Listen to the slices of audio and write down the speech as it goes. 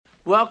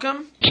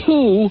Welcome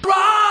to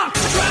Rock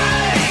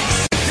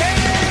Strikes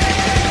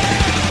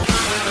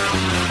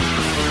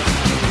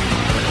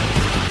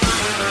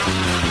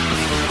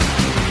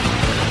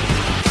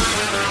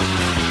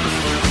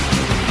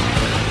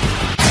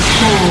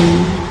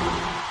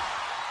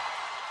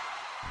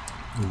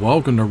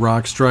Welcome to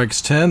Rock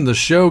Strikes 10, the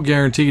show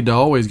guaranteed to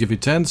always give you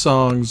 10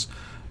 songs,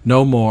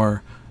 no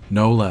more,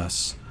 no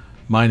less.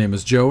 My name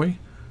is Joey.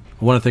 I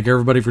want to thank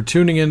everybody for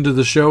tuning into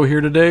the show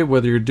here today,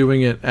 whether you're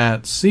doing it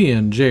at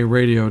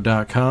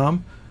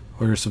cnjradio.com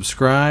or you're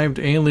subscribed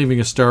and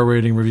leaving a star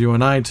rating review on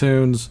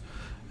iTunes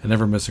and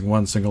never missing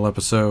one single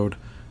episode.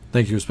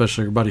 Thank you,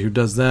 especially everybody who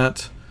does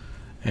that.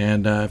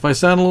 And if I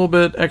sound a little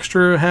bit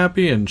extra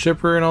happy and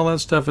chipper and all that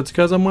stuff, it's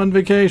because I'm on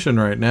vacation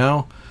right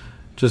now.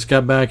 Just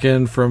got back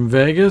in from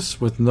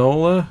Vegas with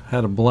Nola,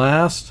 had a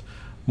blast.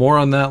 More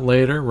on that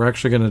later. We're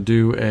actually going to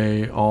do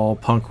a all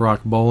punk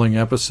rock bowling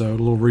episode,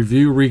 a little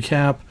review,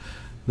 recap,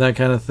 that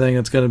kind of thing.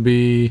 It's going to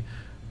be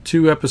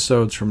 2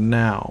 episodes from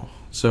now.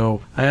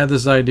 So I had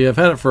this idea. I've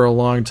had it for a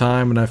long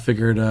time, and I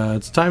figured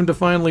it's time to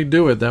finally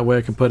do it. That way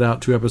I can put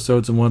out 2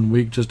 episodes in 1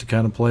 week just to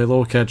kind of play a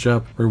little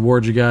catch-up,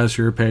 reward you guys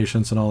for your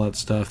patience and all that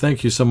stuff.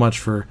 Thank you so much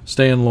for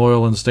staying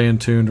loyal and staying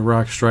tuned to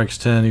Rock Strikes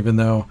 10, even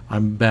though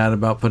I'm bad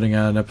about putting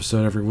out an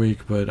episode every week.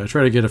 But I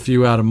try to get a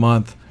few out a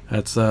month.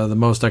 That's the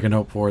most I can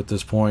hope for at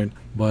this point.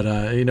 But,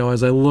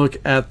 as I look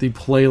at the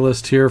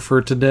playlist here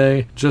for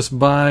today, just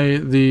by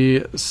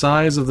the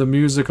size of the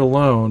music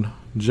alone,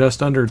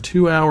 just under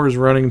 2 hours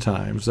running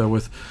time. So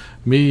with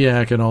me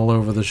yakking all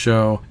over the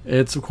show,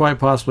 it's quite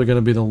possibly going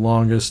to be the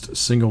longest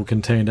single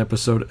contained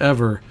episode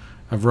ever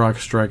of Rock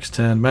Strikes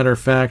 10. Matter of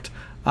fact,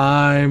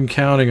 I'm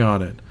counting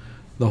on it.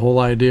 The whole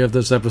idea of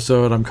this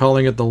episode, I'm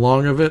calling it The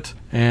Long of It,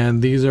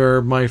 and these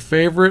are my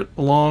favorite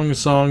long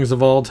songs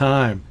of all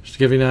time. Just to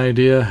give you an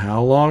idea,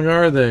 how long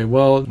are they?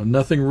 Well,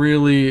 nothing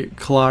really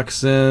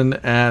clocks in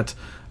at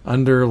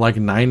under like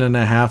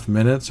 9.5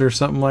 minutes or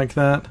something like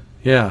that.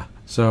 Yeah,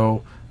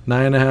 so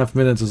 9.5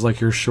 minutes is like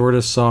your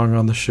shortest song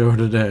on the show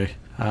today.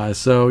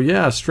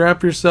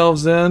 Strap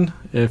yourselves in.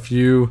 If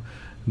you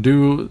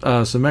do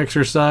some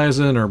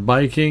exercising or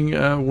biking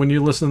when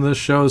you listen to this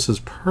show, this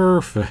is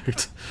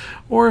perfect.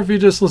 Or if you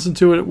just listen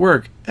to it at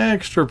work,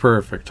 extra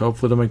perfect.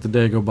 Hopefully it'll make the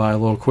day go by a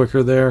little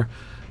quicker there.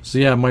 So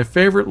yeah, my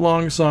favorite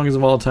long songs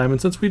of all time. And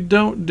since we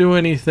don't do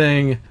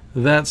anything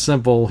that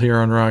simple here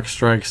on Rock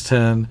Strikes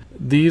 10,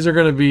 these are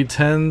going to be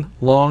 10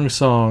 long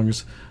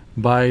songs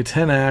by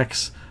 10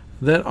 acts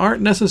that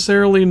aren't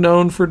necessarily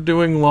known for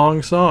doing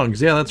long songs.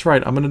 Yeah, that's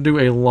right. I'm going to do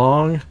a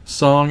long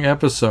song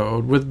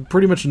episode with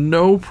pretty much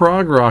no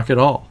prog rock at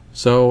all.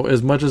 So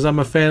as much as I'm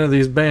a fan of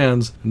these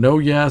bands, no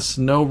Yes,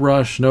 no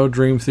Rush, no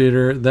Dream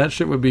Theater, that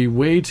shit would be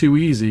way too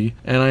easy,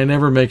 and I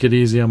never make it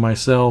easy on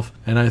myself,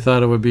 and I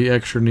thought it would be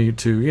extra neat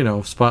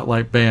to,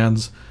 spotlight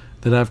bands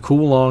that have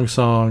cool long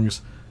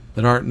songs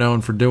that aren't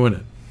known for doing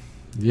it.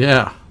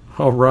 Yeah,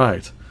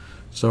 alright.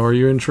 So are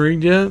you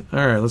intrigued yet?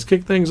 Alright, let's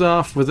kick things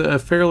off with a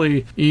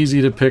fairly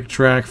easy to pick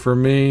track for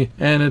me,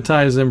 and it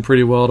ties in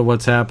pretty well to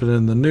what's happening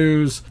in the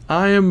news.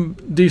 I am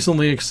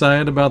decently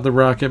excited about the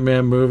Rocket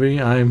Man movie.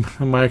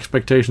 My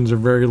expectations are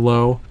very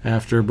low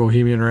after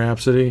Bohemian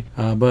Rhapsody,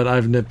 but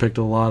I've nitpicked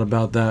a lot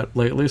about that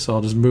lately, so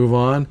I'll just move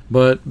on.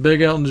 But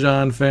big Elton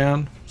John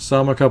fan. Saw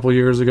him a couple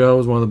years ago. It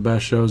was one of the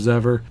best shows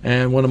ever.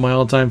 And one of my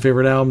all-time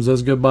favorite albums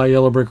is Goodbye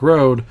Yellow Brick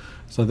Road.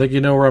 So I think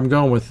you know where I'm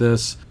going with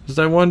this. Just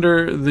I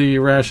wonder the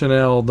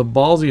rationale, the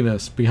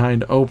ballsiness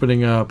behind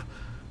opening up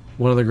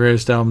one of the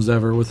greatest albums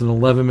ever with an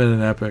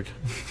 11-minute epic.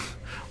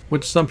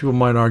 Which some people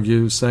might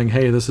argue, saying,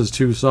 hey, this is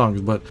 2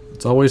 songs. But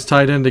it's always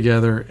tied in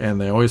together, and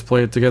they always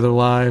play it together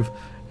live.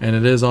 And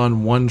it is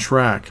on 1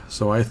 track,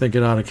 so I think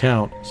it ought to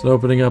count. So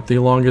opening up the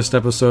longest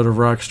episode of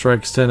Rock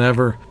Strikes 10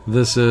 ever,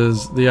 this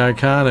is the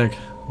iconic,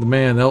 the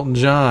man Elton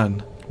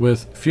John,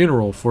 with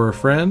Funeral for a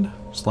Friend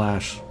 /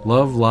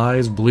 Love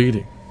Lies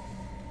Bleeding.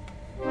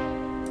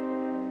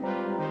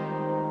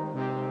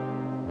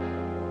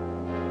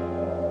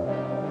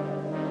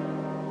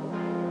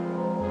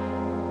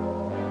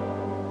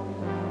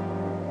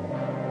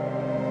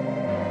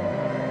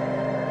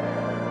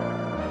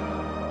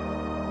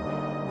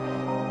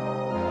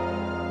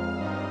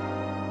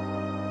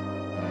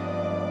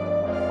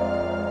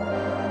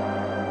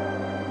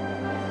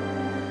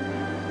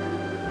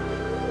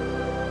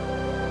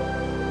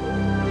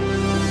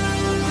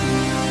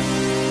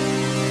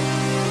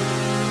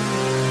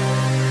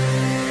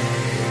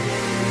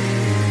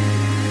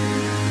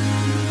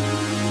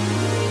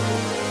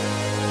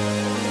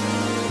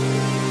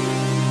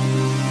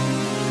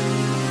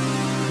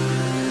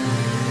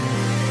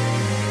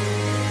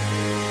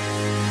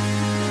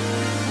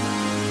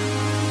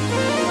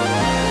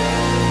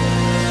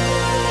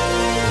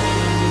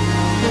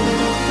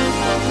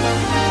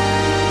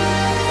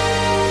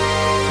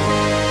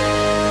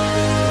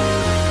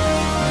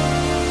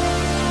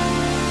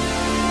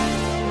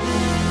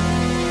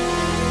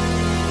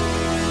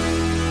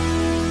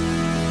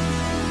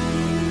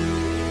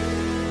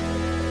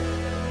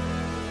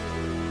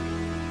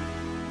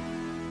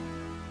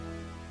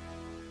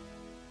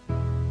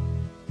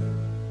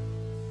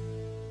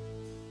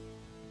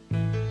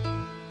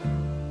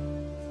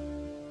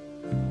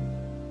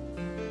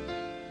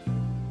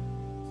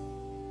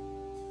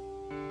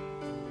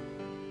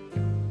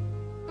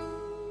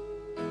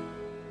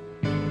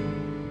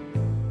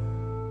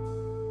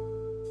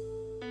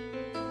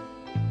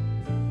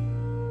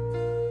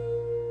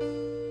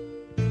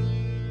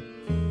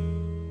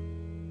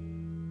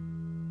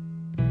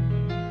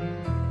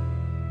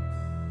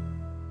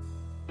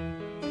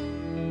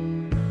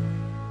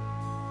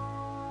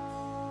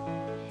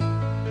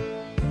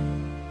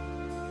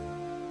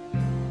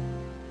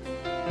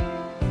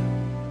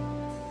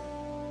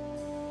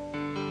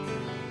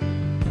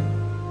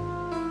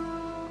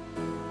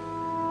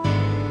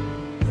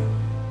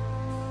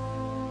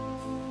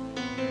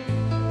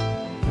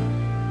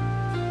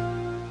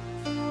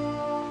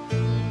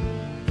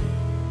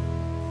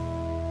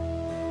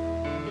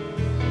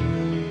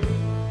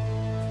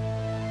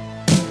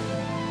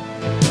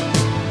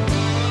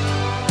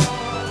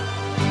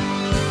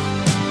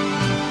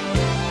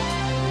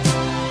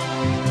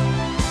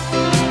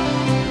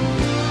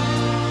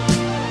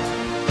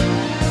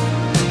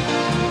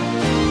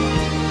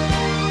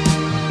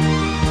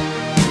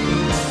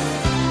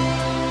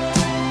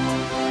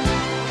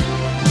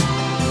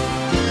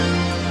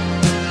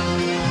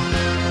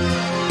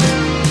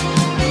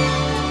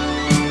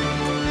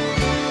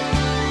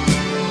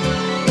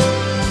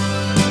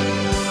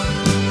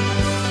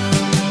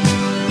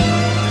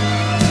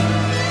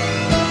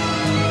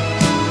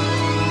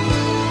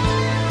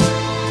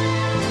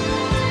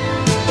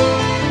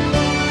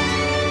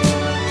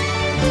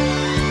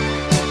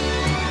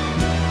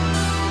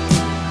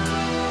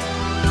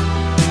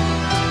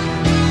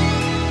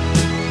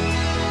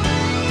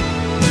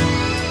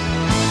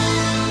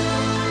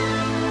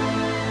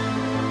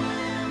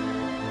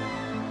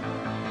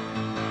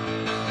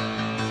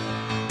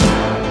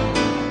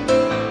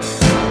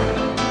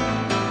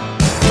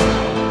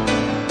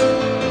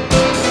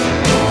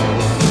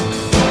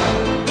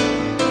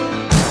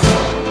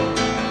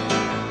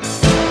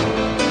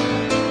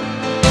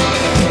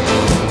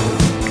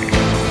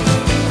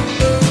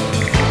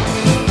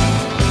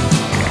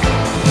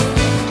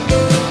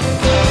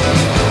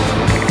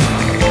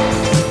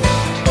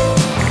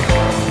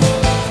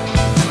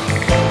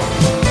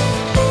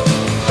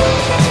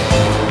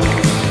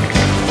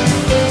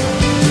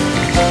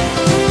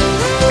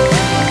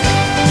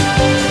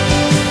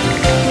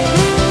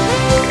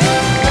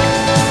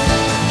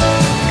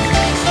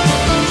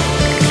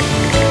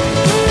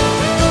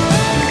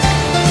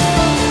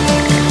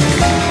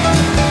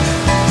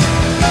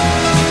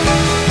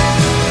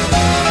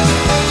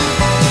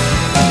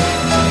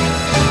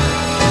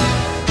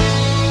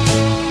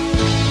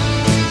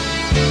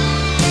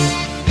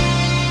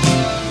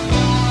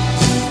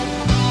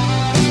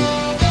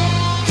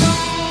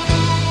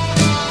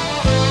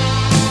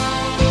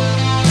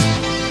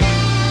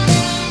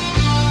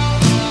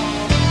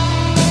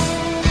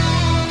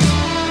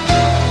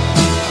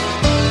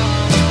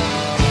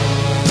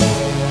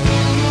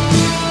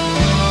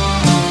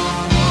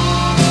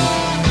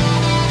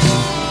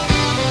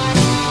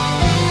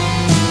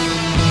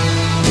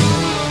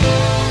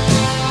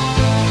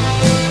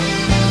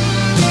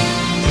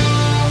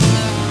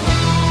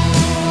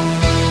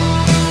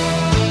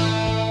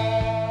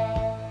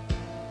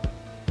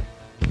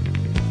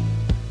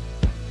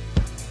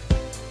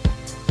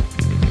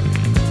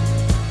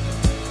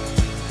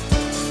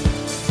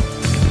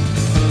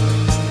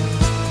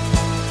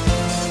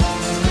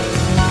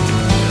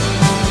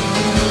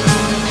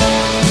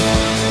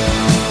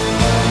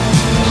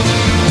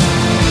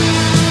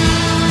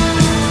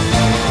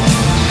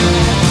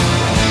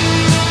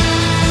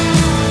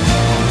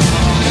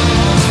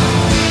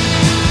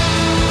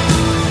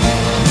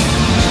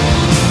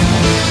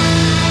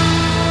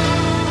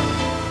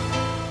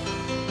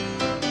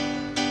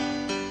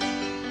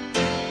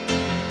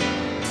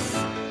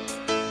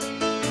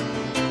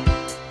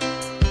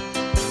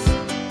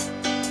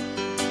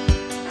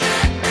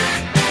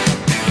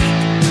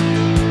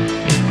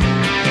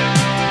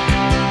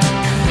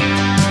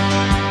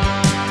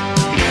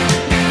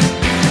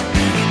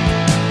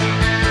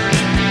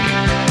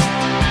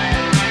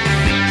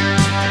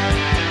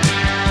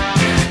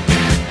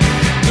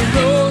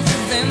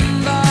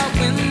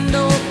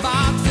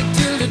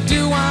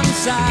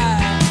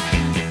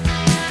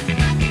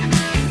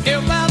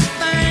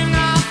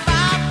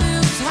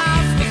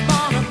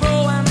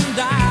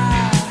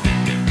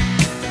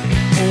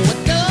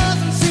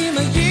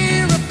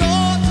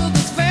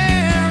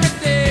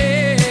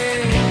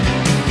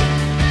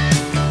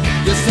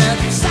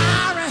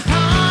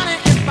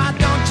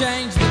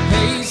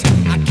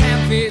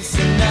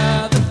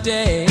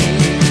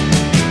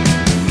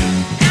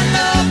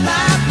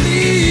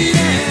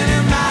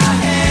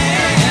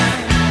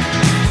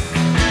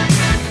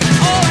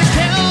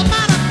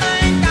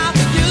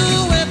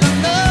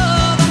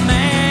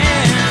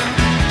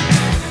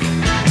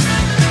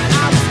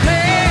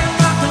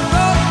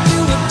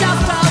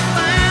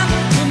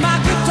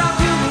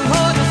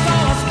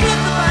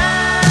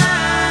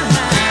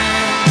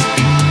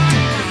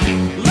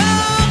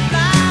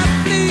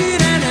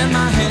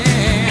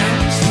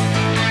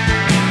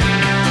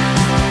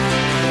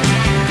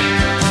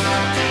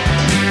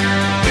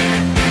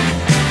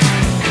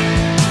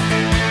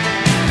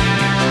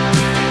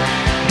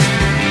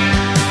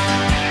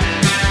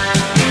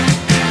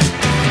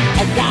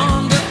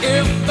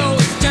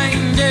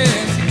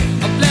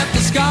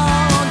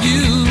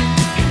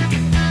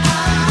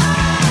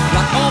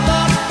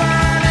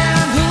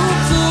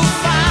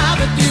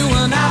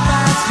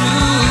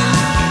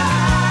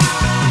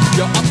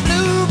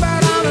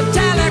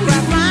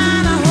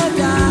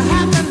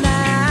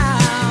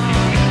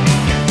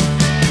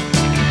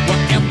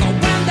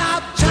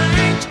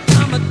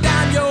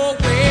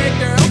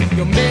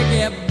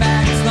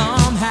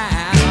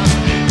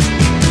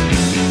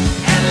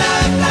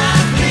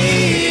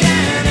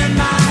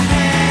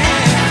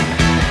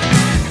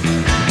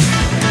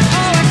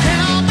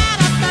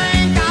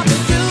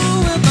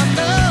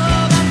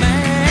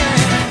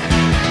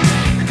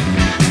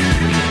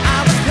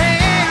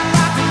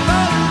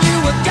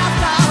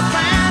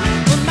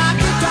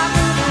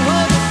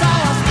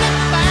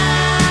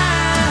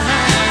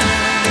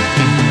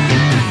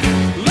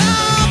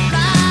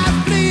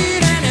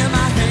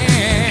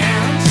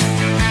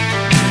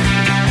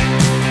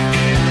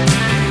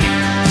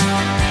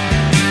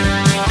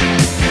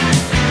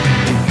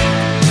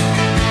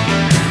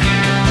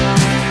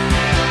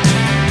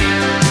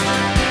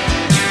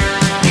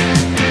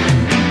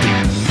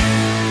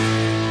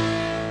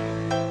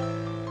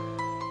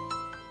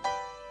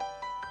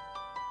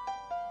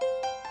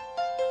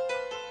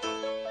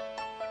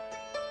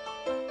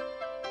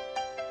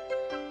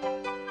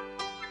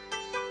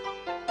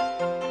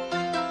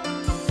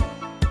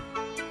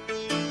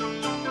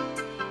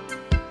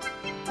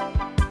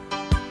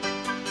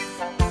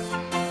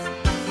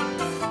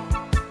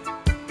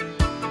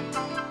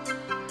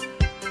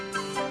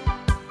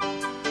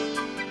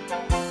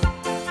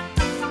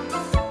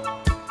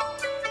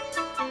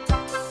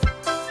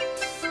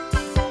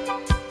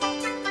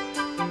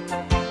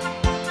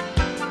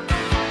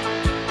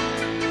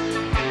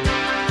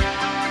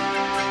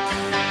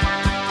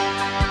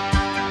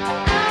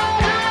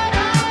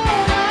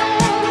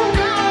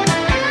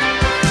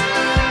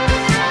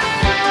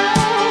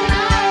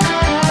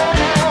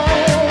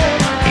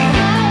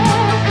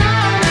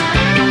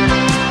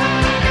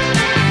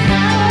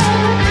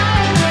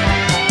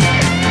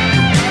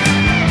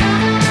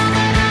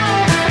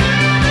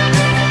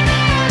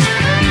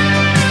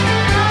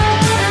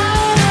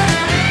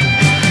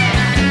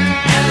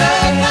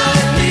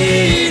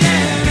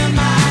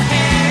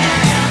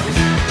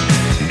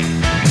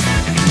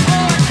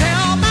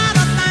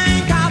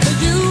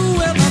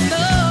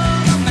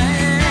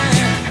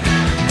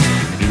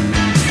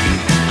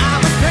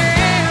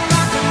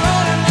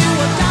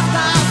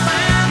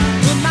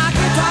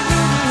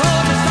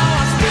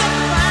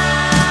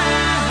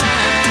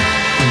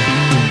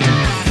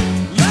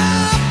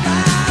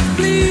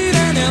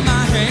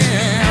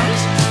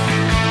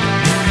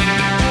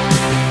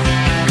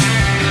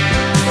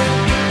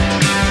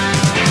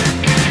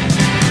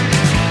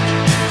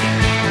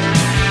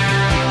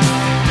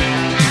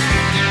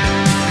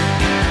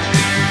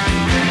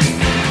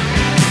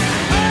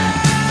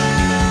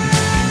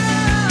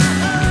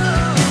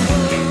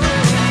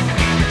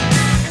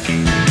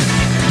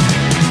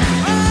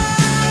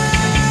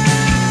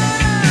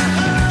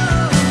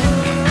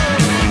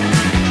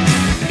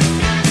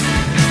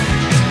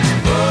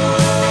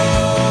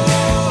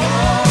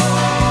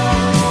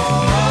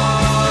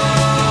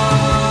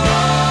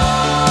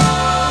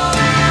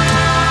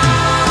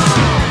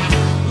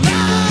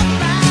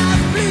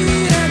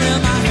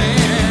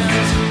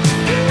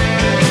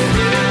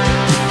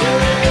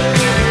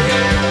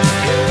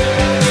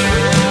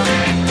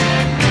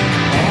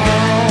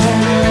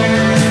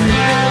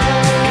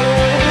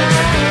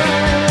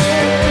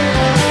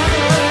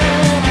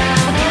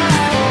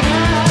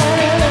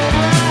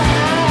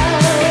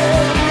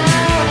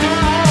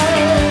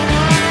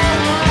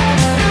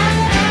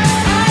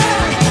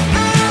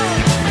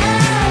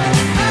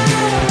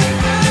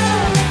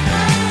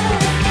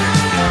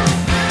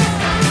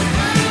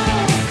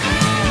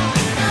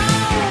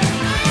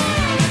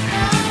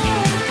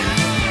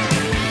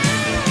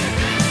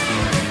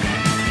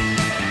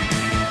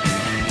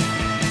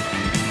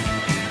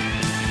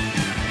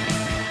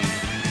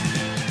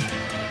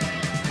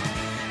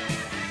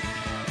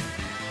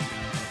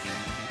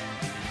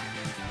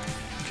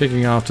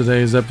 Kicking off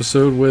today's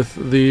episode with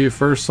the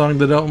first song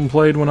that Elton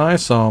played when I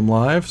saw him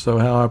live, so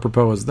how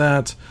apropos is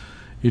that?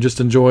 You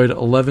just enjoyed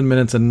 11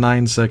 minutes and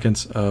 9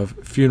 seconds of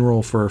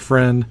Funeral for a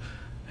Friend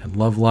and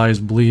Love Lies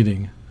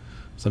Bleeding.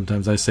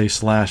 Sometimes I say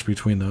slash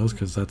between those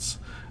because that's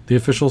the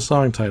official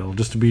song title,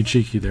 just to be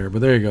cheeky there. But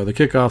there you go, the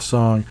kickoff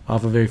song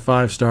off of a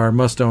 5-star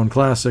must-own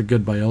classic,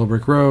 Goodbye Yellow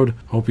Brick Road.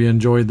 Hope you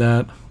enjoyed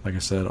that. Like I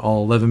said,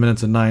 all 11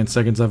 minutes and 9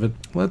 seconds of it.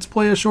 Let's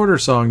play a shorter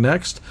song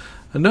next.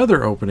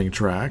 Another opening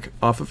track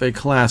off of a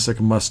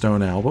classic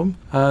must-own album.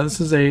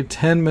 This is a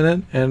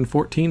 10-minute and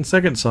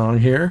 14-second song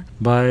here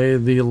by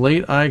the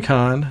late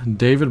icon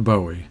David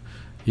Bowie.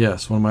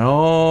 Yes, one of my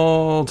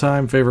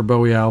all-time favorite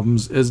Bowie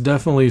albums is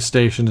definitely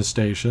Station to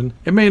Station.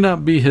 It may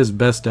not be his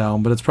best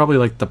album, but it's probably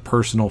like the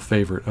personal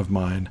favorite of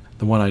mine.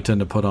 The one I tend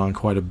to put on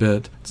quite a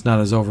bit. It's not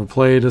as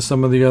overplayed as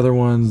some of the other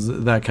ones,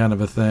 that kind of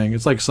a thing.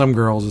 It's like Some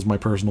Girls is my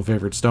personal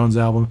favorite Stones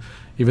album,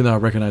 even though I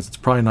recognize it's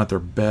probably not their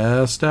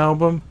best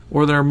album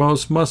or their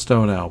most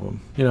must-own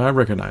album. You know, I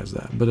recognize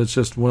that, but it's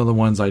just one of the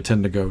ones I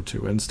tend to go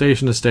to. And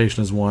Station to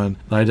Station is one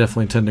that I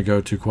definitely tend to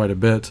go to quite a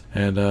bit.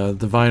 And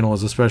the vinyl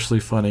is especially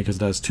funny because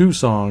it has 2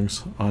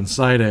 songs on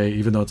side A,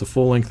 even though it's a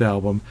full-length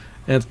album.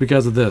 And it's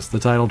because of this, the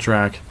title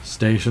track,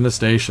 Station to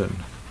Station.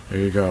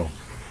 There you go.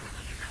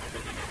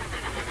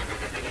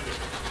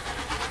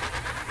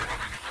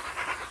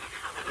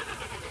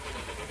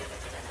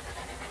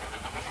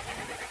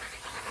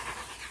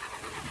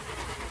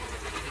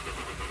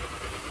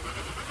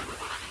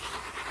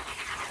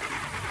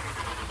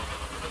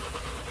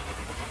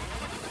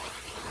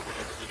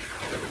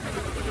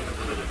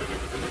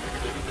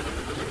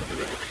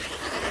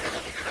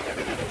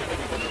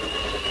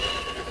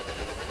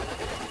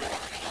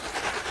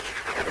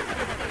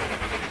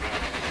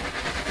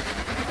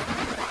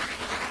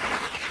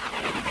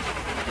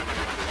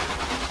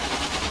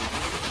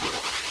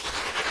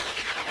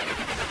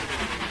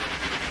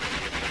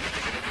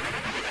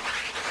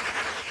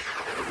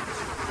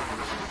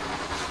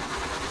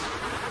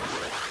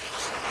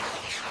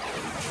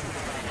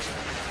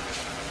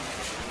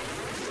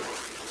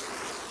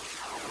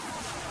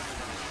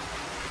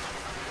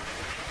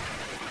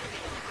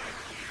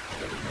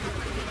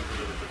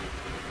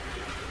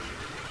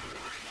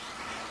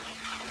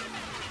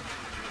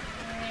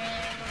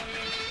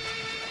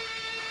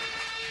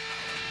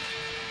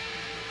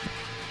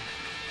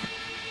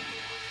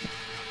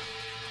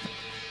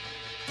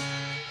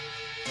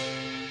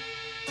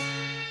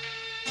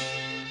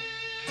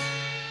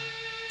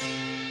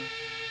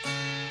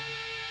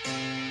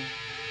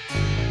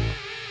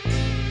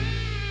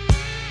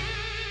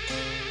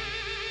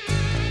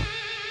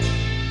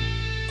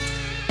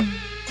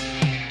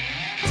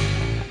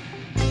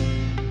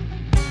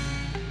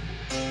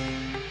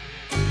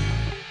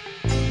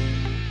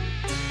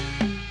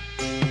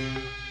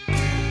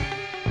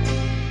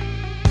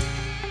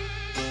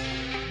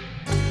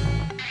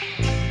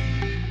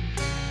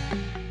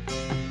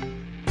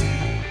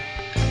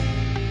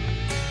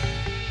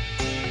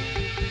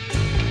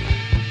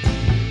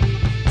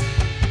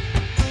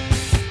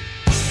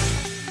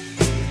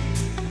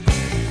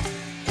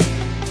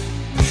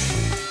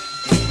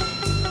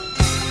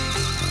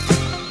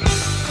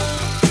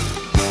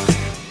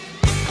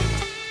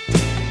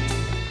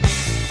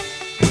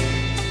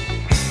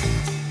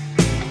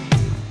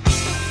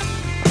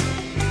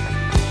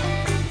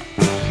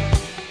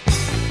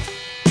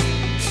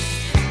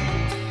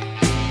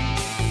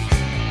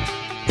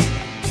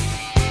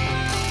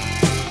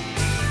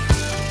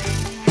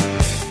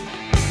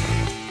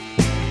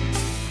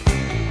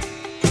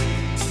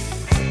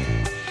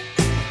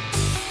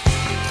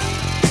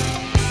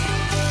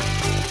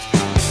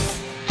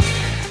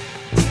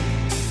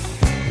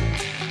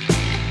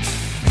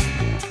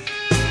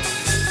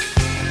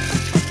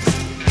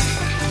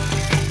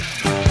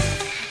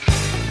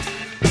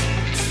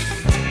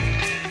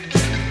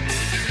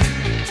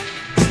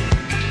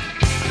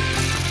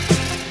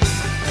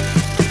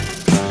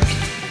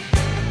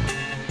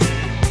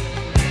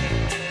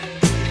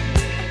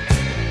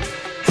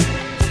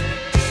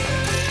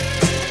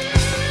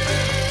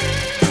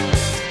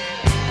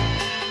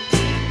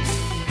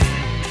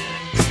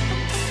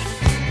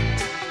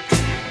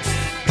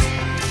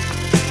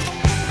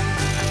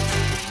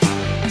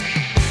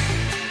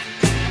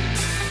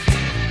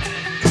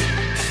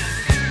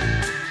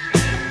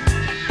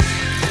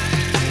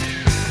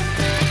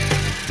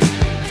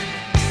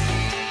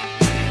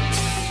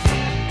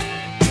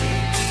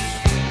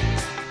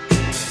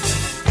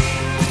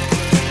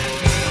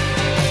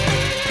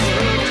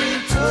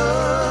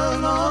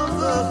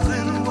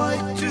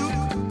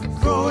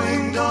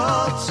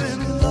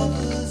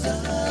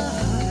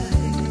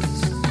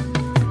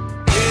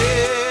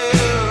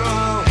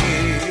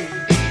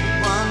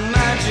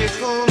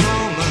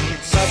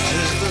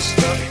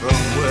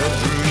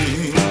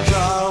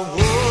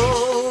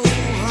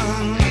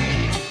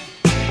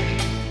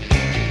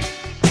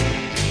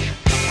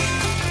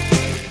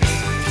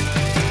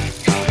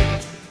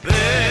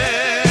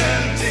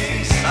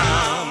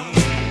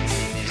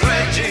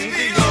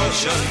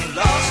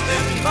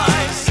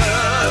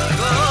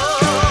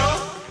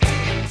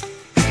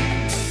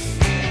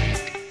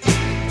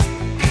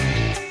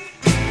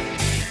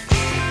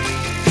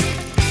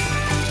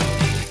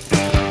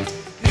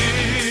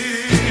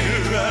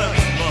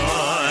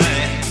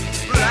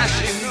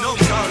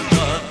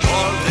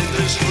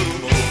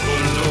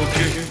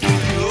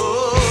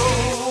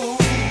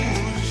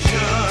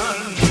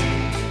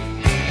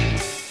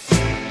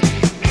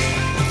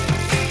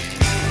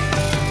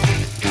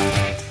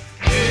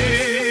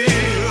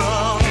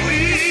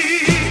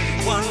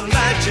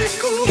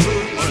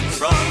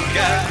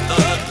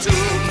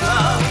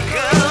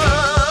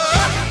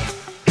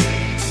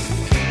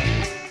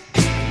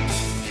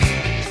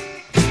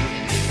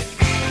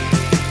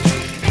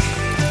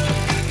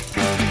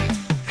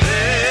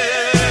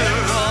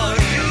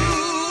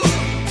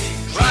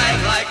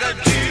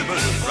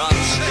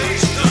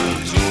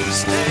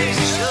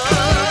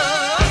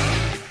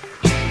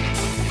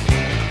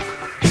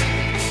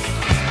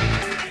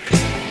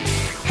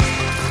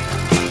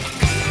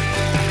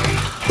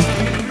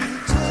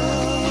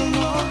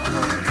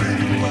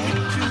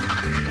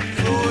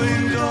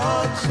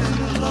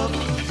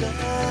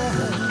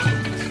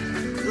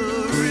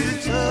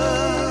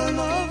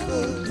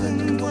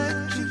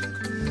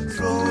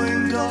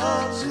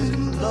 stars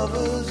in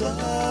lovers'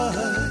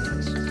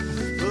 eyes.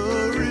 The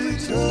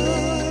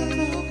return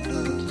of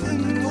the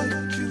thin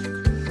white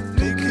juke,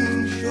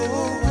 making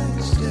sure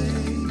white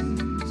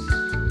stains.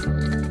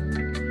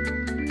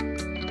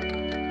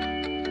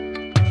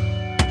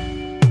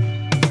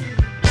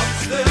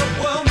 Once there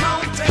were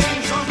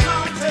mountains on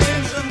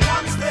mountains, and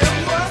once there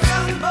were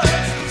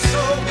sunbirds who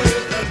soar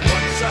with, and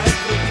once I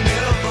could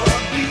never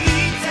be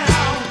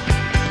down.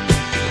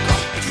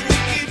 Got to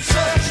keep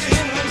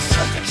searching and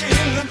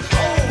searching, and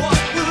oh,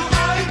 what will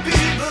I be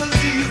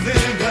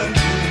believing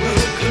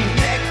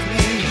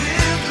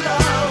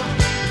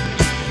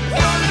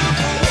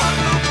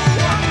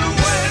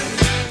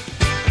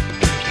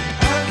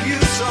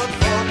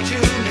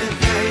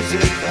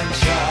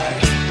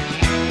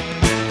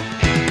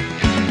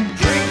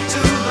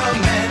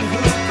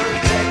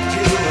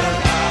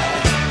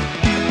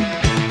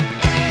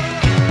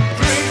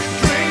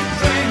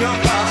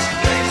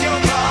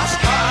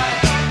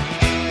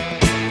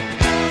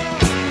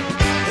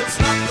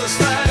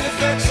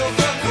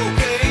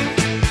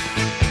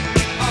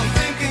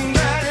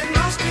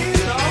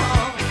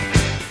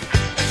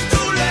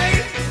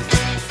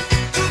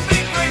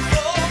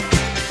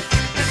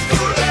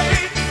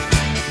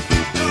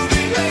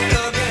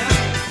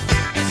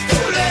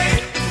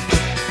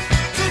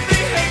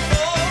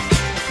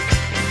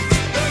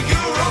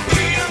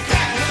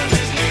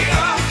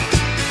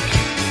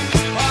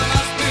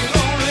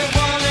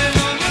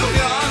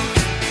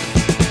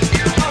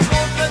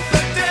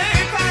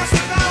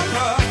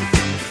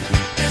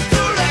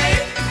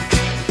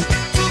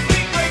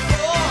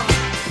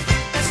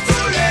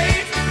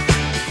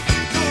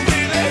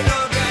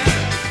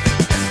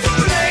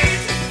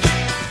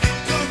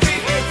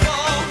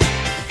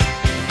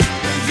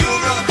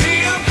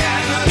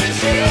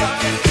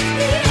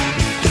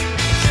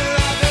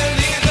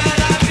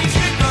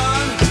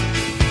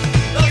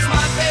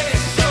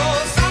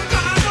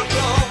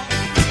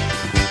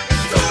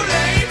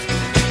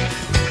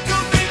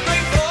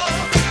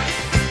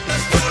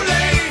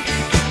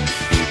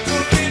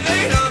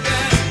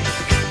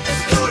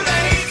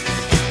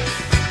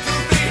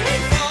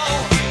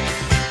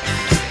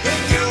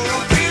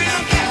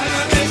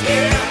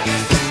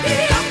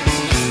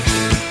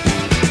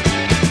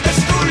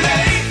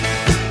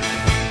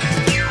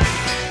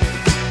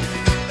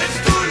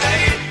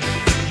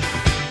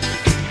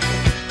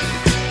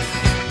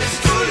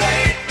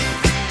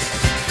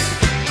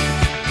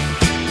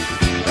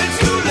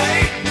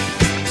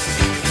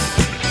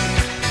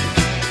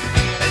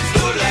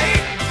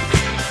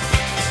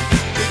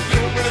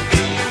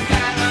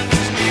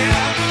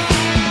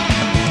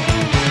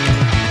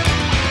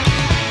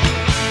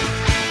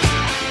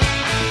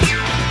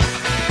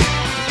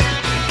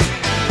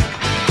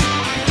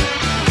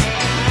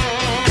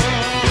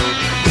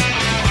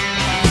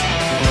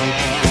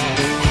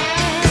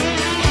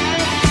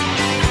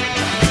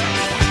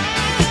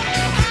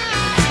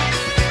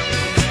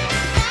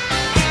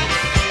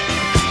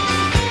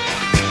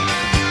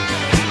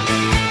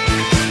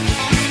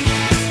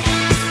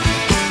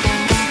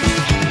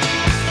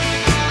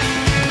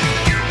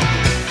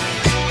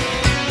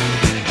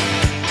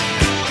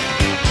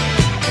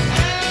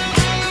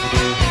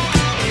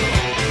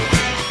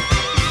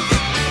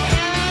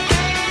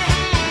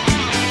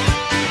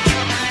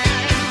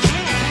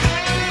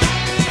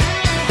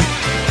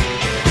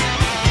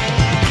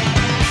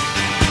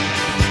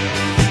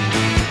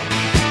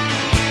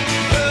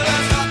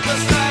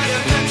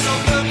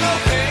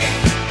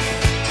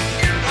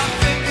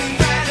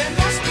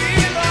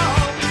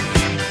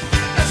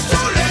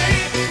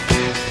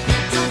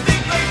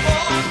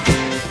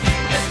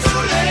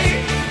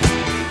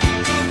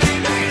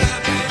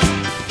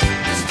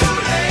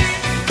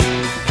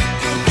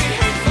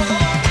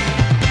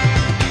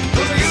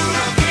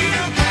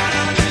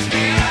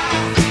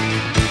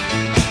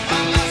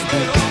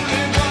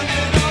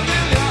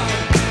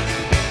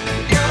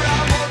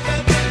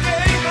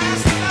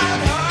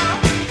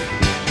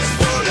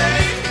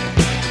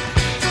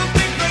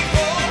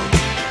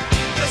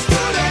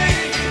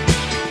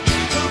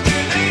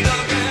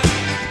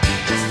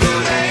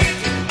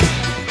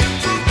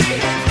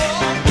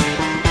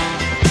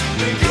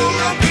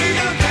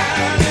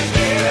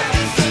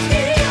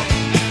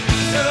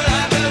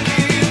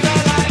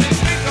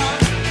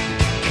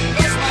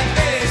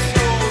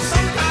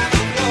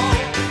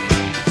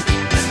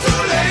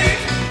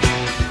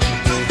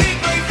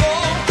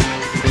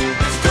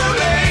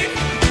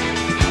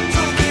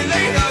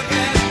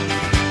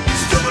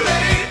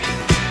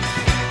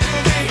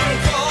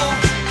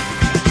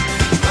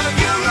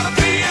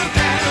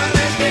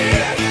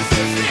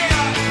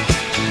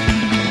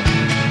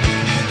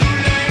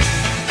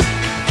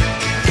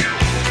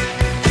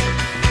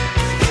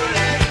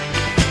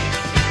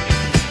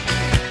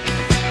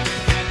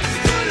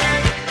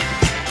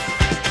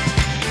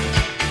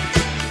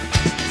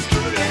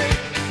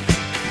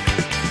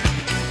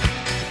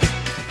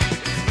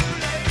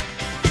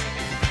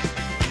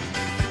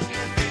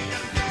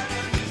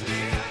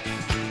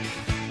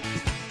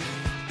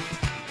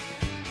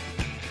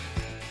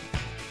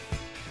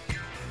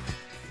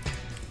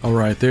All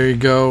right, there you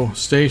go.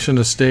 Station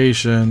to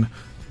Station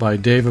by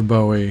David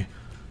Bowie,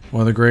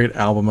 one of the great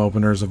album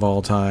openers of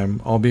all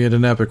time, albeit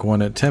an epic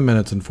one at 10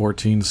 minutes and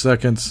 14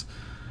 seconds.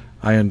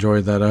 I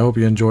enjoyed that. I hope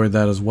you enjoyed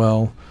that as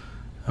well.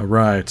 All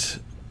right.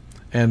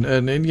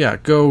 And yeah,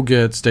 go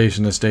get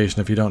Station to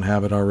Station if you don't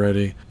have it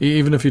already.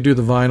 Even if you do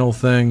the vinyl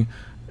thing,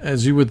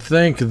 as you would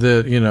think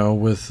that,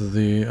 with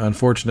the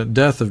unfortunate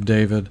death of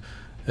David,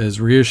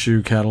 his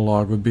reissue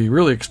catalog would be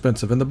really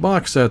expensive. And the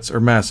box sets are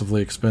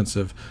massively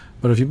expensive.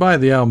 But if you buy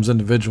the albums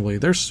individually,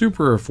 they're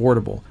super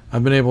affordable.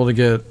 I've been able to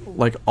get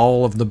like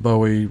all of the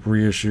Bowie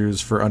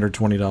reissues for under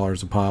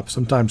 $20 a pop,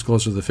 sometimes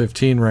closer to the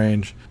 15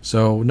 range.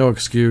 So no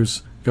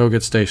excuse. Go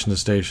get Station to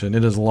Station.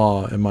 It is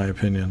law, in my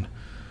opinion.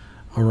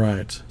 All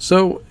right.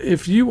 So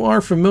if you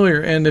are familiar,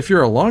 and if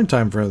you're a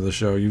longtime friend of the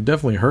show, you've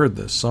definitely heard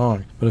this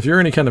song. But if you're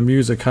any kind of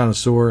music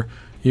connoisseur,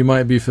 you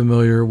might be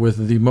familiar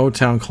with the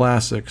Motown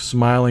classic,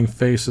 Smiling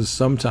Faces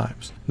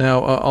Sometimes.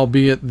 Now,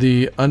 albeit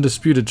the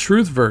Undisputed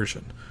Truth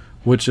version,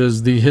 which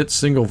is the hit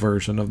single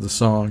version of the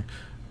song,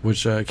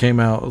 which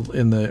came out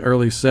in the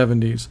early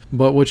 70s.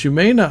 But what you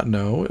may not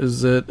know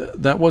is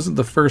that that wasn't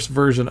the first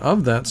version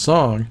of that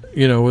song.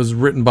 It was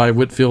written by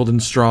Whitfield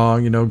and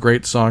Strong,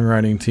 great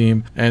songwriting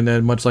team. And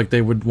then much like they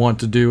would want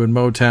to do in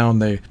Motown,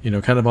 they,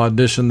 kind of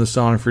auditioned the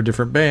song for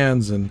different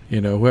bands. And,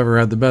 whoever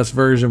had the best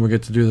version would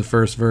get to do the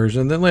first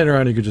version. Then later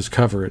on you could just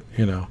cover it,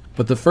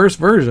 But the first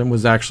version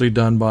was actually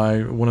done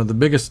by one of the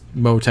biggest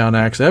Motown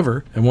acts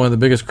ever and one of the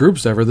biggest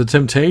groups ever, the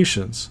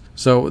Temptations.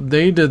 So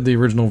they did the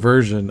original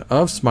version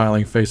of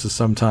Smiling Faces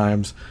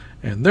Sometimes,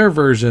 and their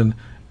version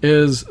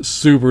is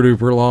super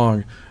duper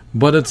long,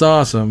 but it's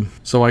awesome.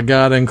 So I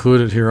gotta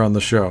include it here on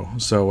the show.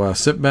 So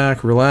sit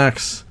back,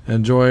 relax,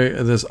 enjoy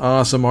this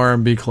awesome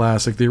R&B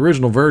classic, the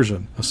original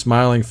version of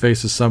Smiling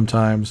Faces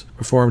Sometimes,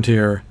 performed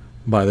here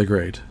by the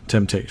great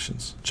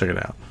Temptations. Check it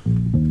out.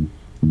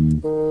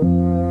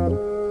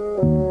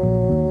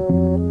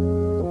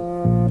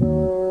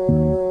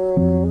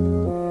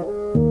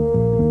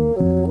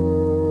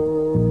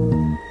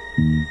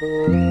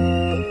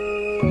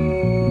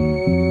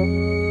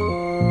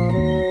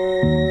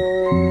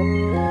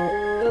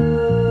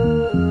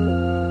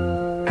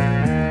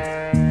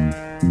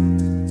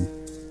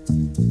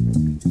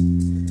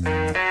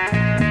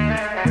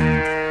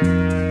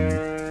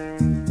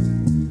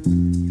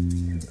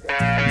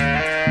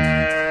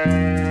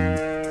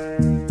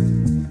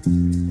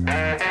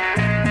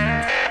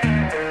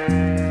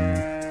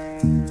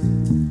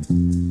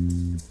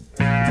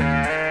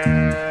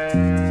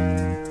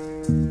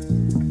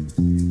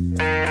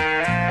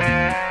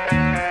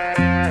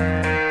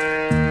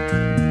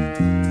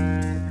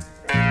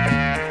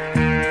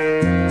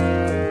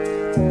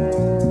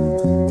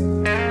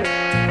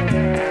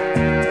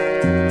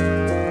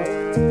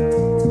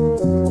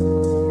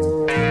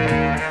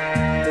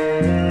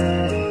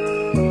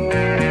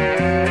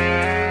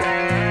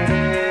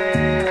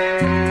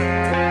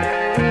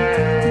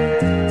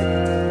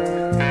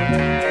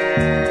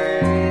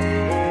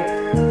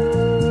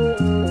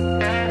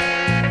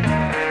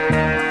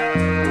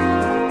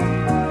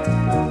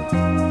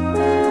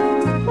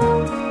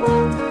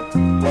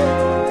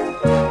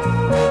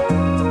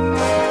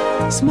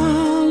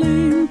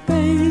 Smiling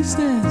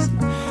faces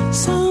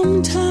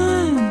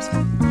sometimes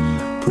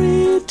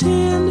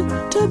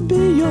pretend to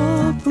be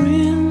your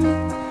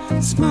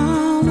friend.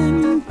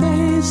 Smiling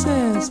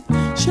faces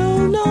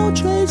show no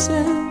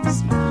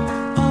traces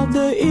of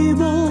the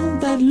evil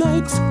that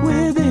lurks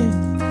within.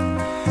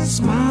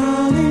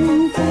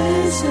 Smiling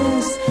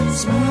faces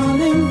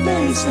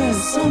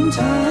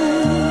sometimes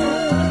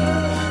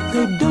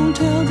they don't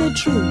tell the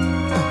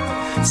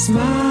truth.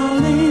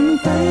 Smiling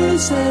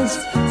faces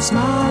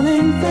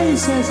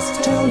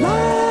tell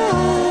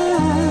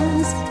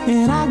lies,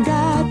 and I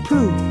got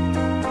proof.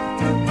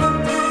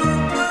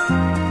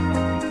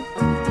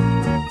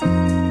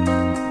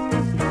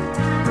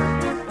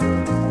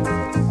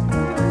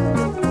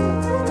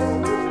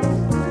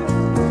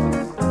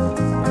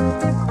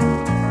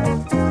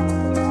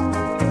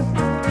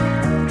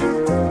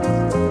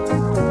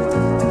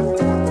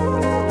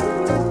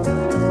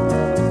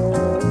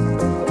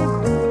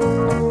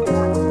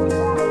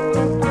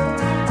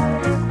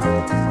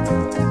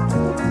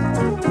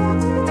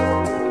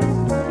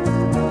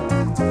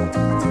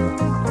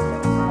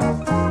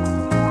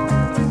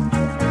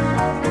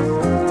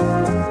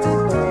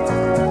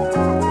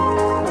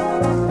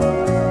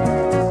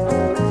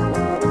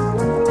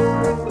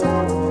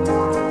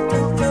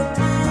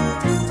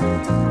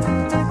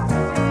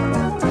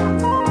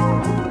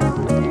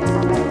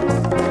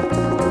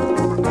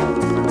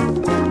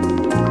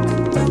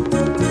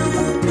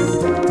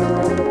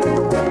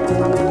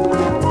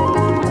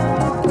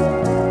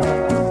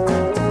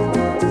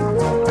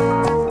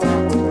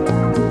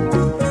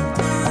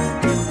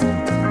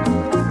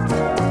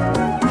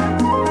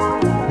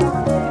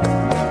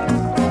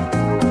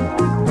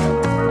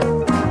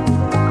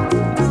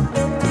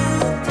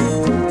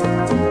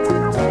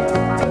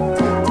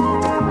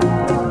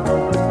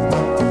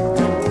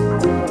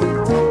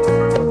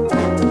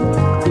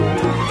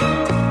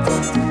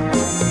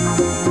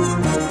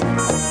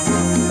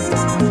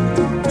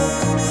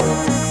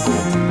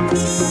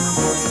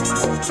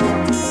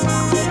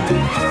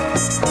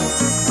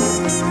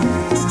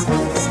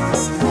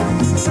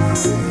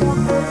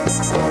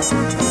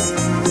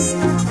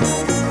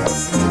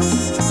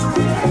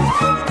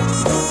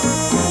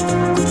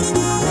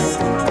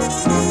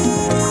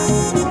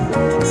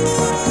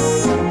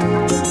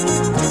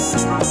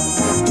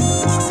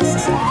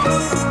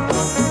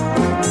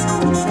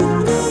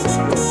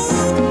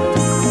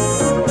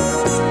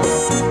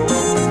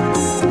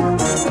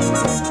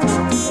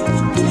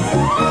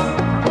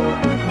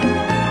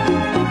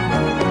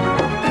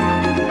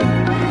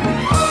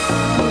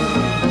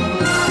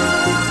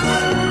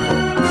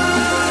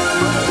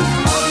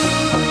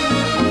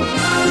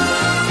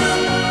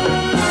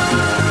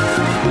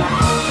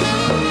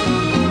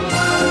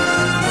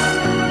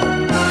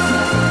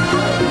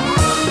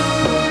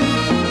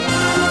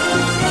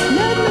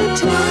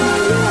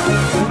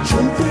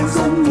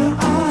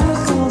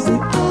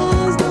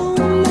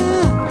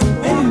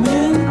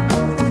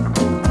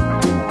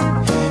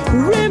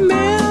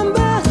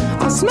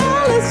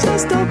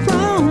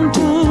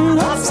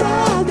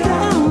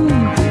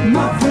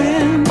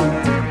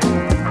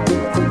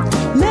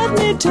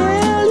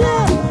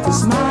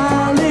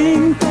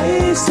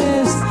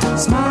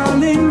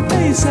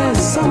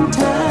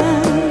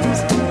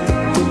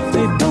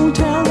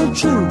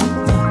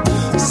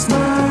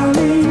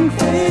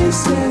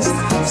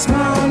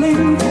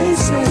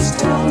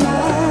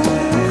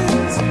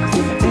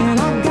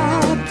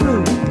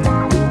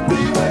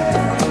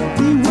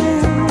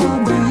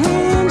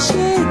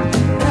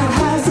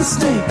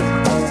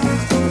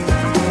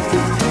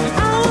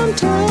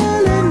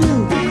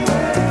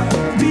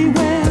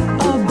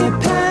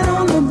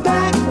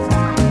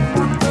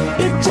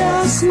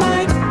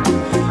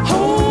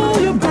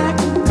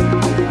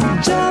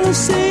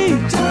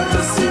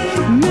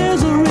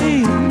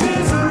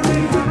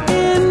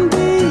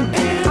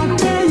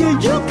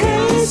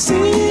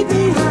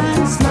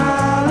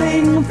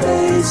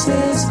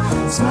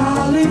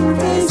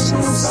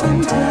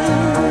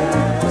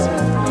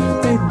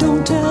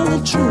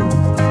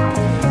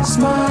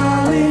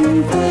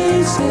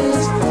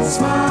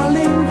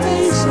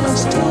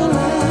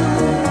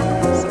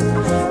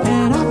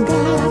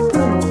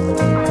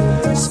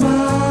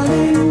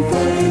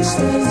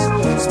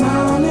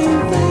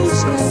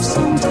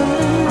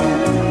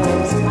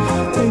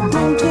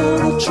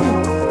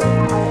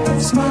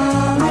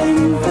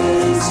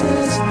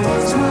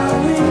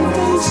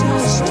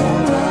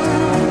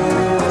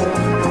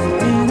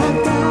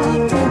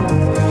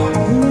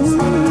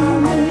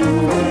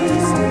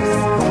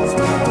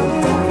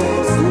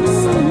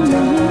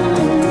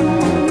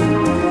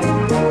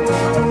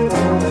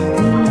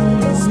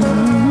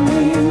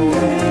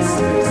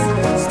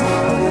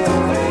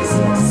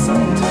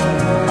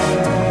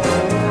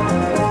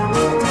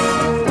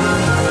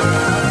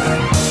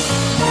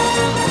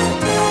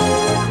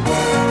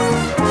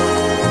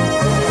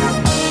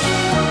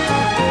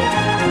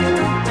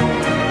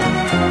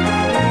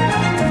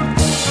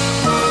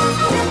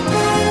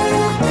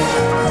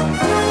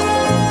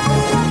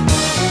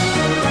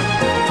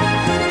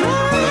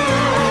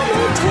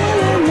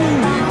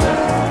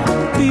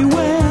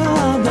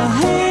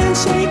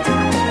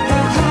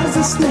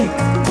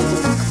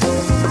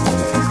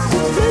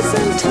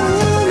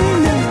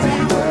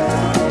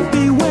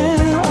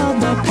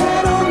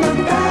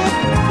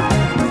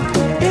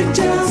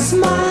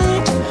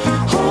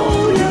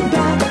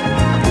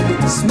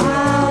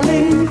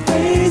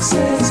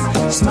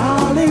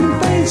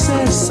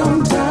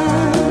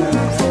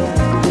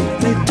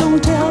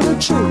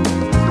 truth.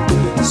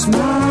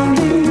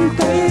 Smiling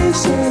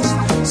faces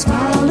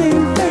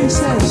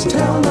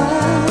tell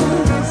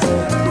lies,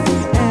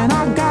 and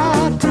I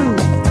got proof.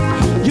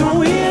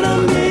 Your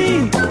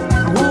enemy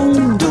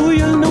won't do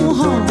you no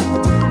harm,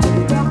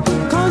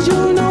 'cause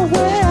you know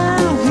where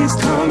he's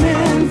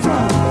coming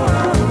from.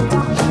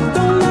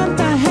 Don't let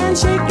the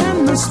handshake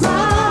and the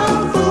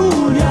smile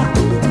fool ya.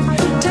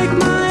 Take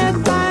my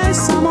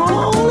advice, I'm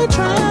only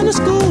trying to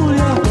school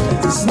ya.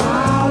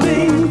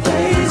 Smiling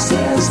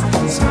faces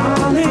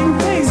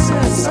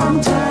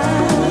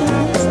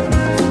sometimes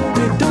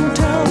they don't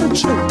tell the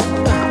truth.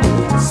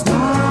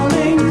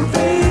 Smiling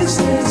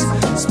faces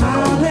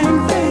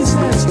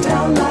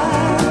tell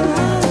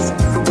lies,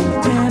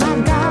 and I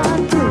got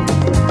proof.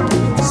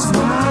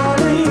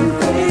 Smiling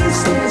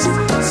faces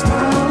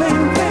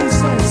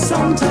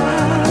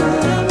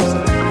sometimes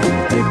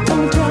they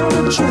don't tell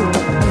the truth.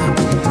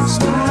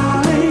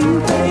 Smiling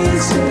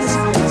faces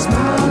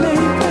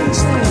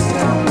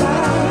tell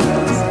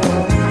lies,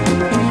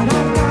 and I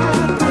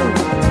got proof.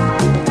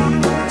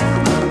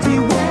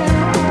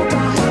 Beware of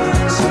the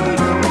handshake.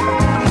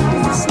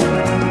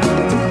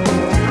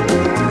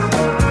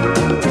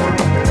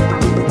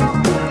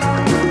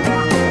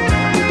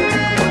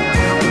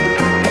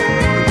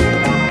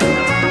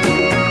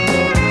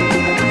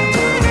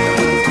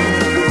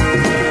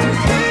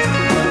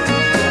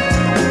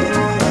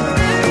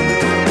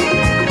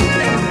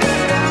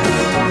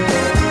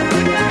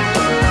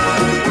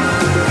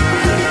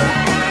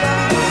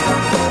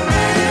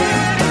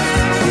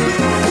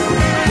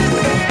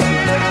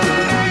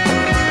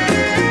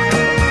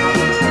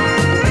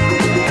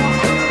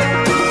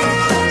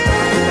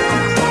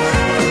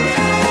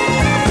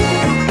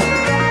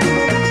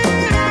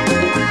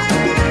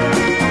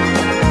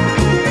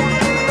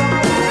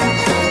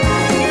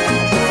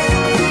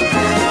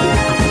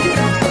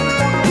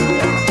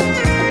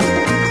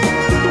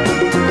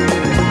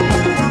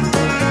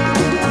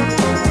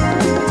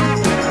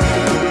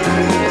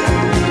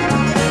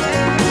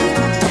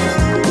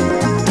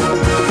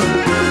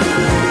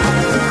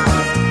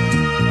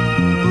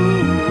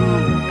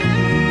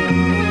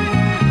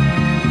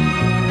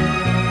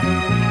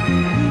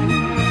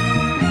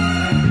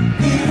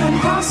 The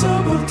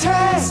impossible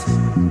task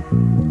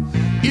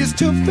is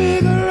to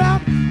figure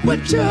out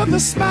which of the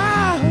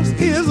smiles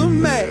is a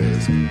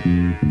mask.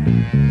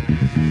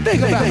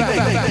 Think about it.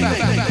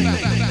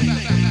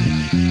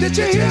 Did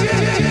you hear?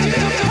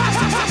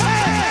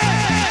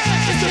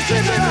 It's to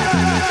figure out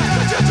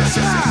which of the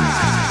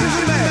smiles is a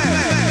mask.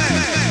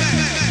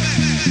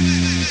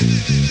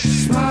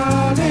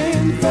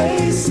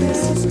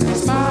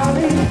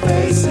 Smiling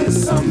faces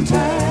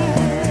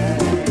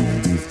sometimes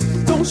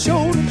don't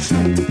show the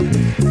truth.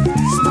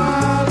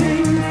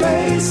 Smiling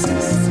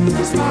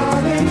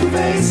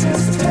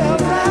faces tell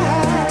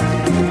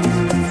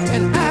lies,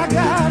 and I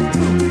got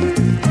proof.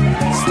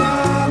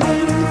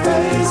 Smiling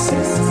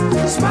faces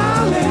sometimes.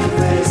 Smiling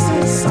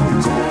faces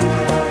sometimes.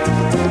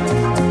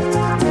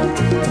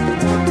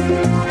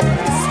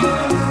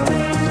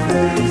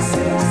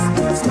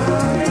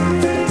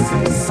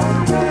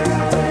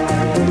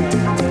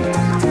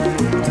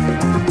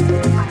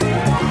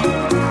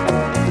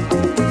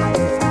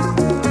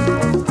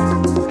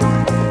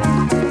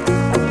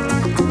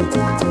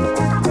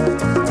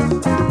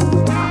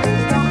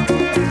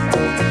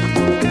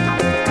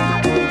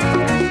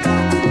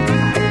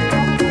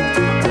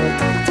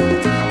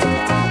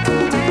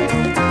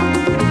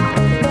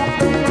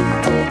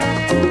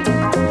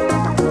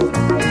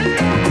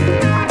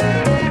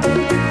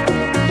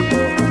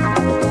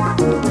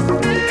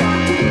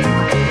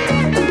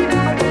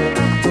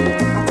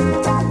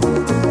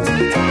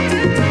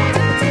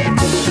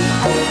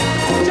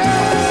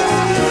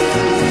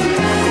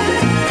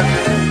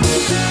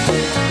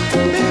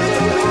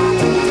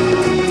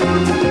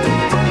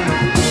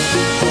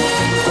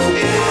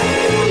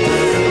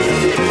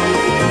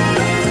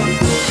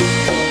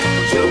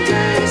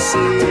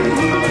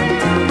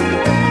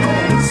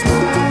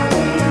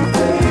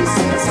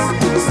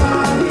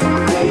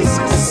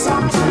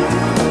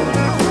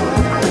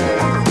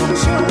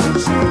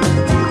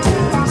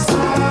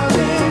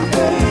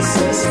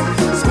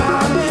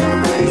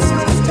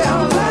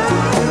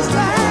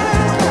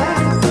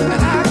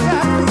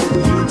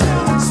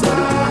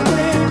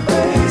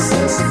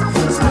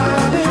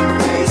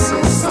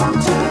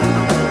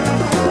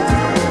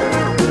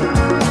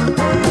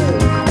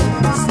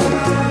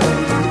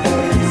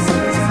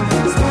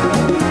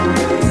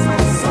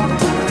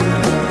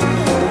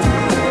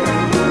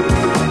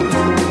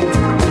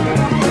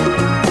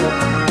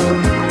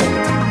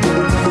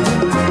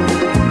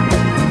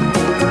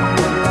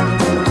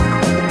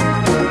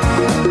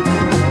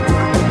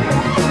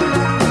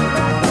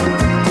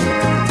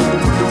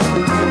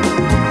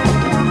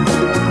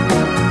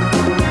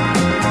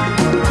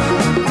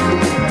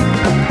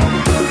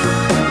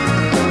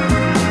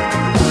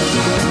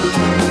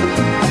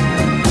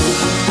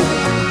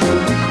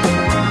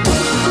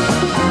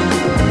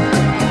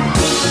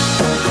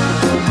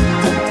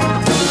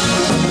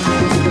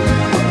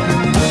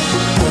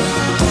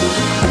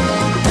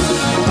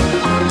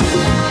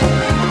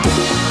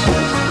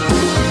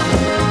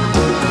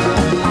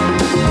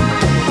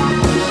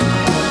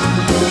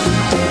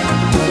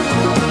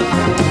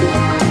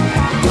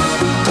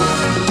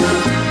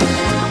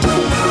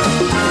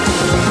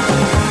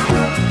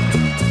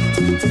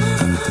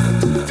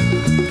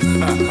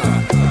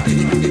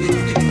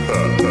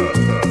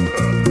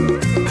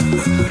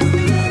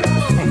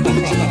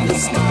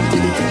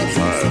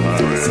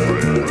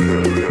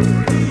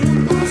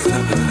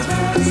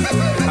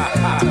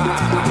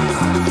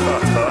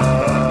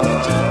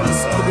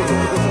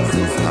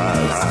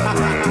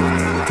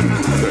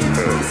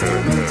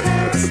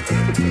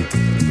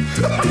 All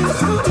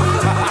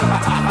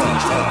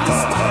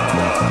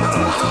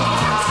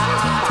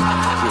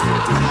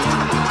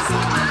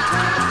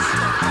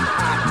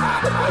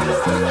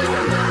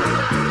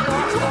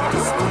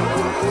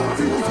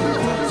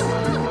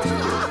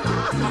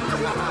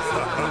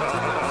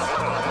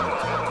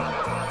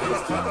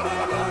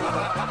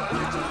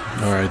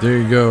right, there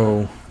you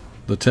go.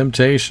 The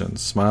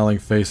Temptations, Smiling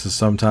Faces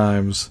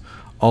Sometimes.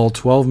 All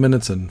 12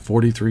 minutes and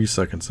 43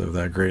 seconds of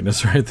that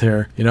greatness right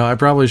there. You know, I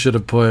probably should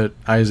have put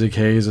Isaac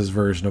Hayes'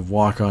 version of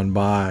Walk On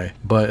By,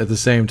 but at the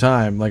same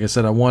time, like I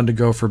said, I wanted to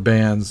go for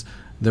bands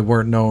that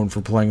weren't known for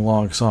playing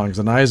long songs,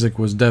 and Isaac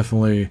was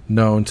definitely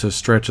known to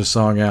stretch a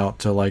song out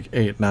to like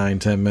 8, 9,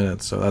 10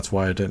 minutes, so that's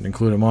why I didn't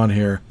include him on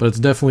here, but it's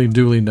definitely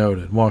duly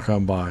noted. Walk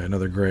On By,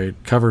 another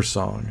great cover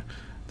song.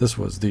 This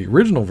was the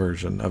original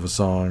version of a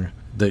song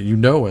that you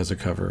know as a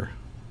cover.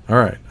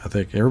 Alright, I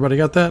think everybody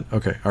got that?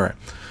 Okay, alright.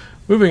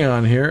 Moving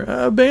on here,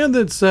 a band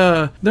that's,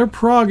 they're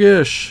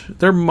prog-ish.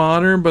 They're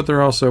modern, but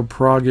they're also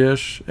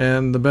prog-ish,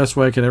 and the best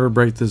way I can ever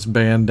break this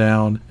band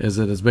down is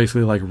that it's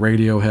basically like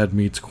Radiohead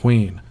meets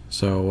Queen.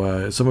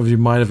 So some of you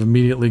might have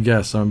immediately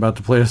guessed I'm about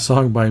to play a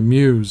song by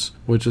Muse,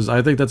 which is,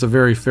 I think that's a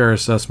very fair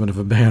assessment of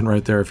a band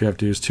right there. If you have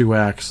to use two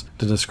acts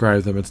to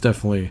describe them, it's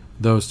definitely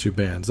those two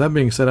bands. That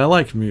being said, I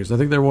like Muse. I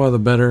think they're one of the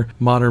better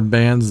modern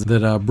bands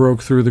that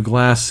broke through the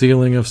glass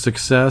ceiling of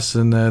success,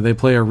 and they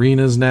play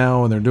arenas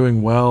now, and they're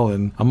doing well,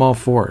 and I'm all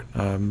for it.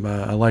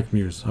 I like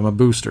Muse. I'm a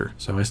booster.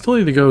 So I still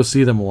need to go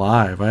see them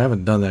live. I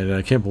haven't done that yet.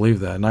 I can't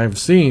believe that. And I've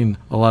seen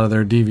a lot of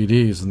their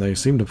DVDs, and they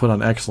seem to put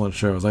on excellent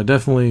shows. I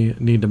definitely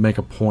need to make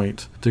a point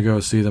to go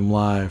see them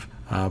live.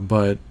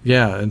 But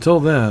yeah, until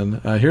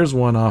then, here's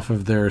one off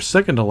of their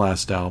second to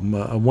last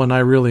album, one I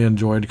really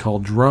enjoyed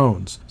called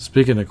Drones.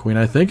 Speaking of Queen,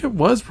 I think it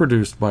was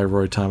produced by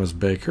Roy Thomas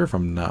Baker, if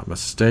I'm not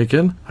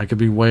mistaken. I could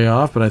be way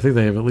off, but I think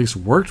they have at least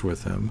worked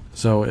with him.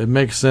 So it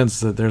makes sense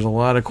that there's a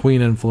lot of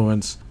Queen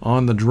influence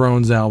on the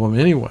Drones album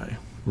anyway,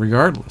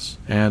 regardless.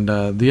 And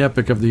the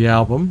epic of the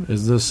album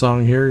is this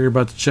song here you're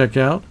about to check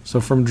out. So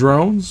from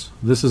Drones,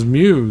 this is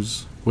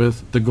Muse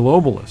with The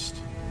Globalist.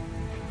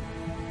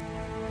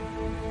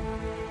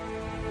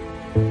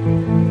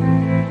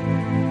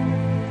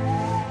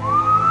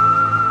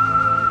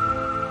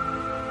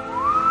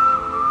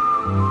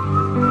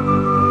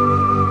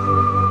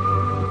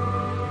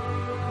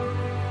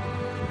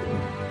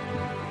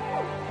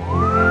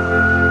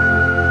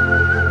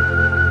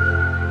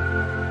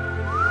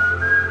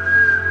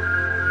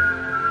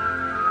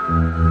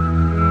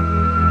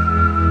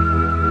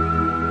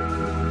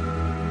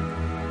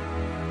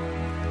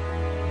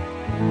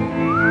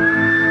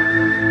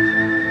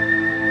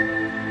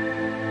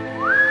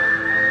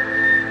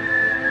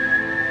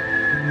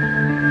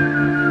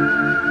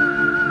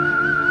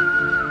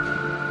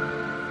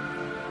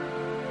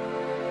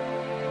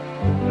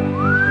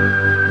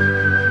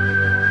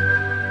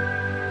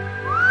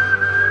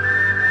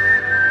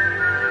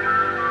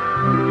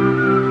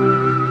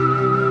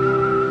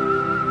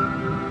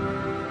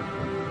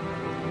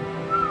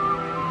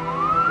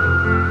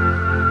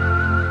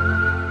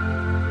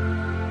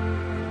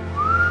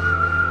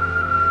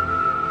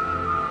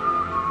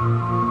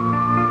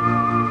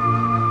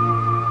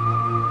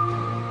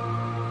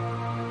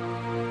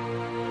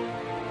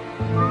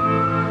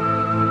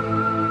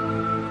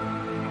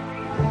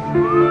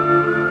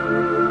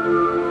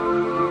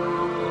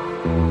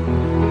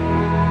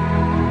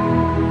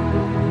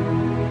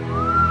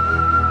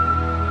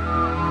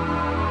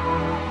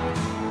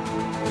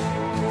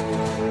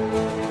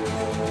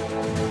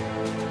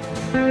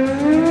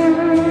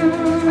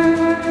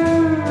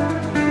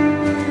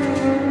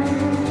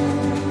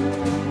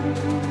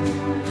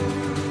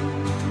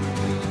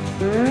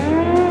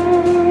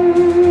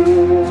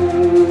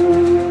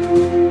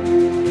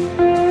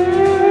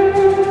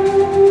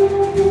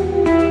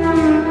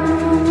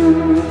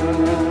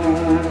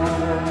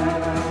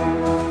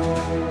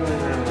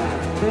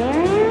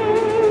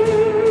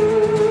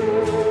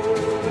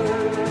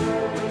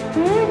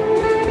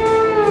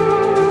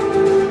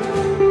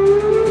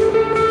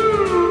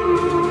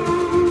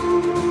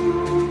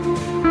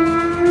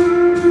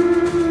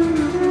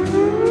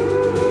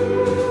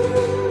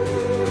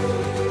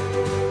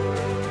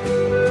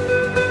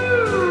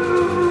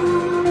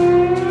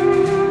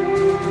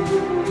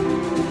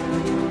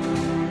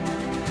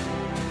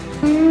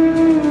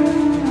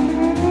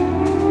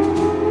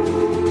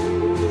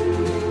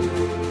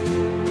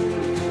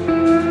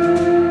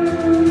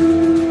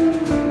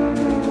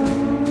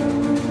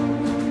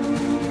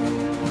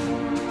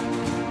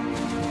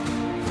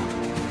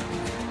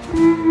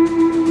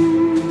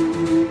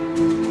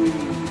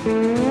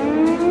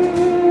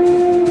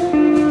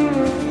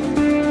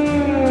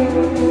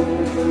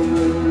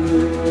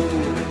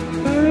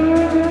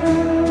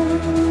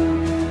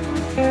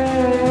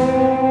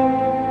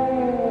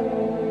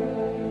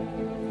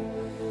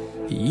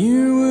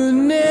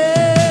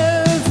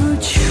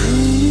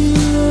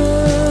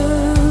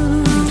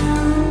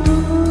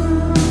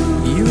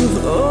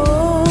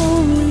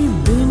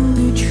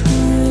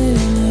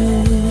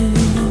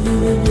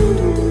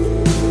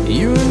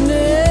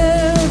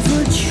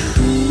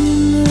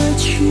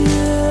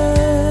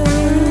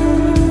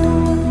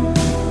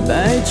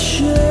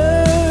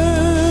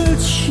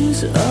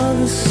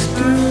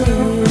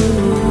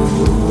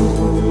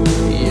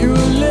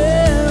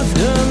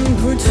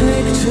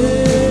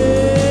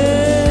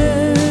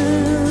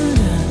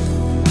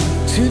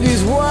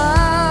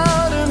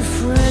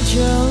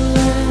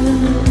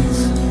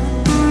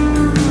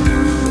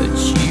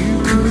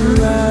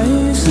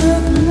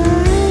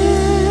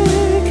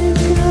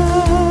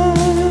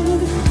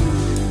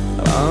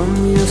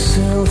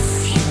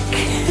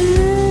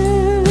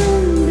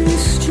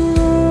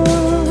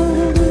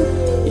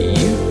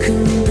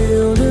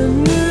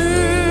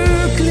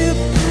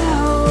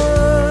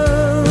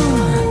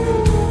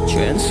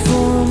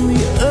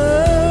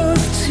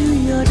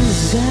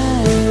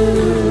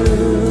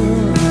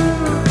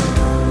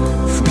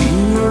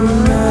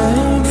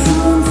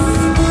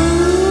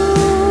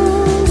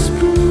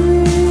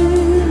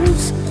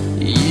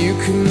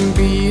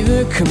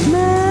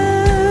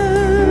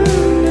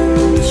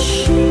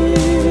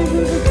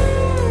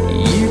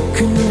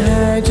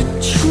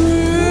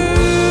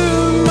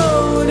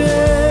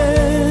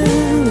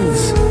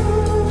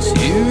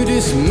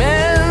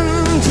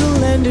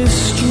 dismantle and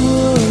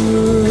destroy.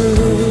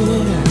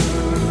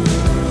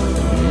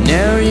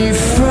 Now you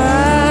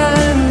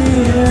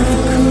finally have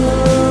the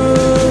code.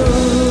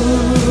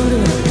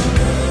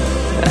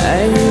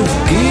 I've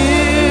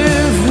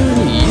given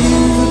you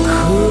the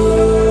code.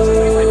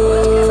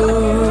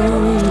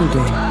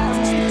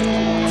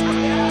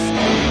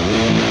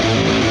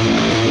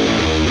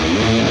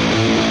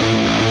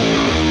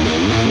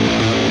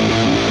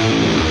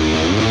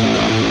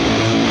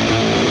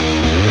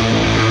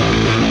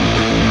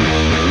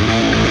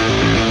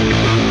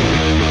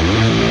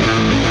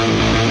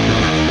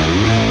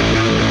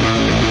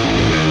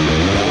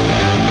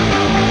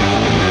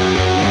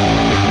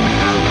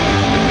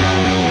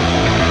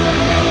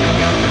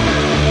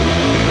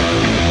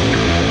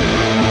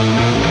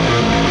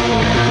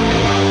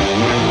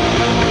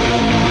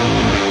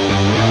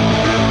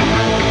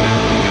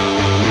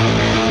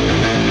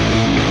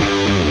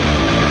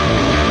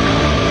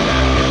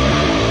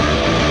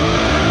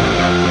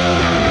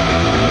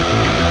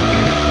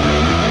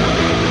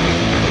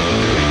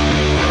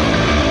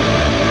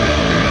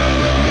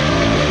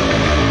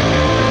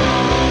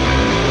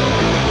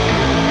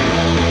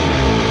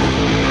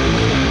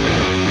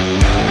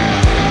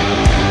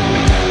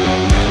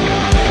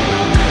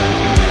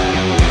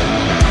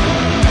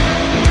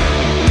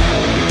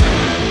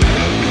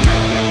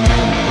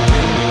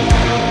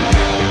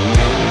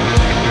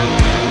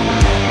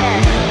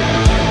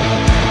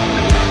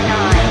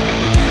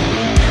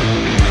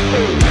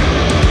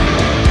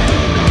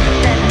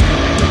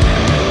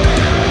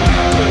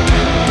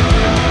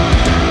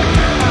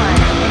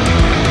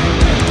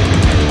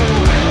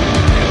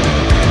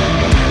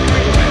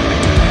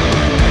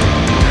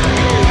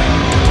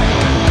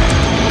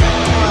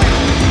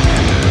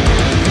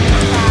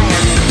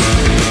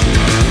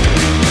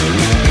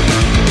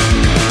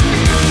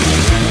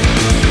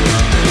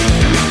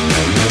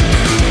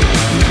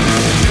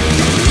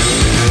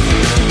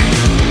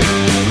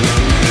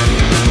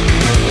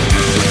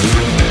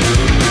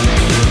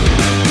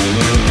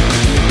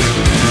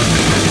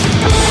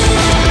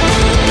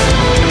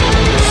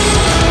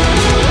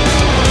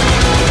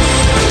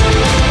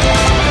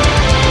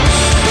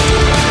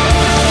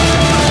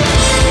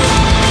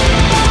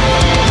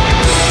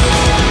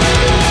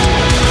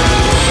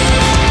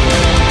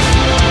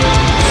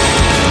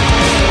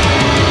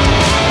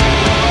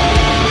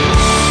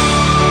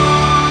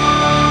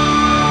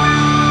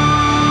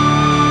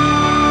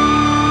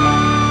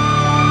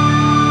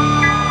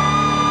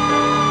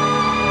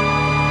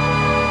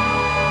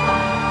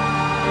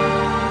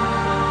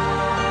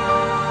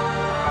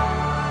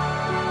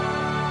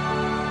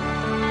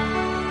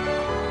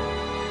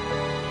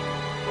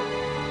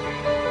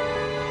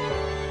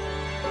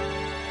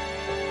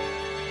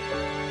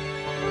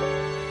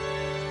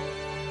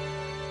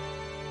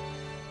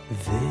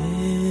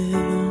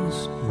 There's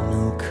no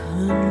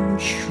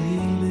country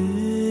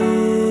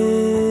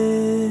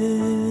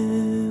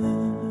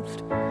left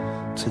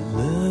to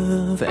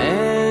love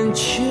and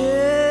cherish.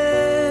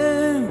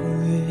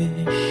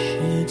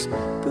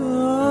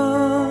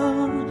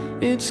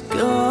 It's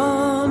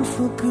gone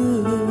for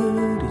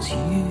good. It's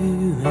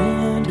you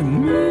and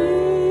me,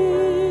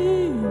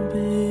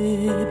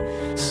 babe.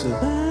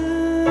 Survivors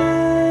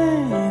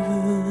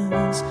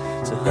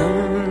to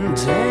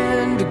hunt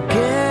and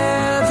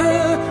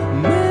gather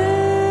memories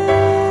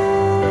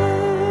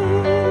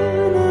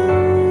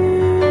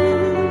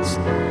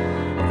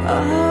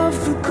of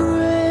the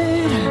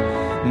great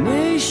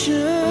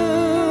nation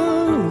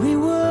we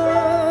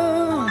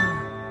were.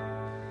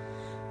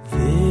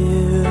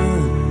 There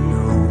are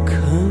no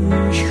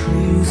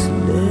countries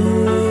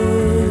left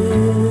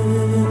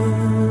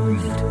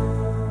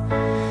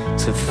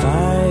to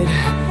fight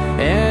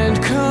and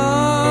conquer.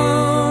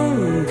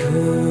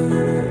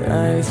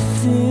 I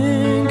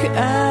think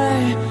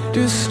I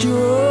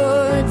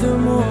destroyed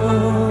them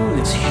all.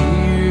 It's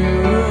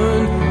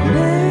human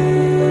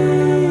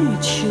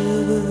nature,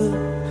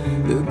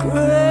 the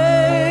greatest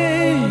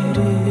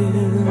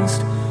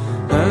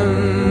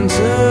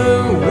hunter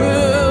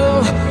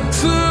will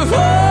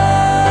survive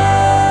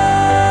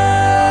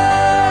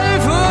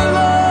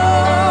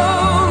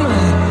alone,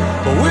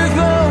 with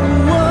no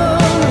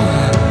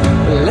one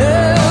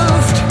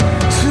left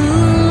to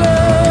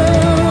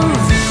love.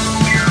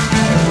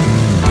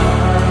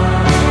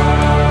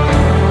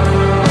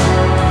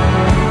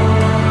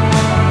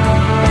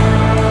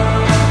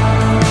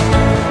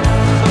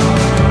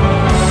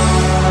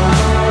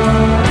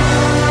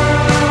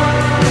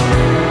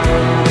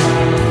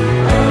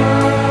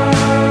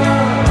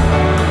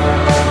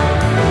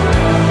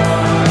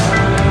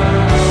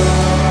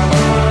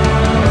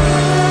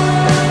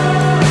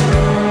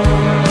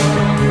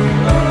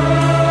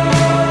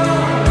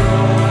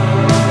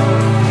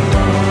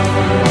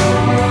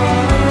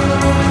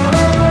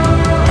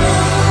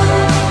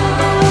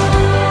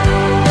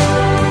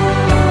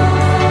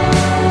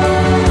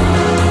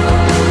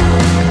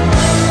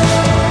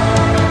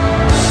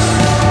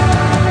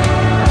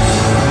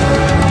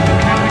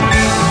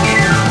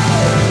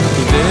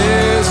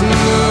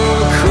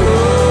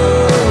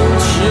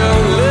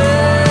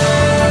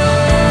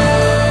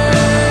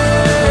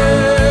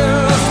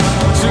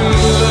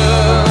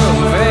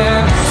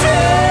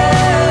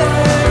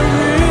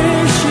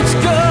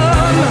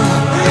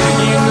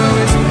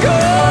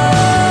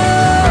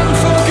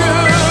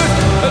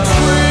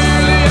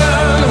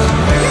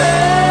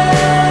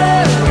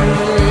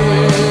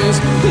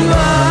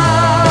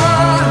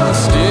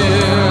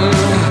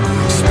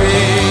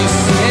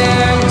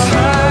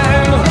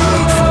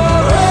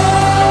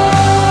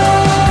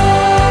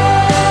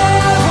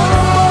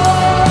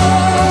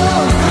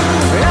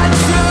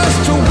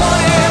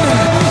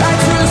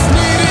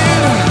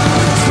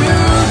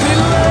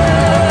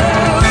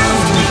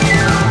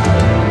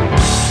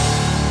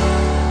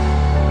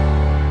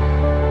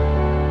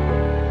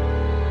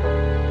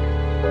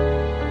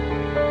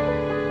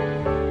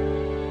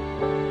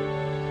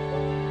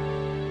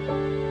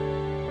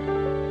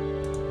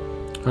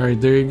 All right,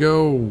 there you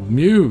go.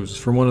 Muse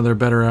from one of their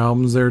better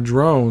albums, their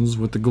Drones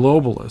with The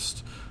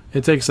Globalist.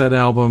 It takes that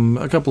album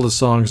a couple of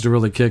songs to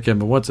really kick in,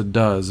 but once it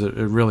does, it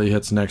really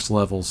hits next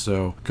level.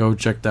 So go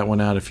check that one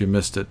out if you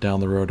missed it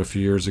down the road a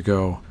few years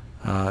ago.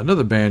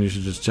 Another band you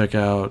should just check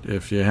out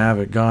if you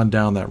haven't gone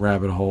down that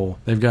rabbit hole.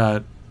 They've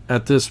got,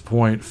 at this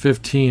point,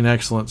 15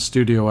 excellent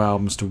studio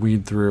albums to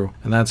weed through,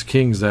 and that's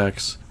King's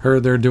X.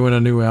 Heard they're doing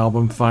a new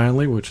album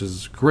finally, which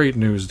is great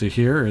news to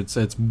hear.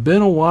 It's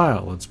been a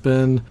while. It's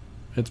been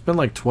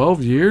like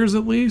 12 years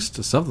at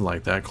least, something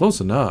like that, close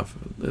enough.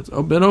 It's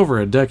been over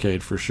a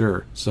decade for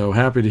sure. So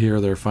happy to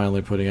hear they're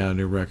finally putting out a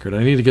new record.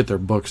 I need to get their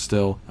book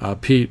still.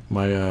 Pete,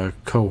 my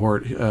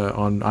cohort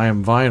on I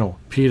Am Vinyl,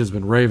 Pete has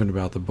been raving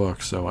about the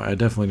book, so I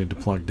definitely need to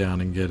plunk down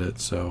and get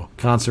it. So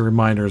constant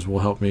reminders will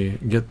help me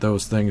get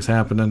those things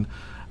happening.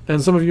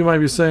 And some of you might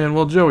be saying,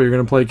 well, Joey, you're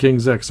going to play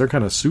King's X. They're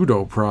kind of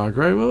pseudo-prog,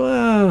 right?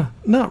 Well,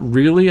 not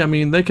really. I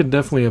mean, they could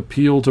definitely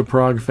appeal to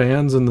prog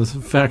fans and the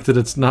fact that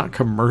it's not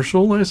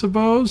commercial, I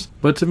suppose.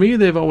 But to me,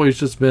 they've always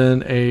just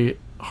been a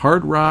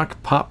hard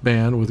rock pop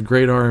band with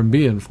great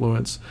R&B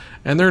influence.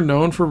 And they're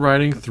known for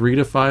writing 3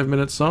 to 5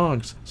 minute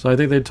songs. So I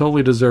think they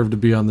totally deserve to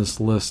be on this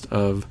list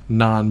of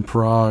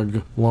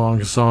non-prog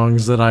long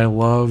songs that I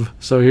love.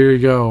 So here you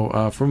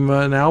go. From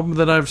an album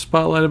that I've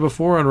spotlighted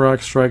before on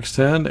Rock Strikes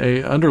 10,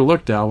 a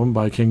underlooked album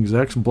by King's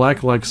X,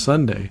 Black Like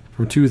Sunday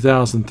from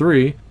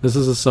 2003. This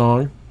is a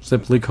song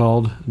simply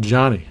called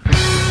Johnny.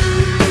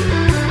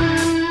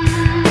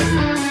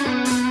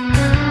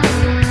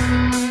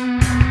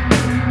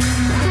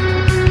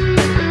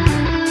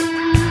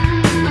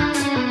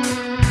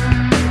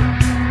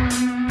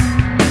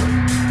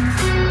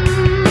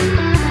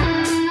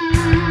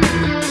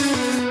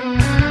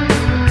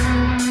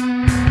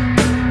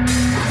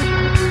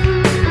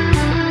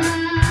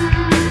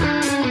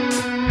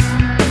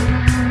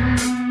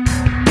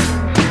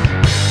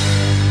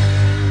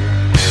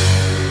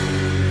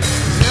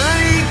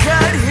 Johnny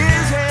cut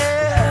his hair.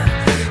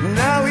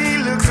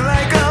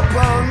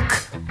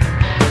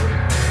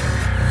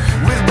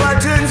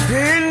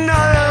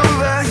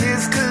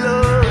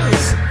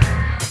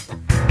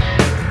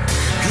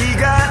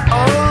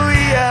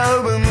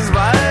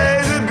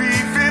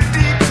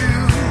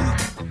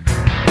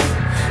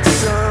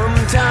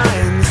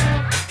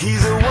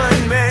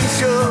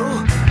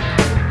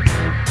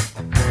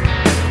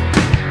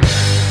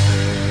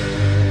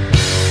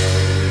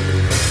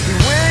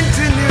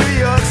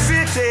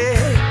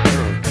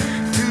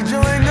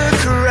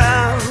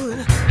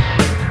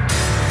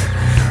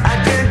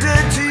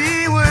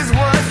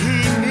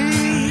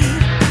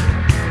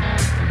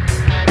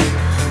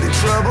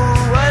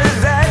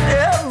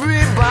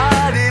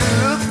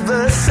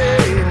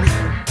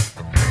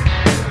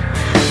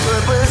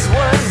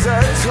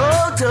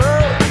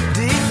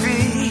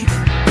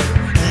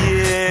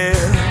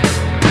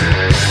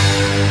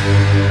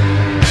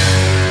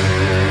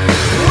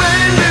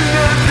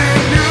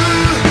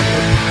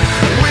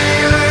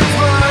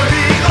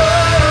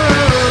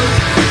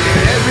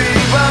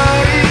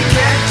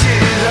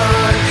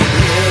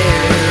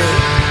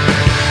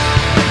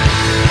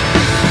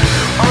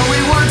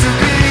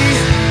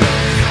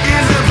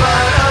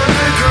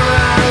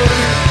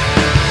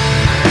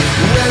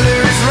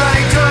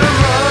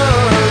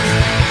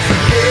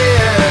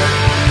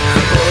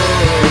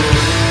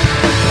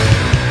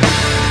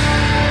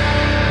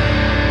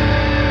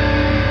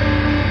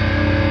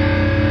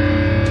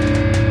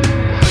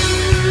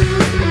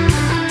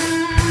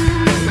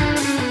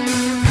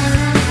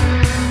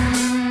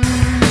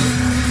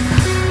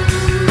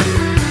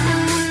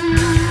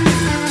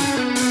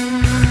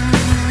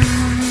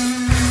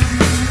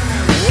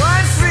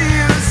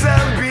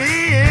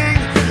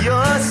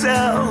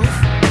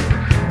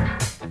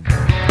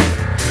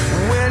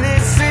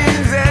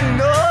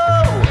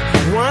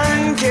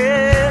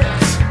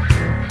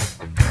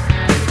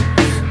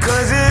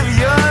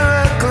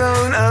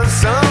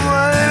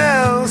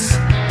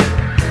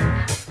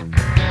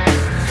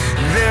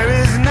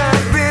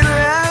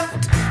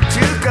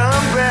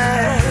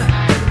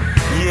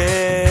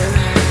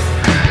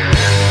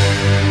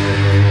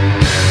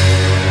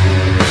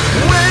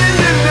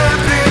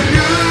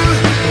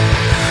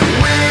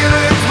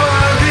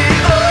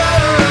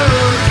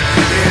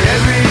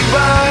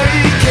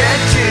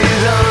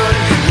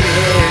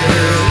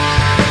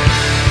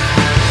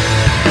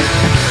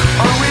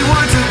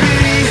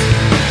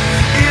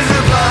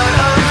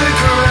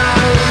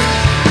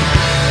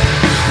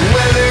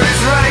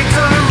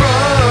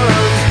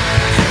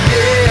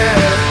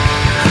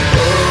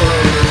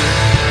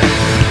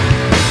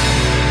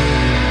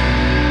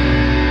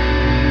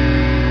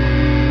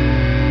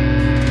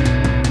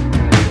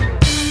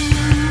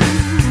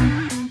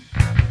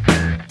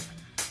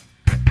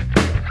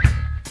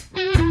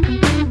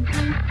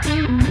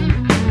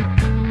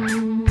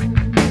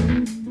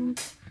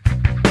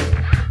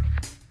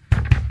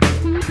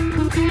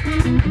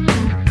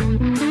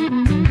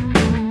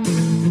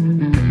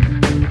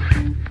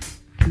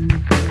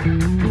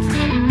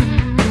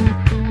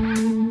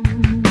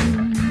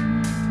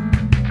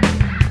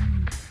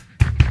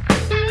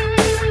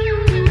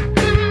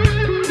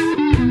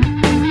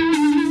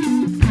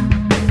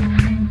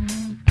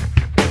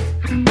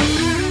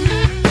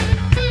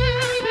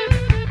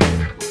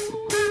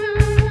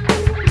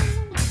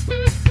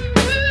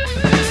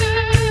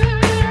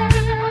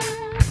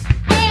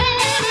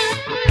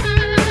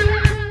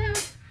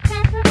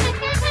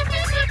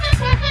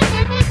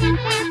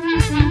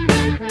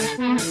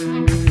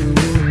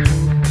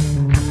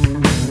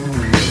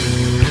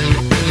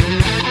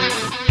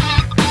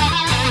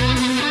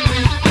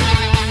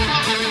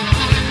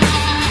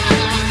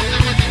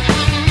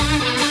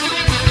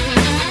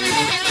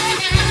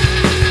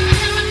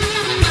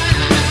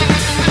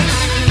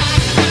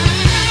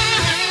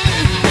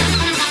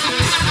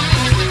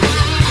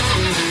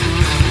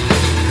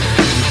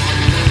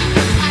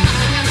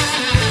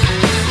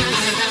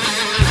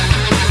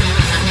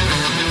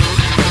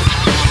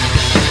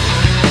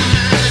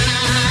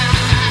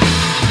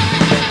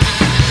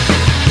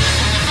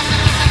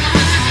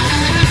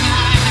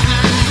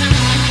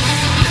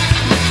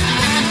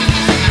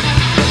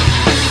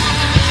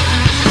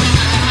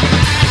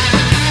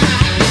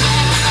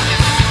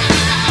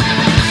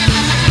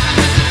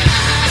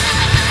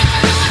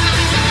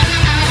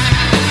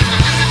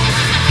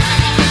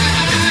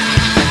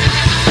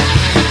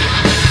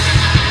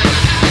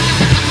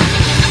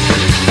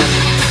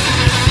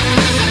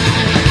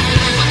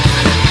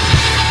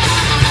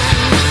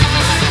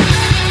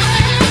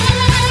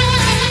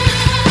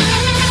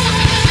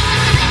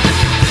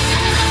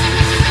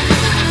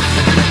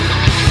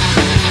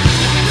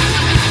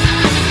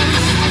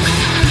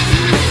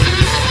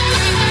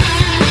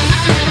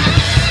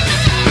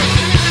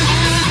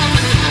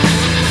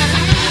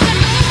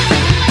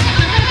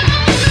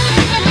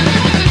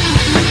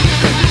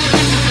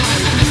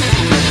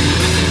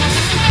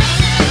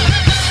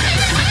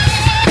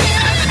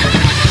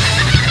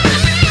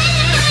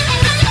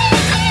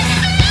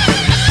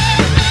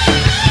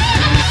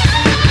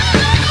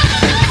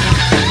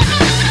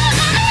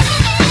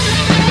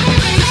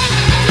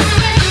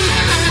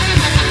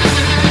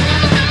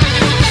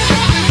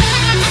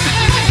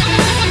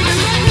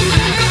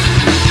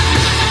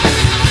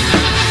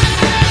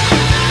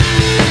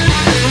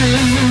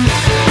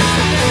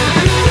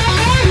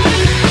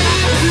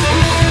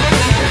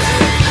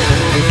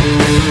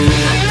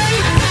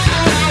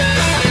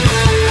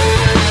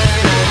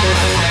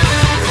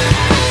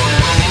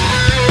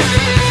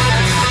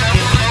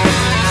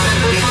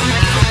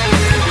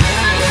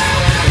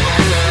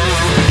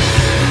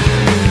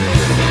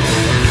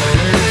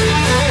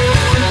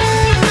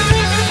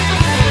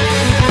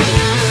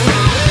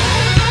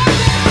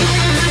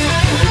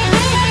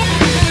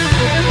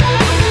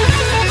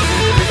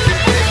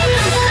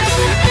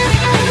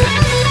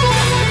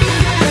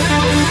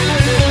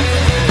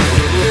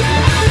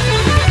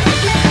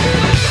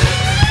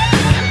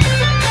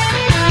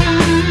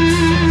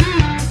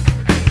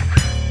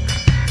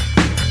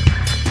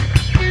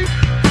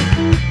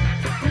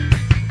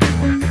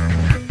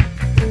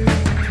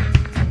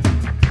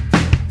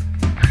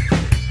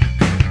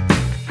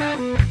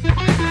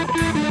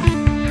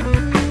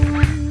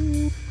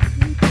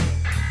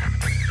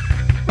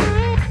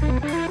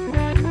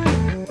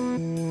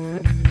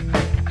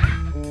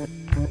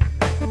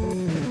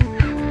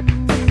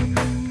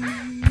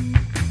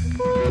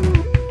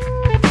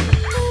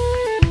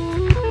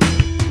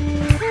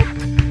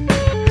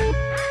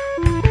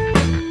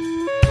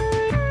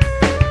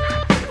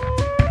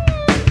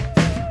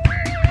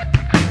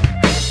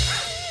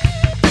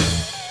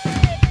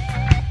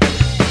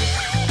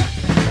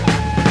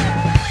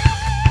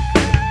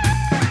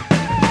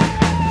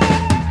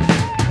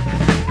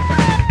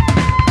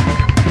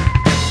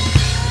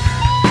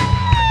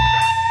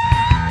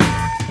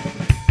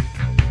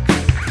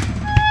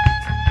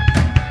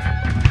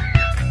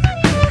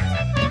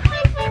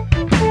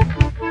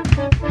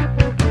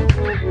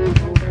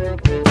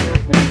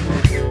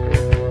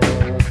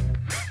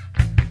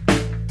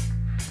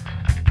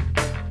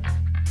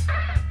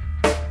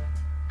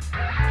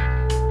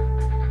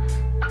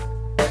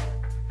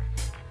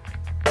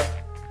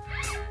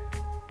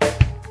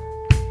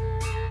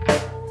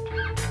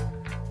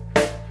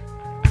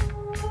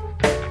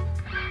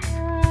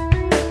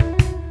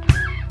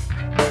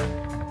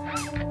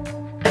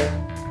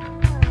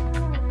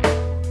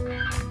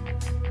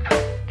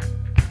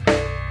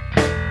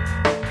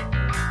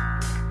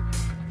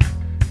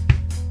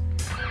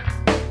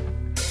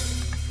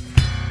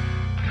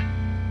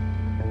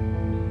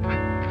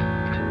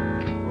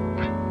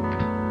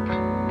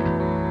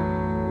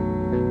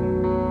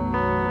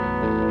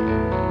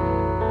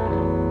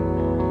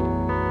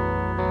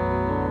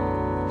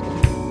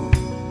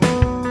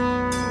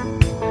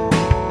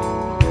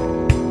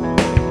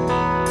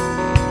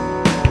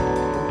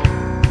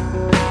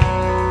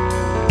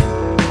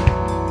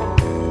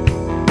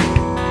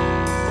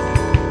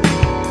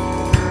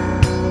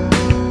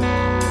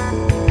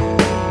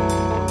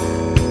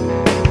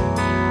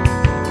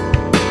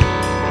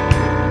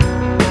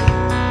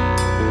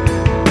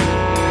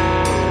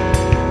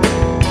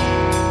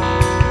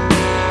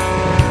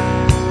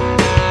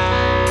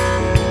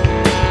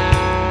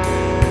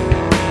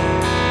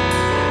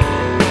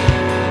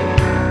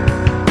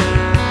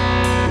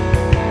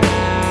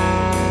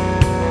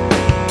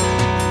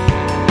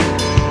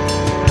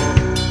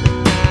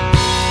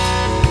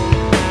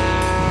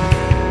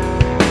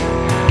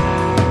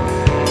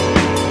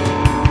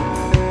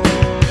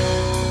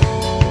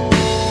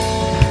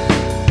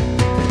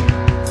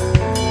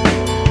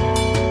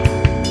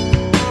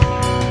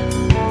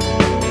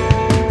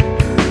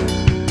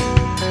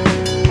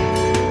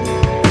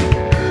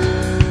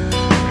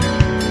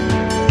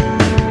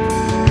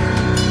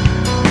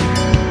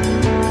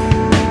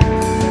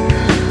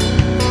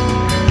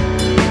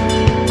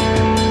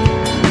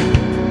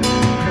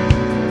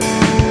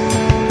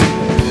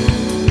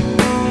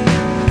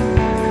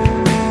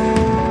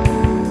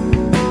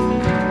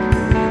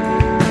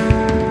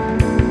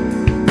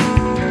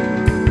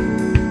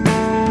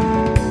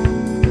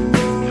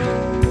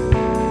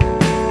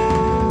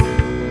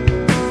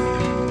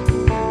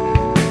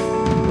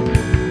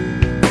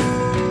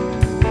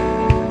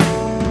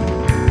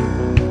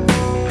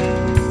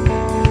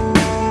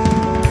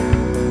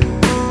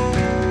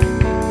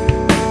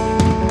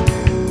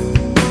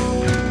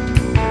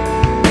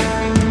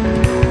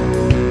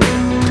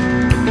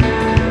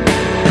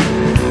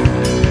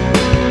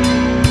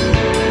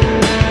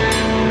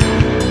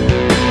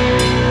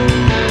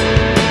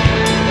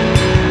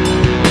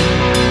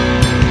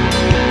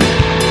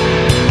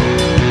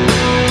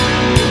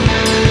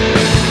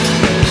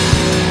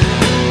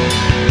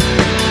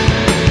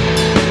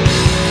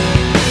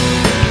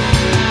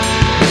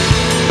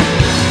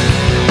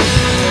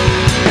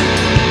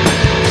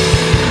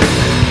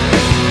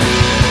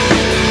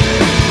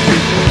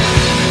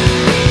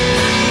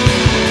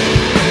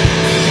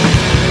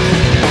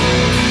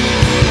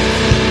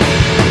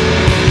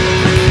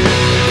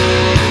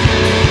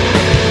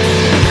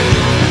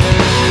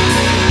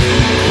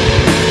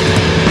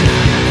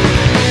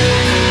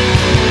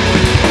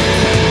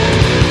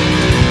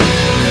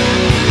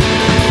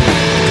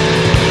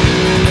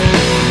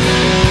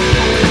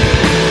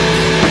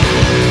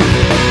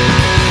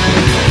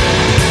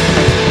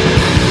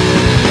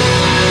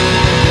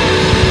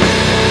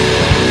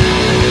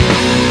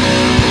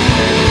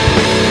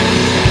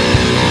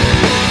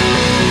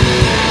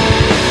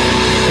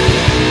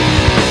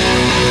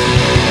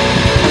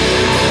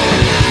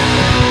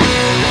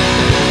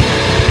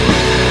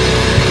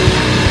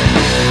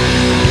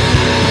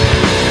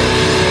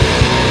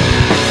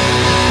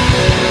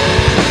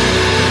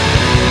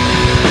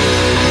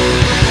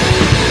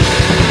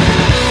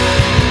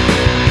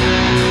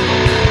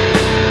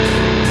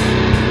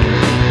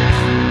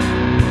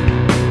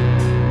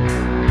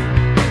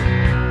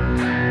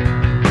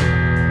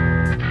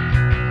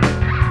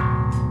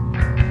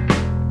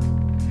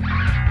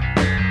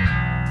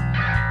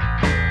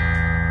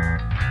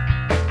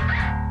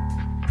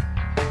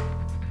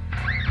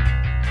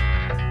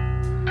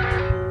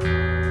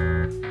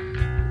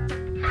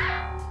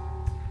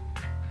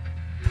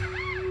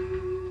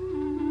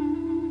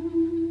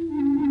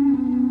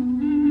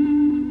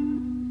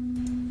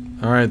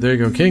 All right, there you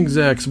go. King's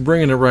X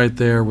bringing it right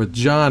there with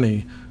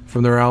Johnny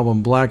from their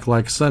album Black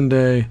Like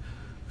Sunday.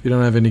 If you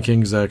don't have any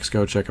King's X,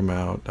 go check them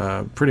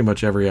out. Pretty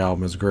much every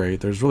album is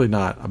great. There's really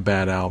not a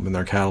bad album in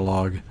their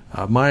catalog.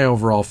 My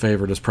overall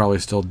favorite is probably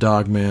still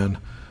Dogman.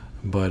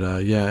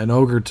 But yeah, and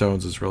Ogre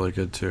Tones is really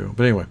good too.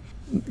 But anyway,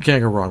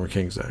 can't go wrong with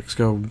King's X.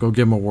 Go give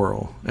them a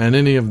whirl. And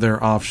any of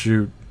their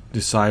offshoot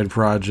side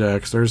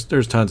projects,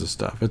 there's tons of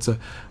stuff. It's a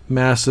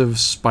massive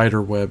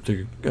spider web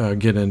to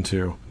get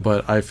into,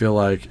 but I feel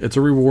like it's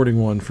a rewarding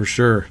one for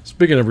sure.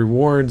 Speaking of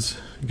rewards,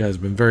 you guys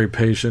have been very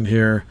patient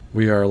here.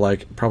 We are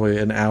like probably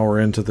an hour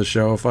into the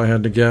show, if I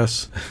had to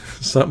guess.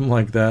 Something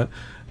like that.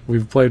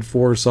 We've played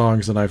 4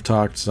 songs and I've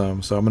talked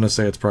some, so I'm going to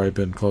say it's probably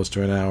been close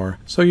to an hour.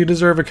 So you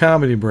deserve a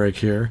comedy break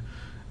here.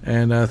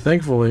 And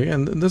thankfully,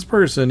 and this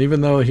person,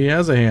 even though he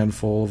has a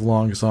handful of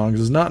long songs,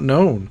 is not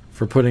known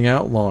for putting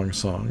out long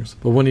songs.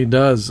 But when he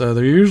does,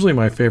 they're usually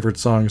my favorite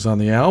songs on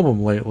the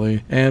album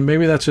lately. And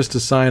maybe that's just a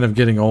sign of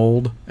getting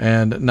old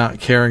and not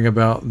caring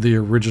about the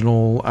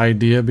original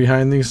idea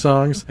behind these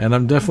songs. And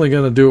I'm definitely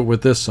going to do it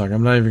with this song.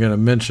 I'm not even going to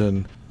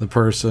mention the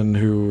person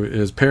who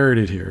is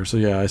parodied here. So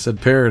yeah, I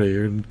said parody.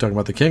 You're talking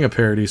about the king of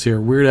parodies here,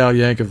 Weird Al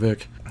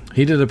Yankovic.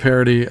 He did a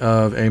parody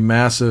of a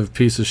massive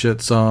piece of shit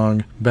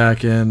song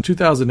back in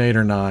 2008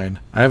 or 9.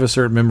 I have a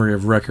certain memory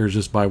of records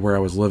just by where I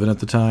was living at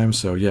the time.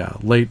 So yeah,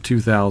 late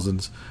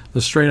 2000s. The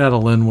Straight Outta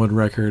Linwood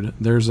record.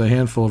 There's a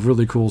handful of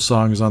really cool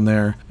songs on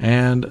there.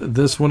 And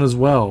this one as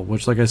well,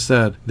 which like I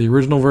said, the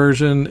original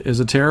version is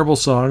a terrible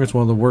song. It's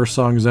one of the worst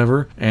songs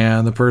ever.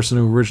 And the person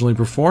who originally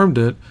performed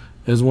it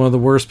is one of the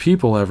worst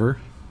people ever.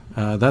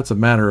 That's a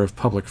matter of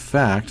public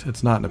fact.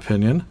 It's not an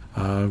opinion.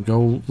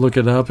 Go look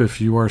it up if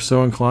you are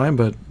so inclined,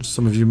 but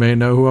some of you may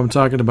know who I'm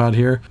talking about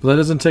here. But that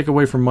doesn't take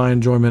away from my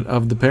enjoyment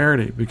of the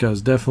parody,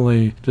 because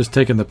definitely just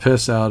taking the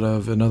piss out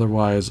of an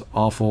otherwise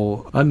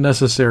awful,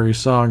 unnecessary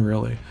song,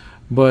 really.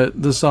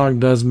 But the song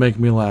does make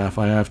me laugh,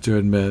 I have to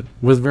admit,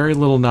 with very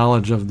little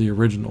knowledge of the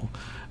original.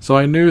 So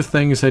I knew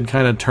things had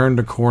kind of turned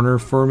a corner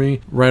for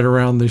me right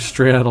around the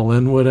Straight Outta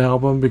Linwood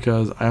album,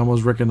 because I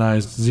almost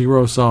recognized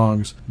 0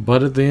 songs.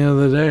 But at the end of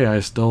the day,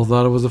 I still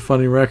thought it was a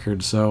funny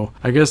record. So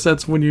I guess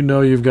that's when you know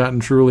you've gotten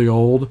truly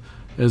old,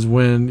 is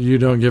when you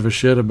don't give a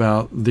shit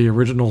about the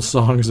original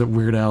songs that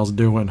Weird Al's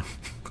doing.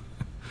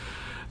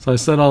 So I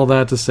said all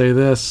that to say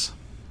this.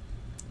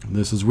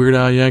 This is Weird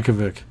Al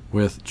Yankovic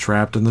with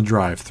Trapped in the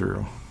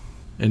Drive-Thru.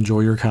 Enjoy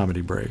your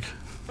comedy break.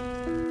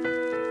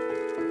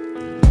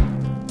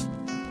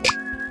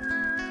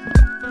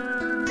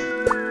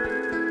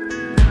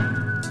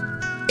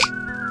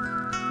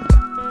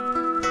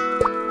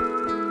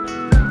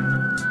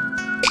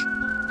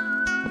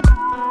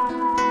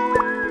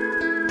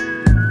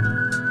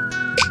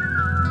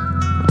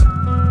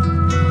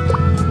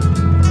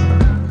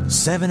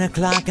 Seven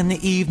o'clock in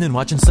the evening,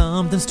 watching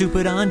something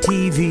stupid on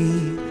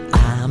TV.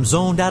 I'm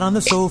zoned out on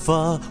the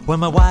sofa when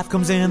my wife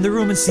comes in the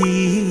room and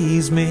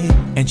sees me.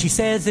 And she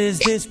says, "Is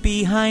this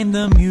Behind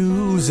the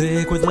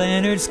Music with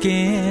Leonard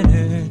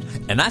Skinner?"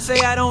 And I say,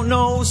 "I don't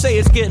know, say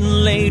it's getting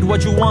late,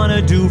 what you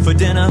wanna do for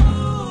dinner?"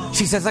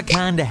 She says, "I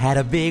kinda had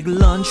a big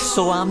lunch,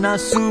 so I'm not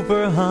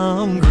super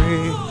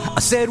hungry." I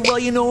said, "Well,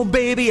 you know,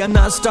 baby, I'm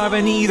not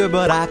starving either,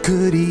 but I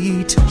could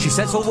eat." She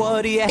said, "So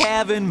what do you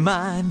have in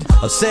mind?"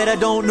 I said, "I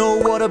don't know,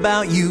 what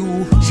about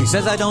you?" She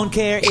says, "I don't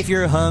care if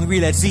you're hungry,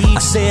 let's eat." I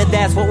said,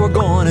 "That's what we're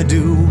gonna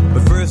do.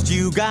 But first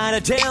you gotta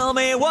tell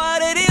me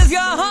what it is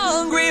you're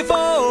hungry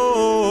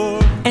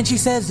for." And she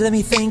says, "Let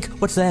me think,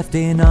 what's left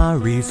in our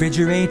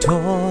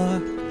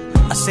refrigerator?"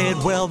 I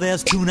said, "Well,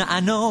 there's tuna,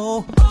 I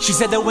know." She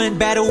said, "That went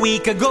bad a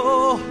week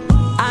ago."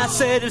 I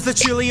said, "Is the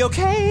chili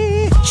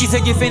okay?" She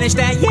said, "You finished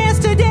that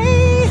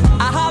yesterday."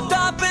 I hopped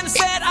up and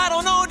said, "I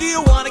don't know, do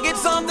you want to get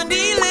something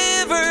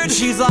delivered?"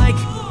 She's like,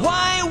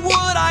 "Why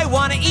would I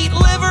want to eat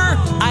liver?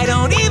 I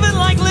don't even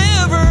like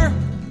liver."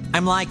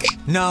 I'm like,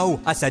 "No,"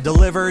 I said,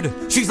 "delivered."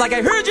 She's like,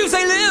 "I heard you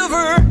say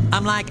liver."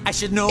 I'm like, "I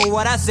should know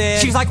what I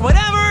said." She's like,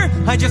 "Whatever,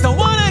 I just don't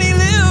want any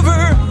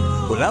liver."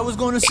 Well, I was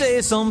gonna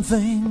say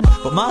something,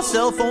 but my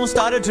cell phone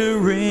started to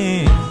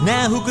ring.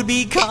 Now who could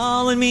be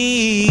calling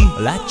me?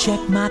 Well, I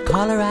checked my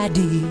caller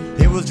ID.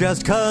 It was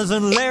just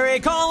Cousin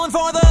Larry calling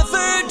for the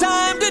 3rd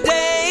time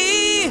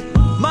today.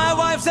 My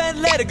wife said,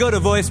 "Let it go to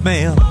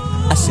voicemail."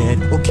 I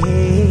said,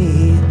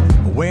 "Okay."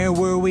 Where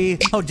were we?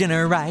 Oh,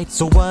 dinner, right.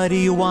 So what do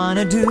you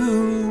wanna do?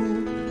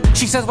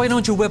 She says, "Why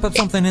don't you whip up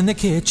something in the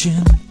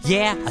kitchen?"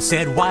 Yeah, I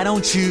said, "Why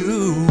don't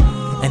you?"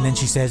 And then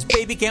she says,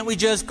 "Baby, can't we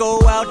just go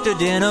out to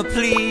dinner,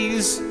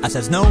 please?" I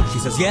says, "No." She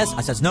says, "Yes."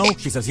 I says, "No."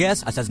 She says,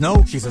 "Yes." I says,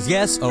 "No." She says,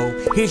 "Yes." "Oh,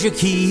 here's your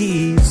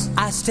keys."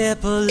 I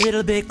step a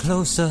little bit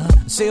closer,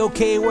 say,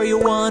 "Okay, where you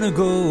wanna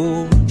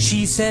go?"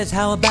 She says,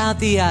 "How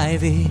about the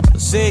Ivy?" I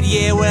said,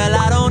 "Yeah, well,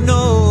 I don't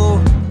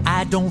know.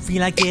 I don't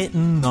feel like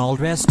getting all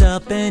dressed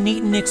up and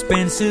eating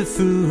expensive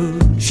food."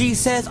 She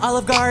says,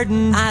 "Olive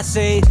Garden." I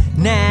say,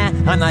 "Nah,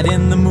 I'm not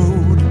in the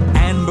mood."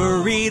 And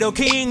Burrito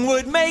King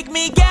would make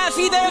me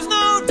gassy, there's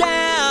no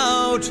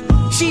doubt.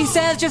 She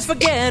says, "Just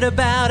forget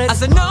about it." I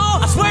said, "No,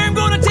 I swear I'm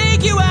gonna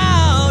take you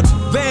out."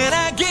 Then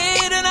I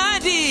get an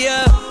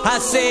idea. I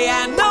say,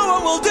 I know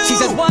what we'll do. She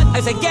says, what?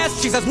 I say,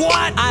 guess. She says,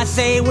 what? I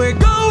say, we're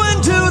going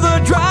to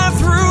the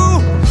drive-thru.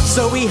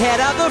 So we head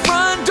out the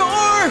front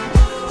door,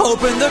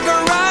 open the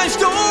garage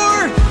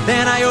door,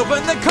 then I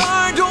open the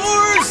car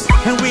doors,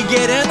 and we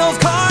get in those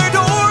car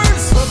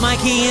doors. Put my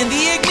key in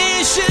the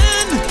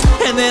ignition,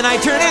 and then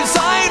I turn it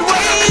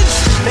sideways.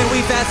 Then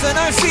we fasten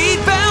our seat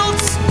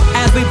belts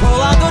as we pull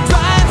out the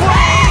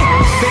driveway.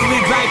 Then we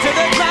drive to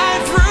the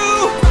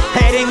drive-thru,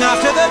 heading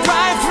off to the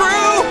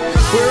drive-thru.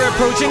 We're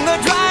approaching the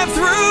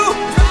drive-thru,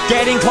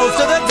 getting close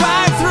to the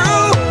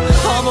drive-thru,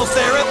 almost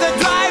there at the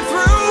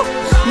drive-thru.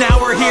 Now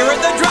we're here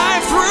at the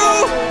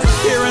drive-thru,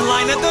 here in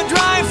line at the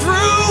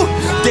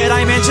drive-thru. Did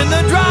I mention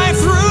the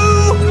drive-thru?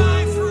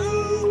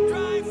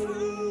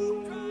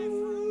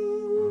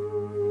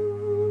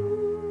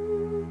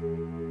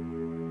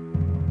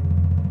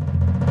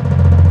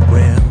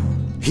 Well,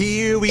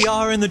 here we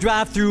are in the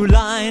drive-thru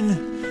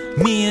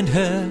line, me and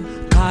her.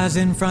 Cars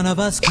in front of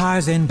us,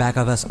 cars in back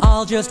of us,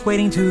 all just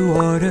waiting to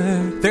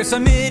order. There's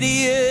some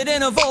idiot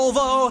in a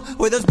Volvo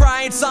with his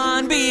brights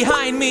on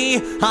behind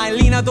me. I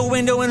lean out the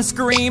window and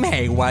scream,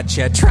 hey, what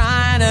you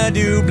trying to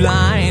do,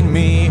 blind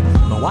me?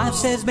 My wife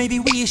says maybe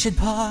we should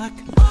park,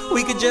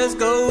 we could just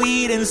go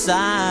eat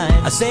inside.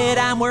 I said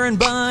I'm wearing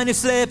bunny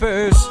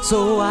slippers,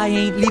 so I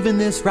ain't leaving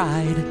this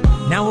ride.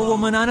 Now a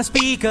woman on a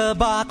speaker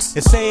box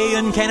is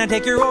saying, can I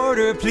take your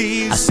order,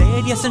 please? I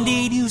said, yes,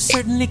 indeed, you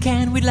certainly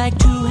can. We'd like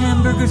 2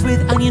 hamburgers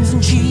with onions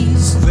and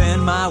cheese. Then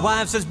my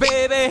wife says,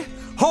 baby,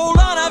 hold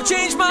on, I've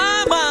changed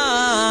my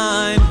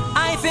mind.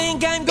 I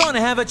think I'm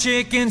gonna have a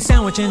chicken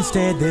sandwich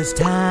instead this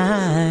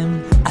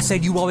time. I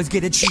said, you always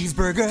get a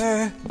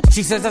cheeseburger.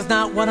 She says, that's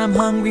not what I'm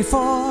hungry for.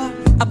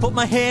 I put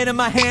my head in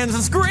my hands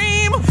and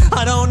scream,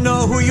 I don't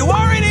know who you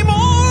are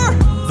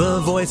anymore. The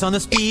voice on the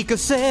speaker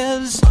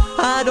says,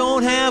 I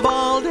don't have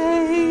all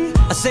day.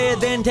 I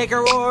said, then take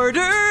our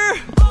order,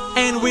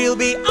 and we'll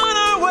be on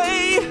our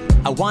way.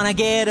 I wanna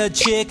get a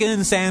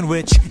chicken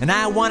sandwich, and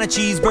I want a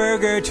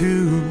cheeseburger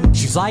too.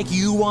 She's like,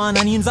 you want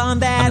onions on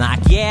that? I'm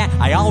like, yeah,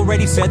 I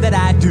already said that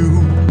I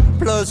do.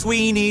 Plus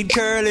we need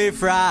curly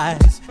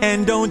fries,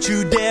 and don't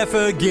you dare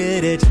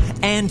forget it.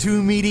 And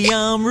 2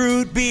 medium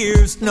root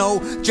beers,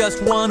 no,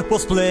 just 1, we'll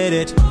split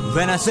it.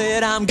 Then I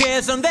said, I'm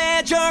guessing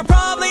that you're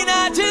probably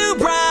not too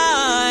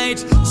bright,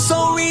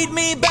 so read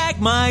me back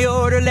my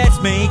order, let's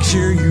make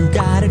sure you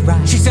got it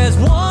right. She says,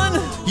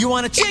 1, you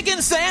want a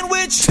chicken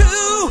sandwich. 2,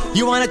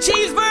 you want a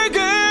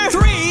cheeseburger.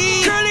 3,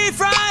 curly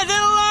fries and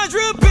a large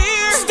root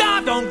beer.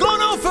 Stop, don't go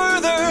no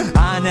further.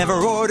 I never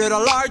ordered a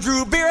large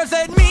root beer, I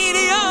said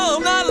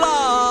medium, not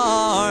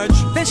large.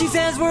 Then she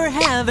says, we're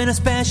having a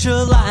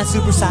special, I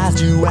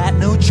supersized you at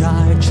no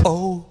charge.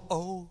 Oh.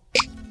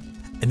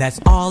 And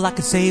that's all I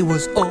could say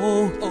was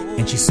oh.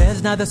 And she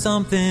says, now there's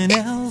something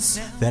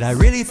else that I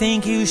really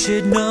think you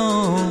should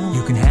know.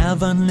 You can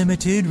have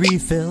unlimited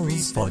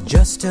refills for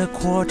just a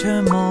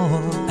quarter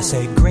more. I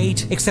say,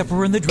 great, except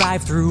we're in the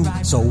drive-thru,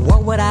 so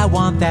what would I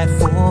want that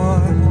for?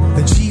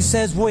 Then she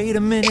says, wait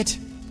a minute,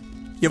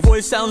 your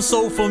voice sounds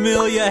so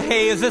familiar,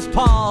 hey, is this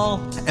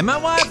Paul? And my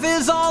wife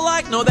is all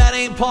like, no, that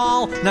ain't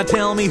Paul. Now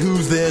tell me,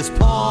 who's this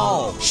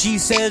Paul? She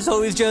says,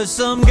 oh, he's just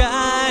some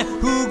guy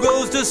who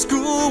goes to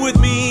school with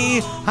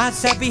me. I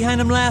sat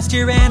behind him last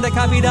year and I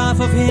copied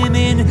off of him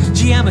in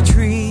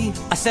geometry.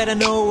 I said, I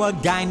know a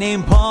guy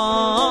named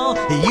Paul.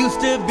 He used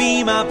to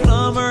be my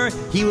plumber.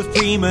 He was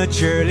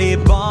prematurely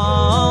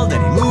bald,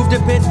 and he moved to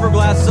Pittsburgh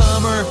last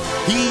summer.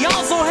 He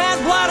also has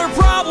bladder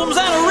problems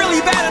and a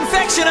really bad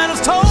infection on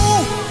his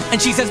toe.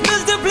 And she says,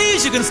 mister,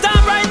 please, you can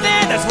stop right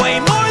there. That's way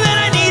more than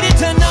I needed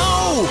to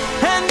know.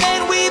 And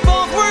then we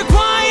both were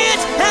quiet,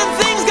 and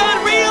things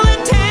got real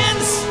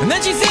intense. And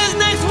then she says,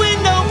 next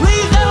window,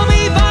 please, that'll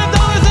be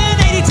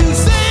 $5.82.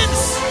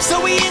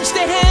 So we inched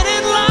ahead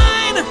in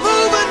line,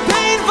 moving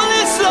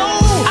painfully slow.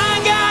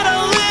 I got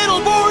a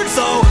little bored,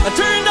 so I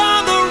turned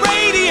on the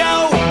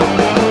radio.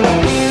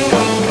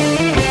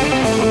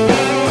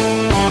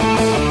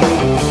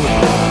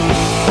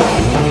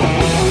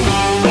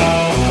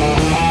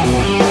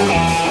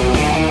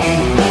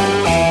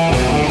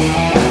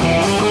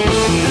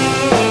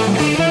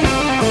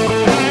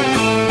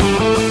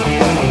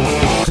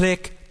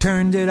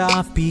 Turned it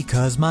off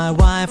because my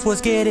wife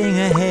was getting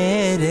a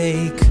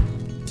headache.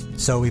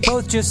 So we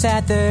both just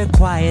sat there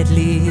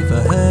quietly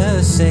for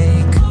her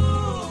sake.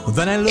 Well,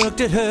 then I looked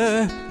at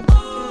her,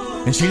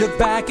 and she looked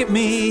back at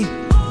me,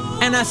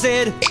 and I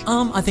said,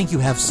 I think you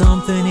have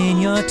something in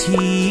your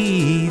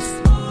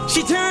teeth.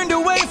 She turned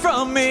away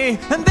from me,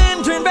 and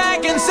then turned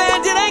back and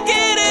said, did I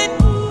get it?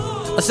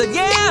 I said,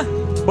 yeah,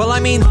 well, I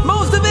mean,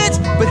 most of it,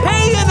 but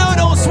hey, you know,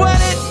 don't sweat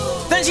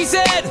it. Then she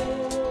said,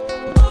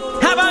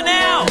 how about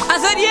now? I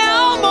said, yeah,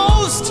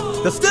 almost.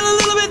 There's still a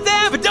little bit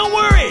there, but don't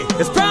worry,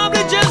 it's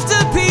probably just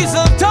a piece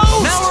of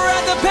toast. Now we're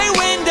at the pay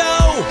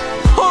window,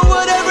 or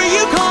whatever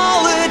you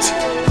call it.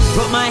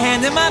 Put my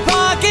hand in my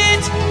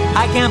pocket,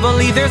 I can't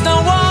believe there's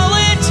no wallet.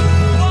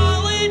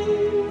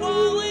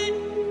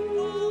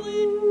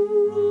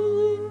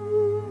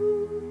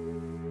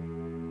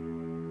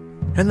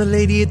 And the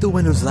lady at the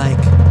window's like,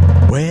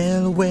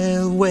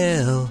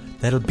 Well,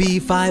 that'll be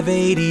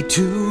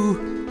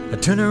 $5.82. I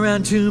turn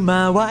around to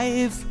my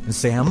wife and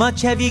say, how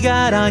much have you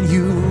got on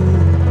you?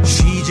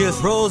 She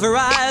just rolls her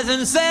eyes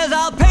and says,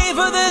 I'll pay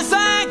for this,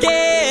 I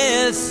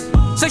guess.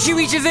 So she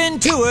reaches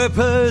into her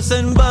purse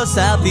and busts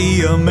out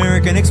the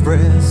American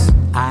Express.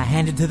 I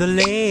hand it to the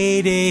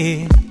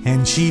lady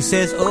and she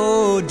says,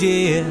 oh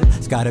dear,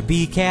 it's gotta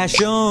be cash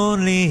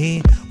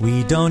only.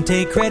 We don't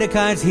take credit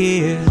cards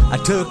here. I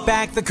took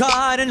back the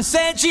card and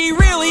said, gee,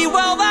 really?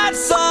 Well, that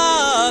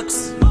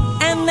sucks.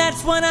 And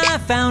that's when I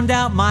found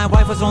out my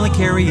wife was only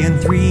carrying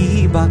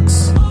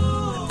 $3.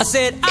 I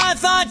said, I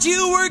thought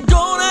you were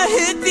gonna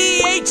hit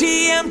the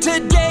ATM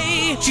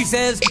today. She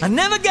says, I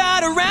never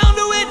got around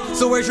to it,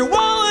 so where's your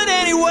wallet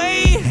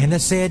anyway? And I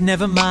said,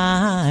 never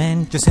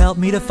mind, just help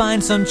me to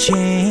find some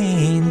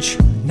change.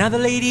 Now the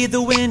lady at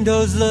the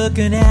window's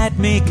looking at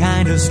me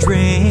kind of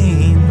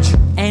strange.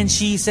 And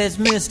she says,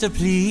 mister,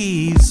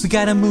 please, we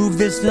gotta move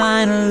this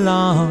line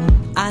along.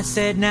 I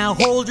said, now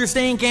hold your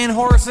stinking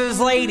horses,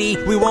 lady,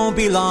 we won't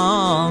be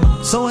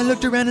long. So I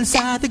looked around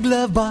inside the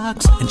glove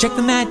box and checked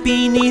the mat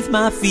beneath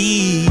my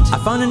feet.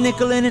 I found a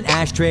nickel in an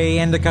ashtray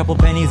and a couple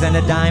pennies and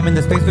a dime in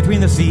the space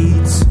between the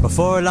seats.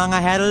 Before long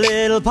I had a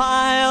little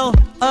pile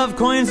of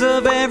coins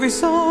of every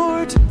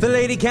sort. The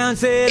lady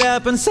counts it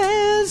up and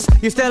says,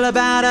 you're still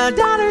about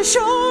 $1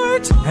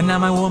 short. And now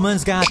my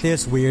woman's got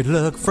this weird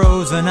look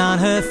frozen on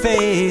her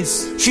face.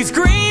 She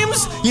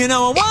screams, you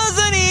know I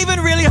wasn't even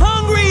really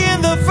hungry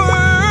in the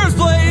first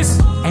place.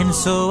 And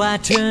so I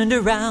turned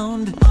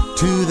around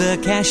to the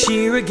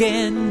cashier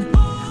again.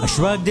 I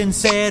shrugged and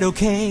said,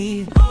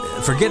 okay,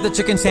 forget the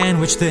chicken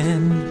sandwich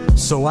then.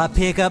 So I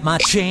pick up my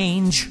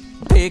change,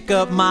 pick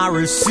up my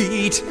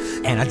receipt,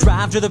 and I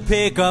drive to the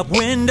pickup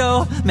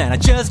window. Man, I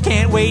just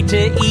can't wait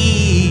to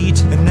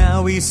eat. And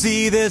now we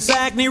see this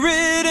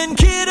acne-ridden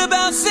kid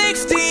about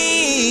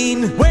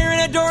 16 wearing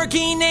a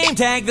dorky name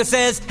tag that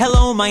says,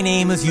 hello, my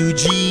name is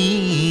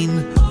Eugene.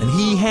 And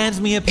he hands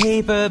me a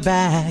paper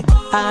bag.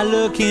 I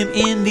look him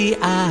in the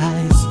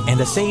eyes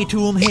and I say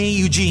to him, hey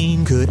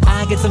Eugene, could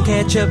I get some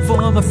ketchup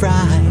for my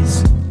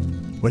fries?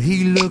 Well,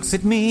 he looks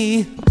at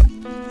me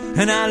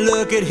and I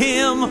look at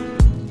him,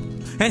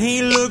 and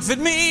he looks at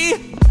me,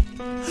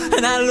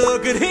 and I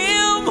look at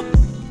him,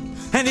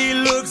 and he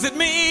looks at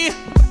me,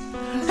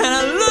 and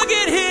I look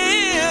at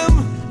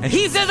him, and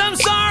he says, I'm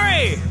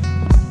sorry,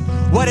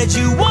 what did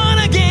you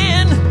want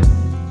again?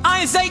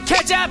 I say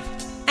ketchup,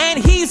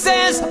 and he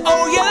says,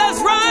 oh yeah,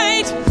 that's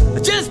right, I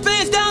just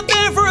spaced out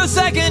there for a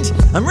second,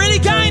 I'm really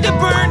kinda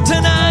burnt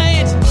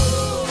tonight.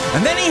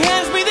 And then he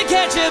hands me the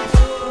ketchup,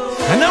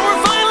 and now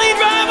we're finally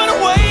driving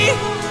away,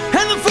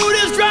 and the food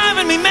is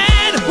driving me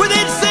mad with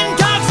its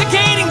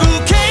intoxicating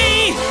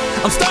bouquet.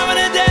 I'm starving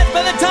to death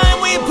by the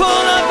time we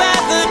pull up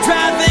at the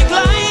traffic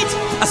light.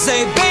 I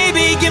say,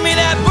 baby, give me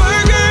that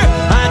burger,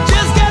 I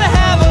just gotta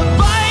have a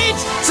bite.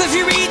 So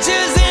she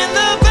reaches in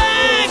the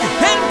bag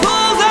and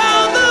pulls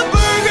out the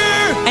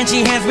burger, and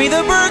she hands me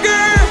the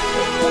burger,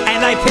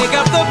 and I pick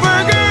up the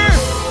burger,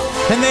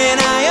 and then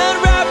I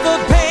unwrap the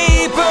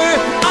paper,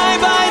 I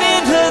bite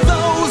into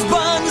those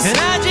buns, and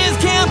I just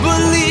can't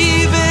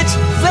believe it,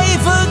 they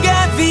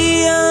forgot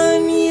the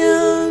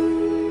onion.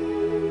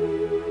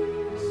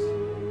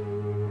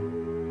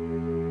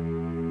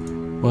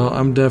 Well,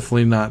 I'm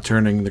definitely not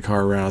turning the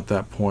car around at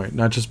that point.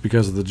 Not just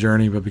because of the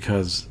journey, but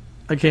because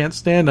I can't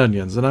stand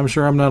onions, and I'm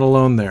sure I'm not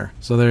alone there.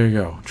 So there you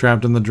go.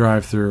 Trapped in the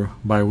Drive-Thru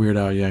by Weird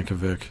Al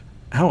Yankovic.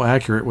 How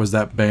accurate was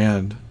that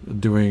band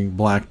doing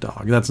Black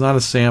Dog? That's not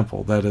a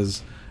sample. That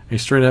is a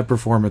straight-up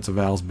performance of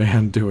Al's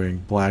band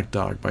doing Black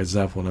Dog by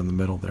Zeppelin in the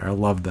middle there. I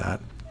love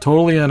that.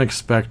 Totally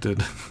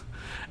unexpected.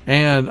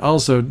 And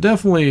also,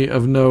 definitely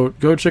of note,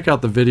 go check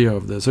out the video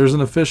of this. There's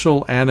an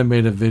official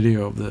animated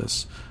video of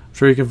this. I'm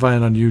sure you can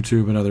find it on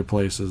YouTube and other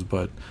places,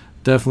 but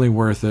definitely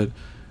worth it,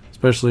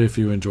 especially if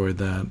you enjoyed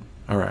that.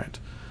 Alright,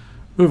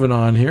 moving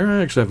on here.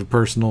 I actually have a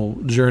personal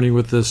journey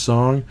with this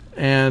song,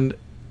 and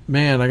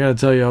man, I gotta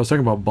tell you, I was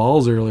talking about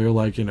balls earlier,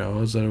 like, you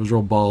know, I said it was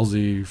real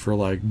ballsy for,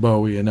 like,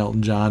 Bowie and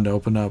Elton John to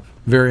open up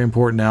very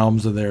important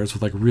albums of theirs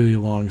with, like, really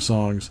long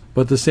songs.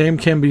 But the same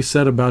can be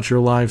said about your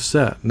live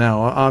set.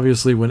 Now,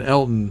 obviously, when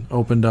Elton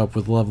opened up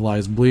with Love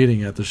Lies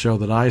Bleeding at the show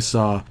that I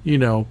saw, you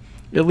know,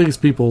 at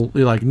least people,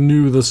 like,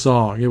 knew the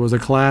song. It was a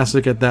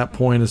classic at that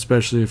point,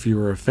 especially if you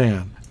were a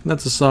fan. And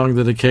that's a song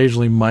that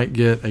occasionally might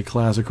get a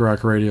classic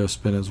rock radio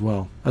spin as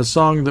well. A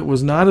song that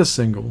was not a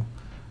single.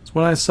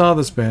 When I saw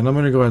this band, I'm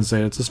going to go ahead and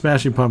say it, it's a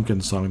Smashing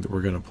Pumpkins song that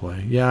we're going to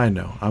play. Yeah, I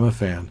know, I'm a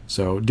fan,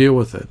 so deal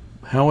with it.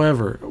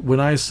 However,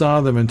 when I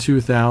saw them in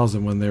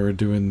 2000 when they were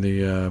doing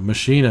the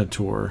Machina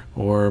tour,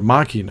 or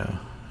Machina,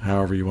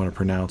 however you want to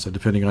pronounce it,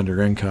 depending on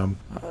your income,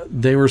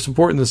 they were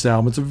supporting this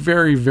album. It's a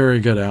very,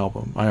 very good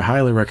album. I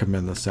highly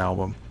recommend this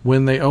album.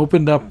 When they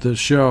opened up the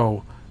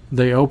show,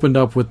 they opened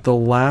up with the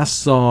last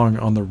song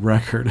on the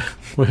record,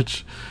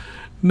 which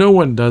No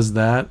one does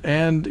that.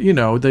 And, you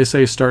know, they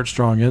say start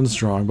strong, end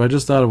strong, but I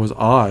just thought it was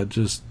odd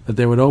just that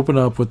they would open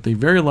up with the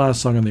very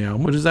last song on the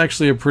album, which is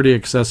actually a pretty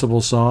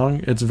accessible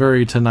song. It's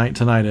very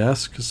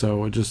Tonight-esque,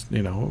 so it just,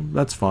 you know,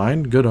 that's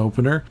fine. Good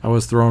opener. I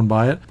was thrown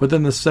by it. But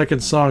then the second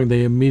song,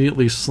 they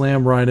immediately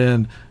slam right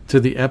in to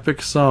the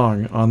epic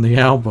song on the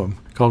album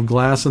called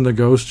Glass and the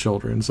Ghost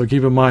Children. So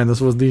keep in mind,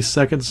 this was the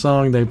second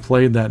song they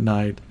played that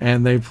night,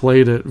 and they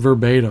played it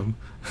verbatim.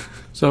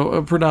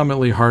 So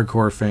predominantly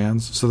hardcore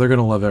fans, so they're going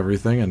to love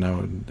everything, and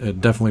now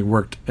it definitely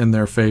worked in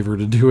their favor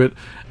to do it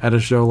at a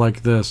show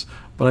like this.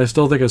 But I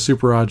still think a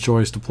super odd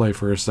choice to play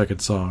for a second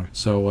song.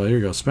 So here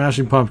you go,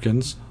 Smashing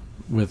Pumpkins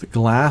with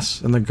Glass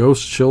and the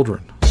Ghost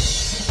Children.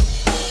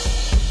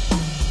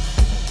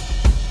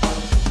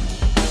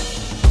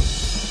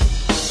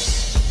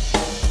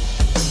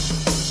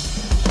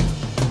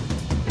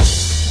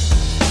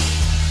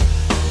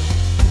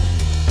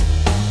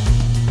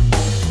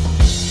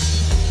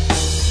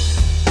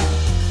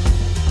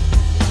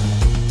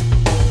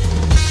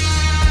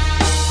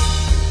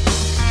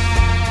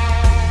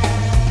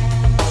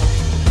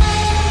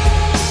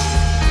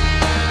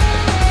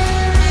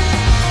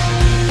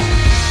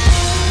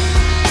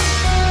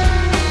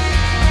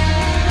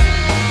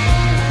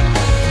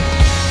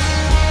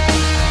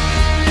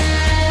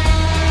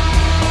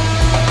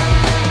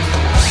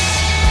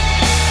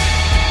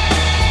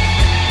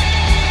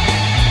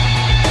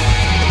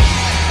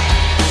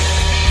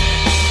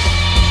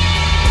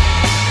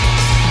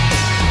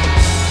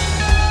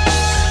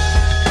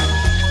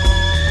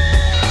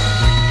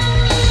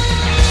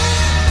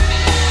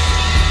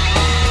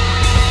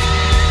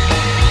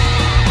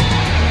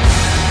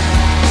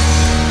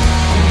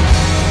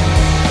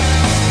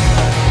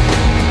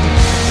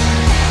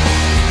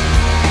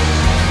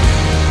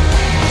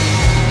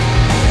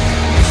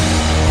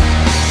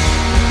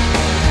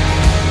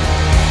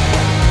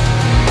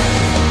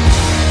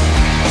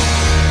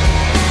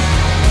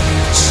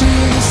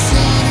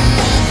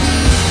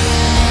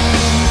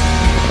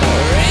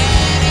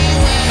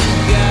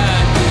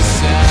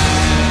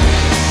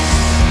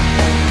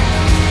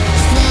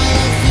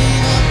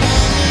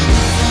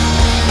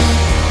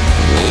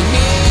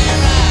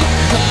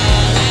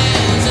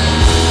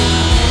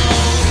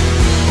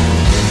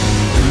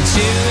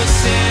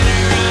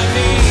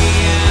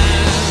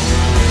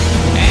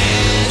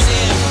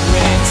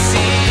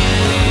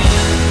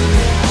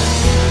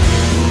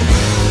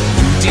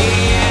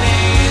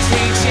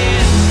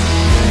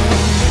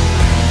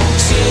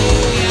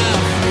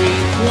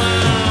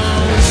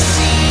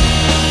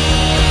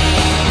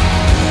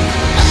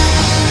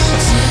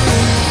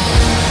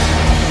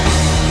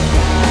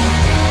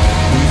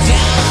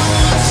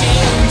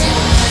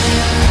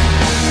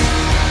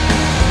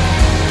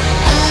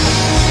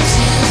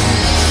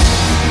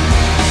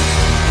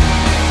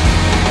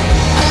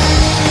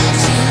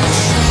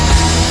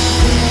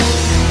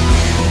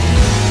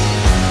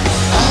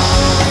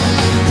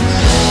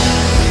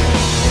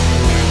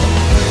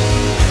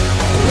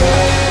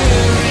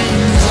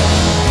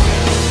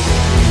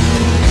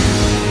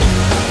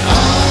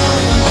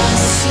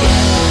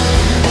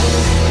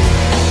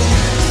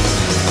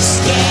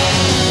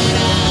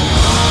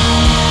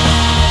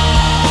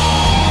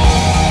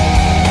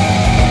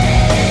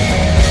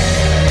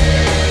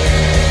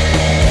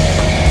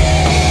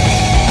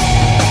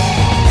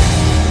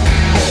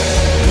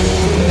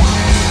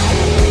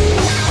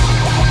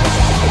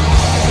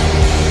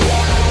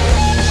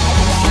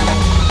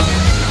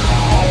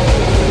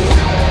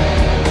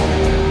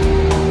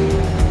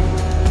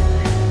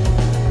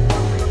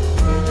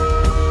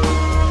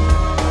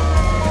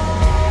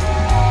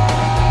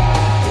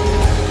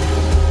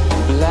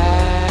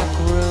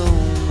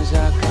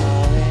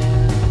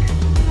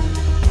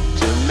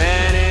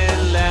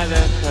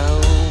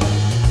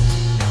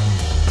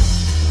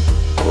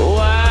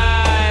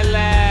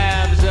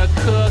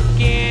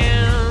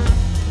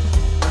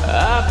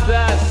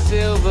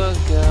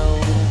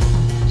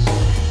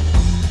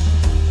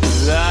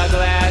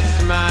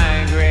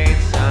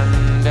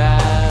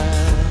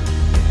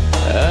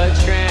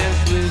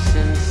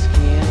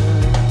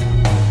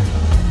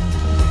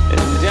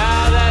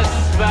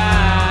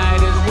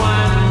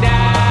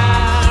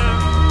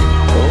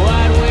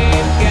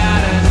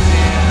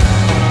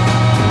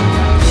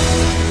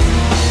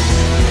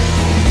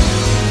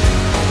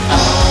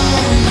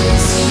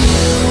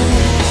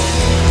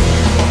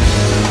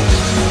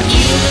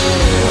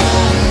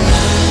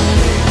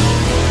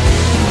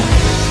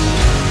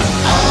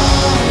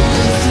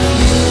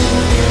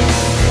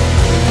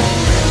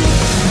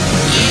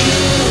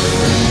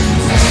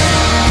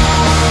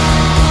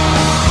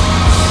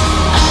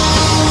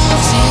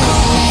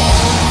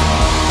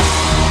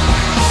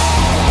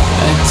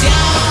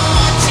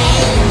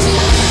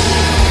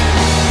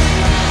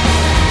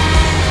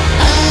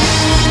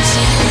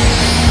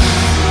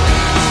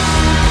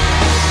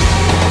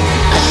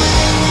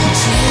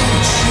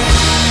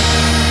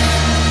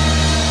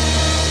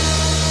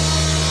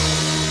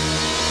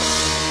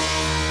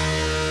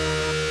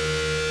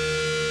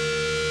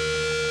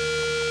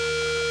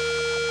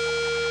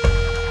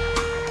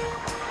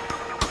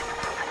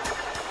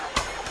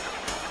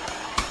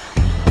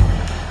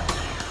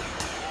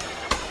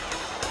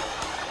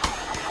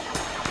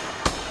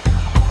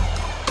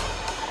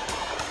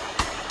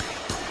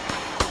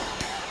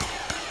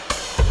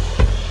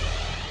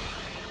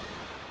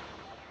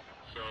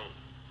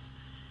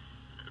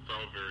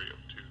 very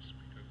obtuse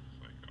because it's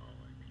like all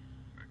like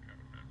that kind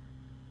of memory.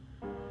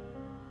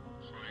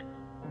 It's like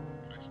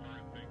I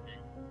started thinking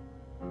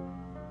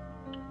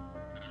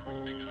that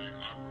everything that I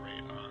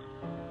operate on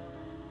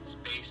is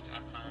based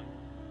upon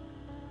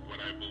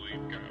what I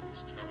believe God is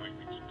telling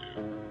me to do.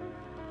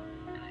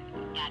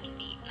 God can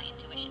be my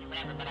intuition or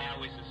whatever, but I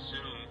always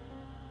assume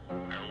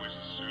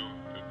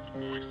that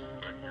the voice that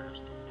I hear is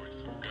the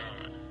voice of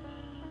God.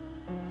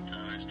 And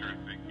then I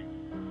start thinking,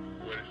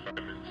 what if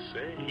I'm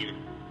insane?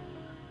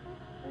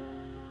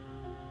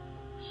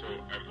 So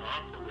I'm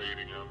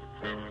operating on the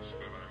premise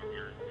that I'm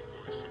hearing the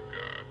voice of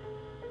God,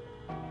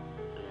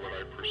 or what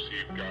I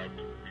perceive God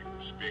to be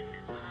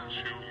speaking to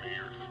me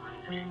or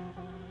through me.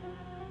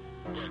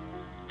 But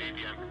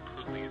maybe I'm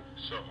completely,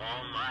 so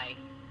all my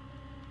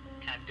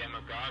kind of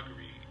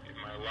demagoguery in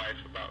my life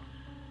about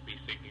me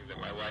thinking that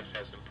my life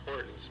has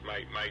importance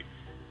might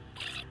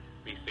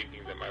be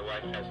thinking that my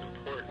life has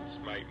importance,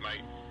 my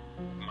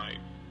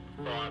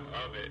thought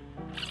of it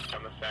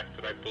on the fact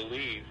that I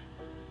believe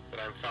that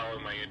I'm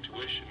following my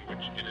intuition,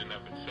 which in and of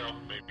itself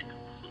may be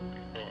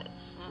completely false.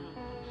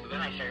 So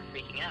then I started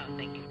freaking out,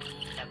 thinking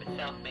of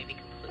itself may be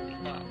completely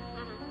false.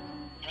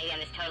 And maybe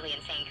I'm this totally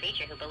insane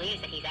creature who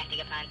believes that he's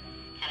acting upon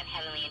kind of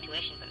heavenly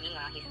intuition, but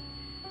meanwhile he's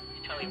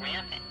totally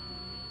rampant.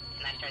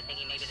 And I started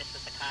thinking maybe this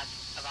was the cause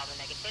of all the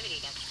negativity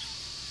against me.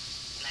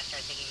 And I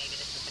started thinking maybe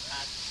this was the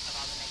cause of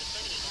all the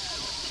negativity against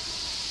me.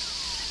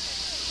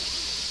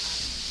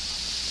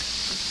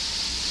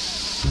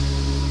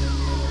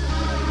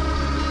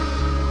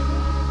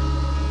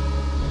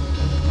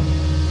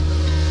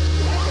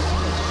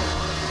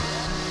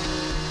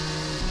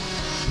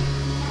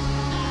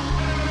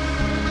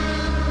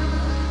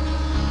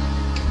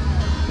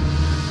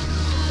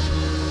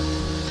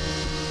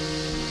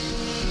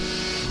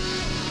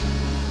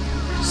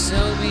 So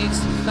beats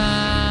the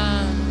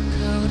final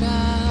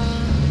coda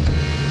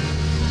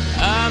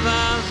of a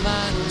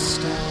vinyl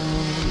stone.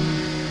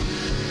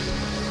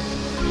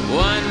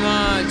 One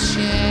more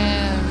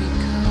cherry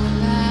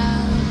cola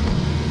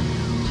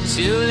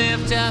to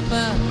lift up a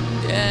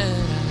dead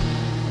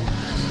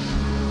eyes.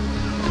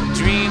 A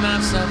dream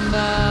of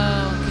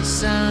suffocus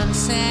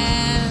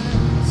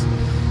sunsets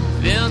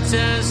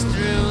filters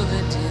through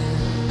the dim.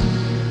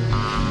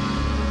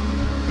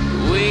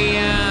 We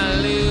are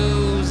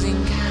losing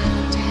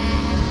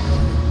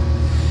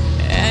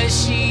as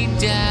she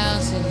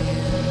dials it in.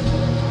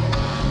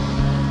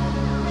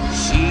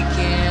 She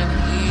can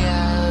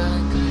hear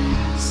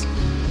glass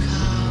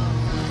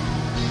calling.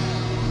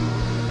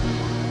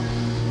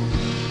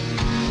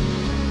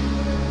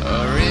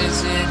 Or is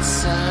it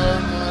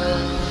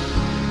someone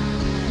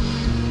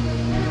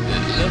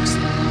that looks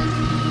like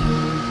you?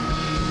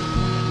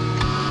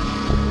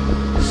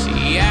 She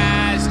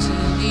eyes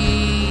TV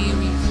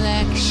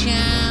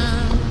reflection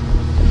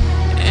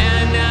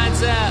and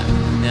nods up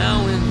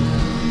knowing.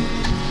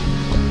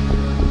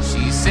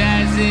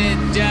 Says it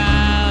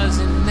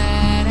doesn't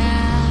matter.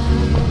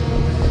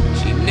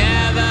 She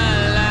never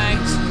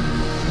liked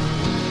us.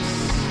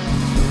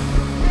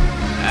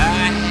 I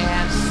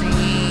have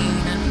seen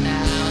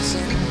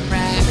 1,000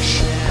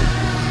 fractions.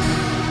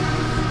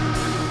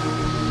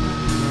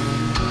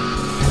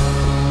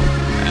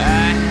 I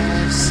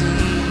have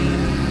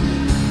seen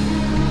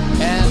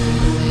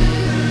everything.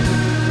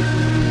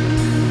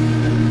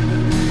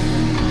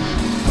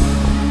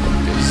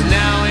 'Cause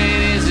now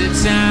it is a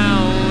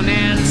town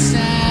and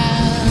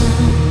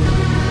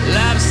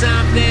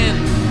something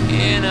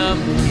in a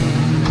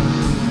mood.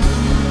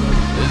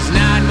 There's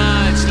not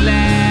much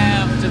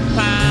left to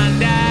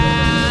find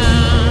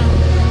out,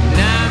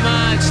 not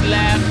much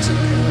left to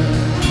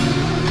come.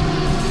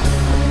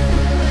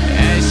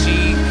 As she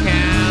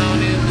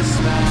counted the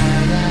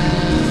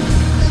spiders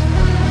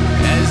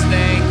as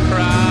they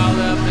crawled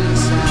up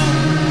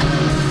inside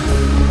her.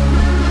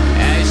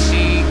 As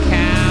she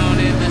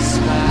counted the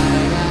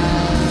spiders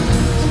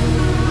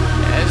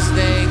as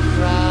they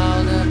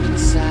crawled up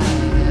inside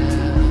her.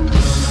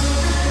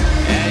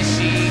 As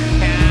she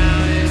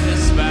counted the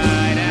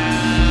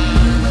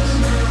spiders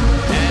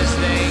as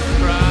they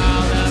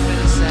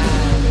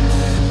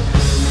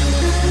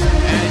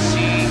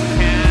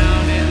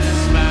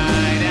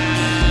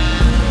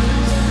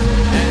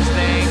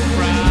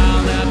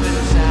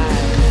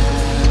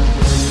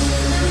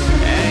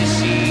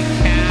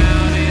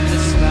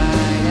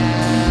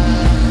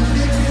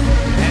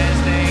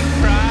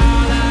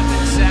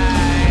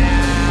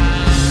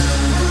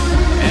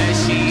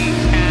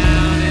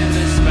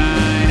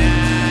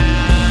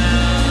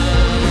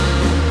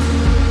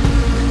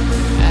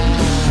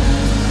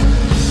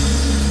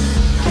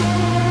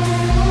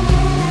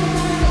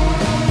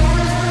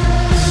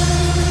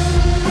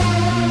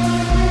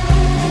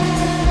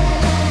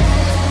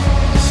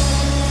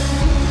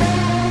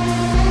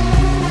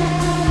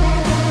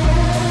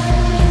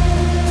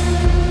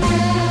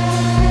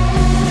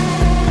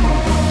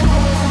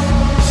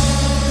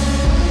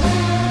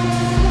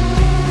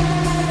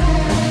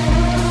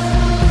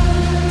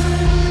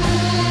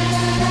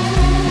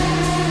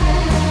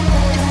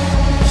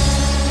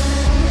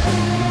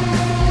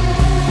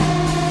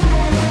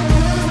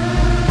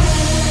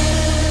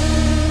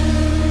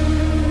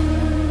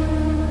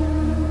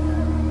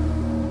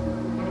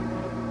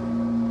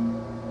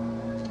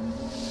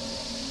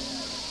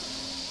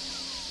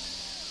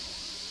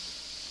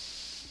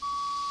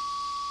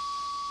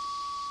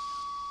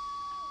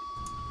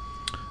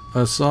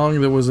a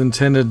song that was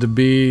intended to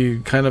be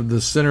kind of the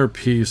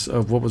centerpiece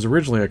of what was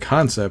originally a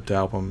concept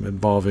album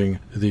involving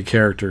the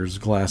characters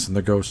Glass and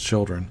the Ghost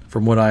Children.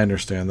 From what I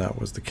understand, that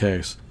was the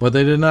case. But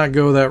they did not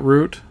go that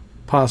route,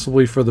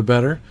 possibly for the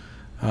better.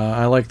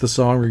 I like the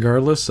song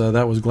regardless.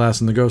 That was Glass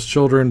and the Ghost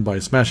Children by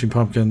Smashing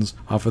Pumpkins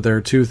off of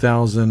their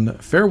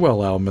 2000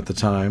 farewell album at the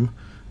time,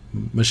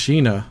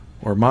 Machina,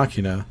 or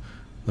Machina,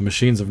 The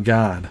Machines of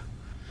God.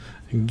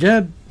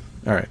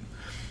 Alright.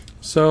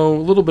 So, a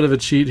little bit of a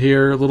cheat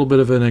here, a little bit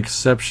of an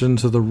exception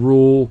to the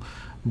rule,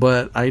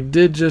 but I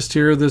did just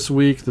hear this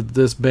week that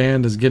this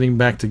band is getting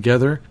back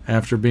together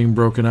after being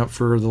broken up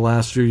for the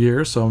last few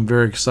years, so I'm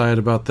very excited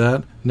about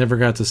that. Never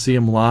got to see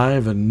them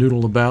live and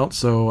noodle about,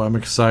 so I'm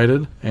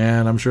excited,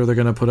 and I'm sure they're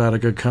going to put out a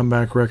good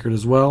comeback record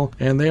as well,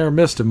 and they are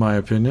missed in my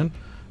opinion.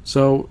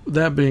 So,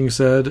 that being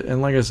said,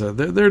 and like I said,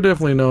 they're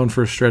definitely known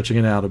for stretching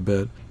it out a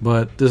bit,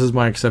 but this is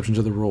my exception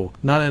to the rule.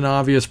 Not an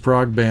obvious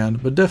prog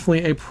band, but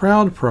definitely a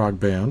proud prog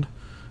band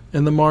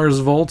in the Mars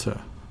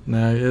Volta.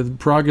 Now,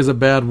 prog is a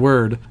bad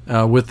word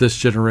with this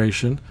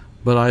generation,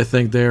 but I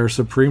think they are a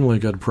supremely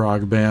good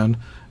prog band.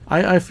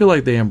 I feel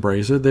like they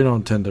embrace it. They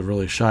don't tend to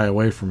really shy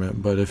away from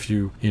it, but if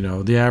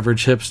the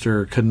average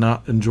hipster could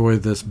not enjoy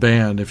this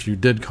band if you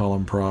did call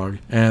them prog,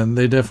 and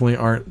they definitely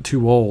aren't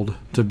too old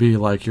to be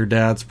like your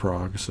dad's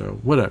prog, so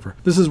whatever.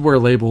 This is where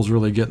labels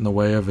really get in the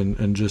way of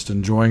and just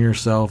enjoying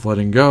yourself,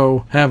 letting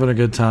go, having a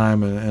good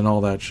time, and all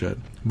that shit.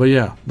 But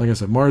yeah, like I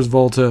said, Mars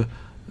Volta,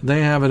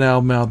 they have an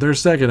album out, their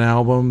second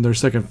album, their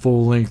second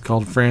full-length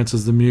called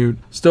Francis the Mute.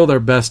 Still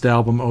their best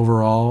album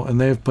overall, and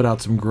they've put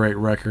out some great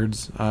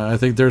records. I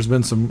think there's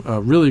been some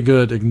really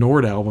good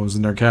ignored albums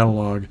in their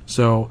catalog,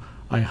 so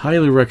I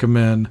highly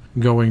recommend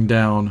going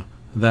down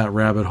that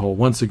rabbit hole.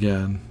 Once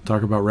again,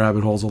 talk about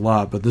rabbit holes a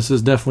lot, but this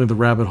is definitely the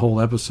rabbit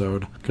hole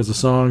episode, because the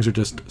songs are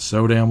just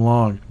so damn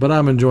long. But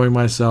I'm enjoying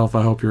myself.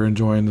 I hope you're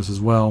enjoying this as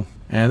well.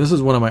 And this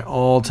is one of my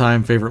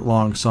all-time favorite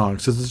long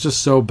songs, because it's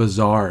just so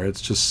bizarre.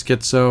 It's just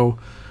schizo.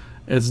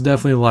 It's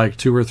definitely like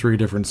 2 or 3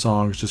 different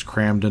songs just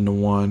crammed into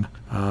one,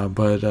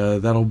 but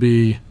that'll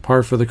be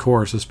par for the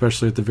course,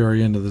 especially at the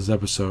very end of this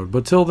episode.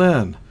 But till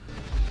then,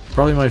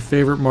 probably my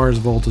favorite Mars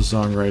Volta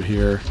song right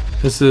here.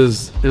 This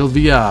is El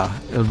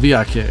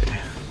Viaje.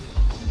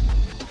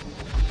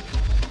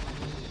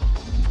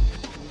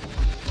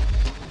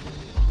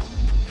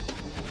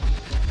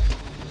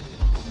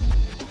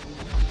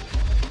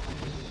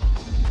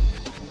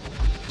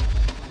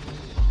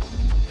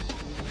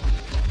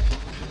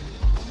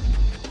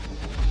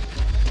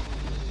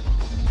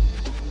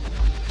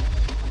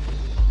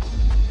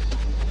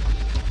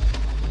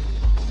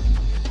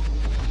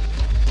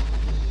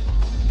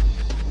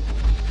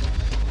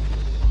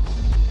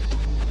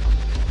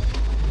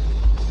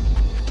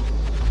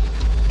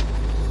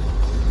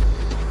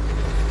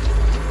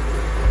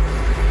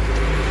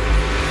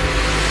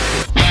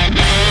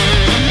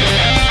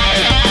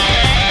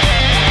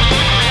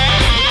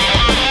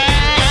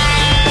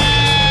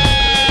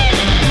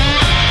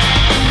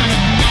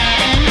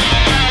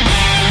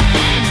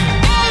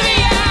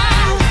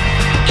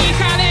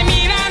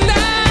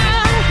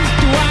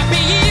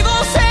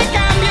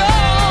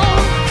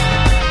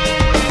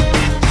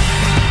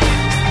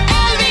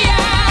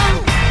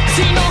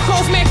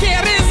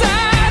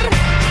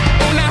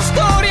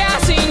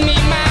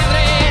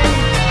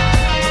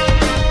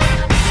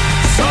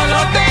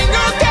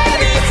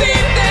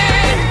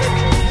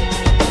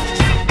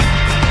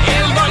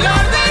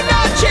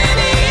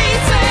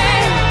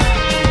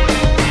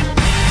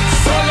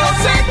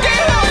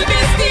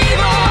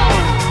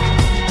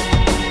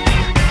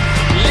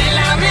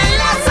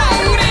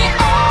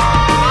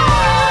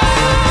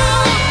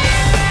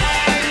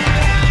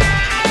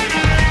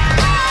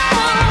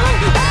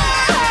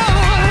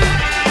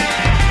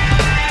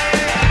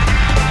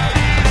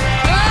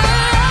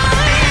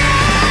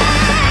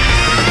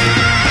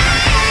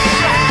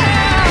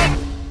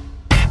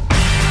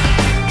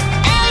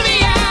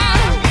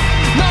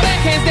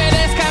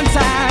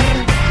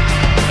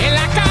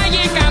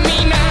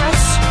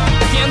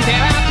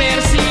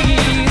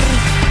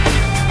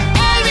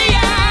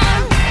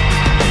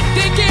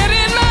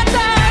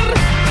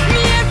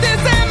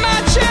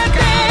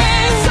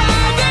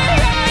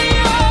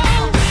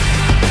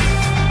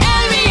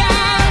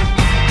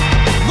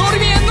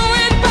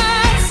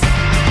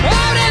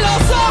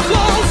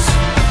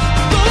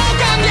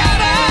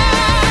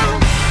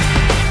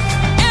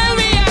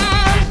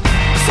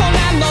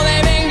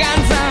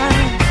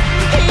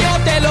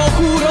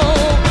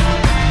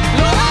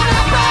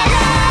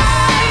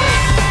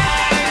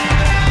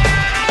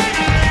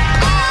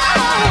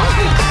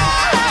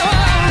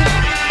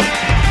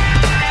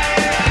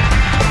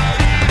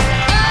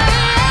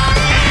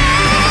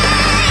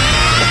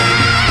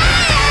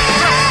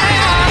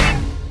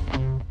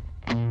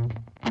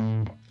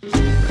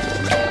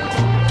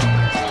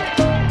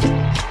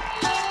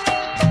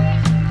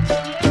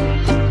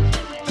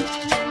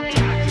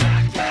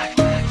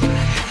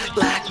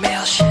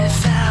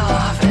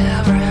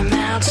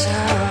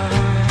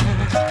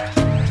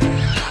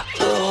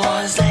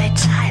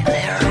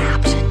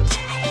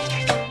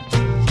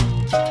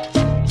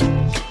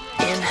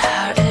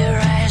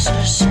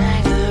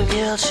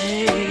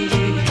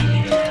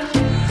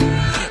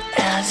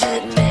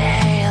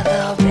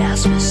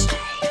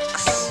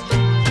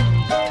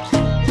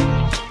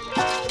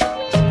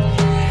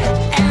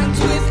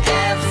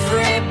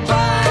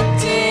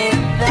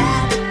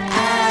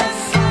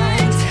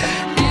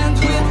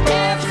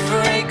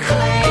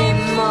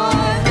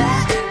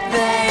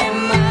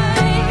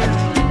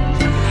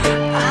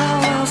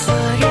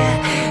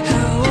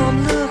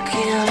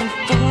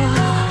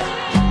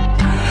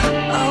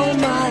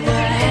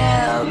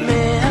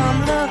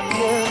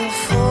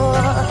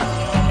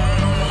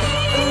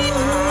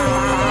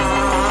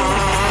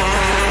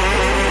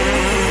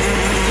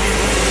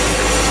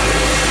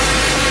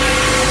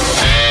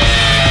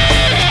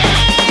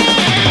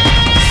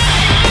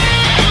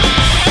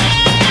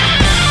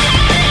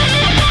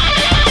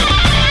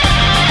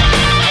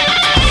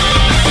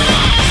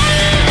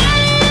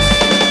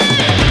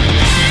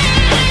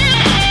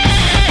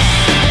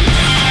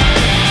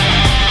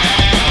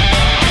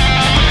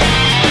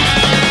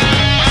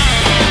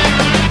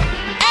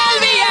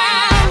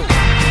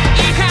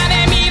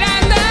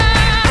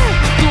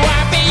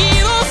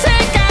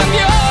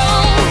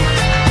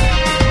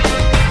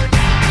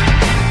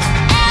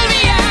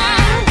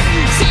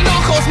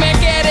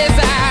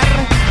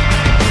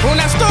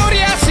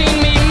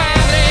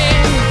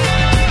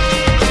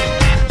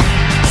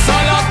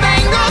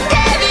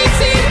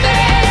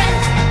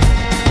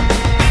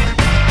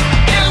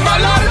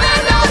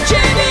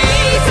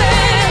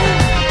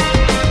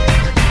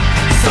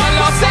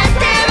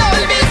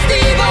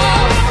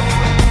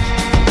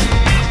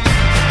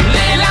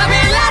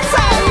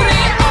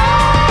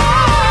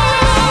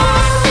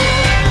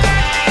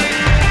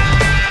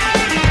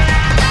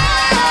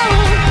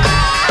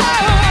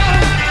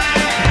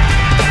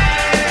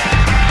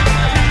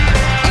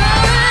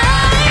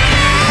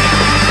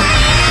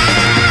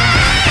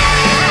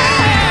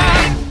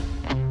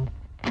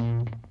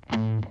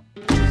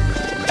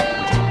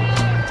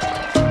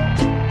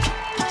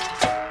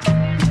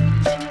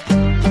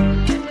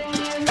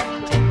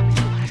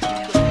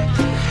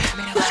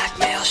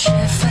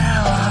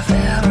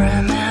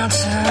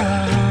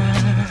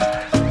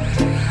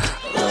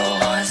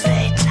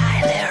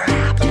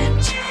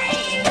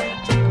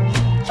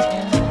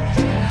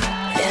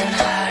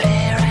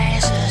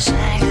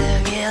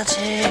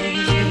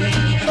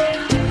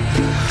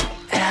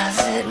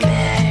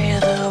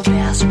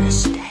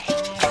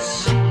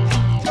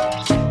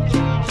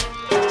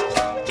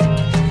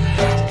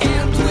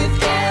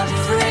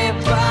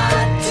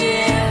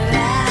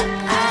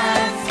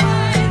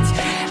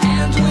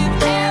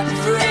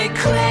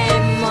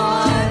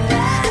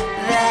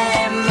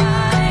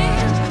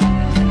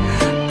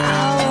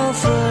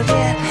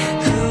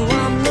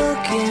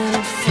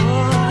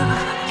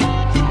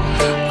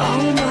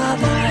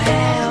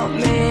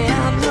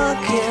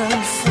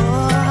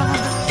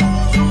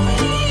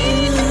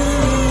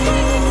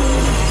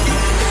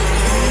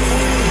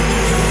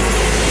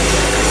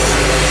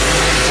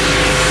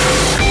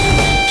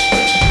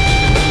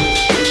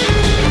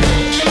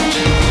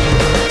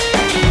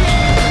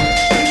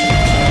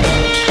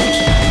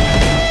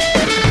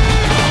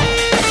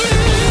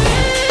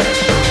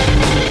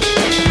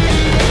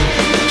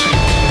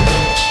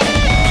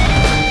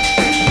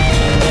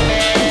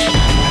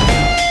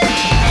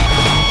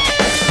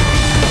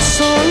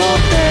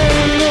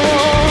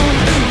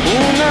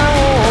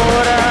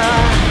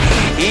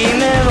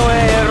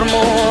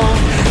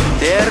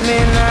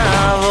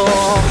 caminado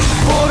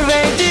por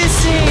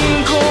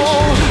 25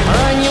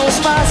 años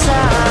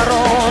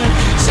pasaron,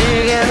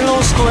 siguen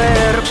los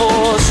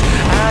cuerpos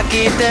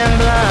aquí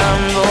temblando.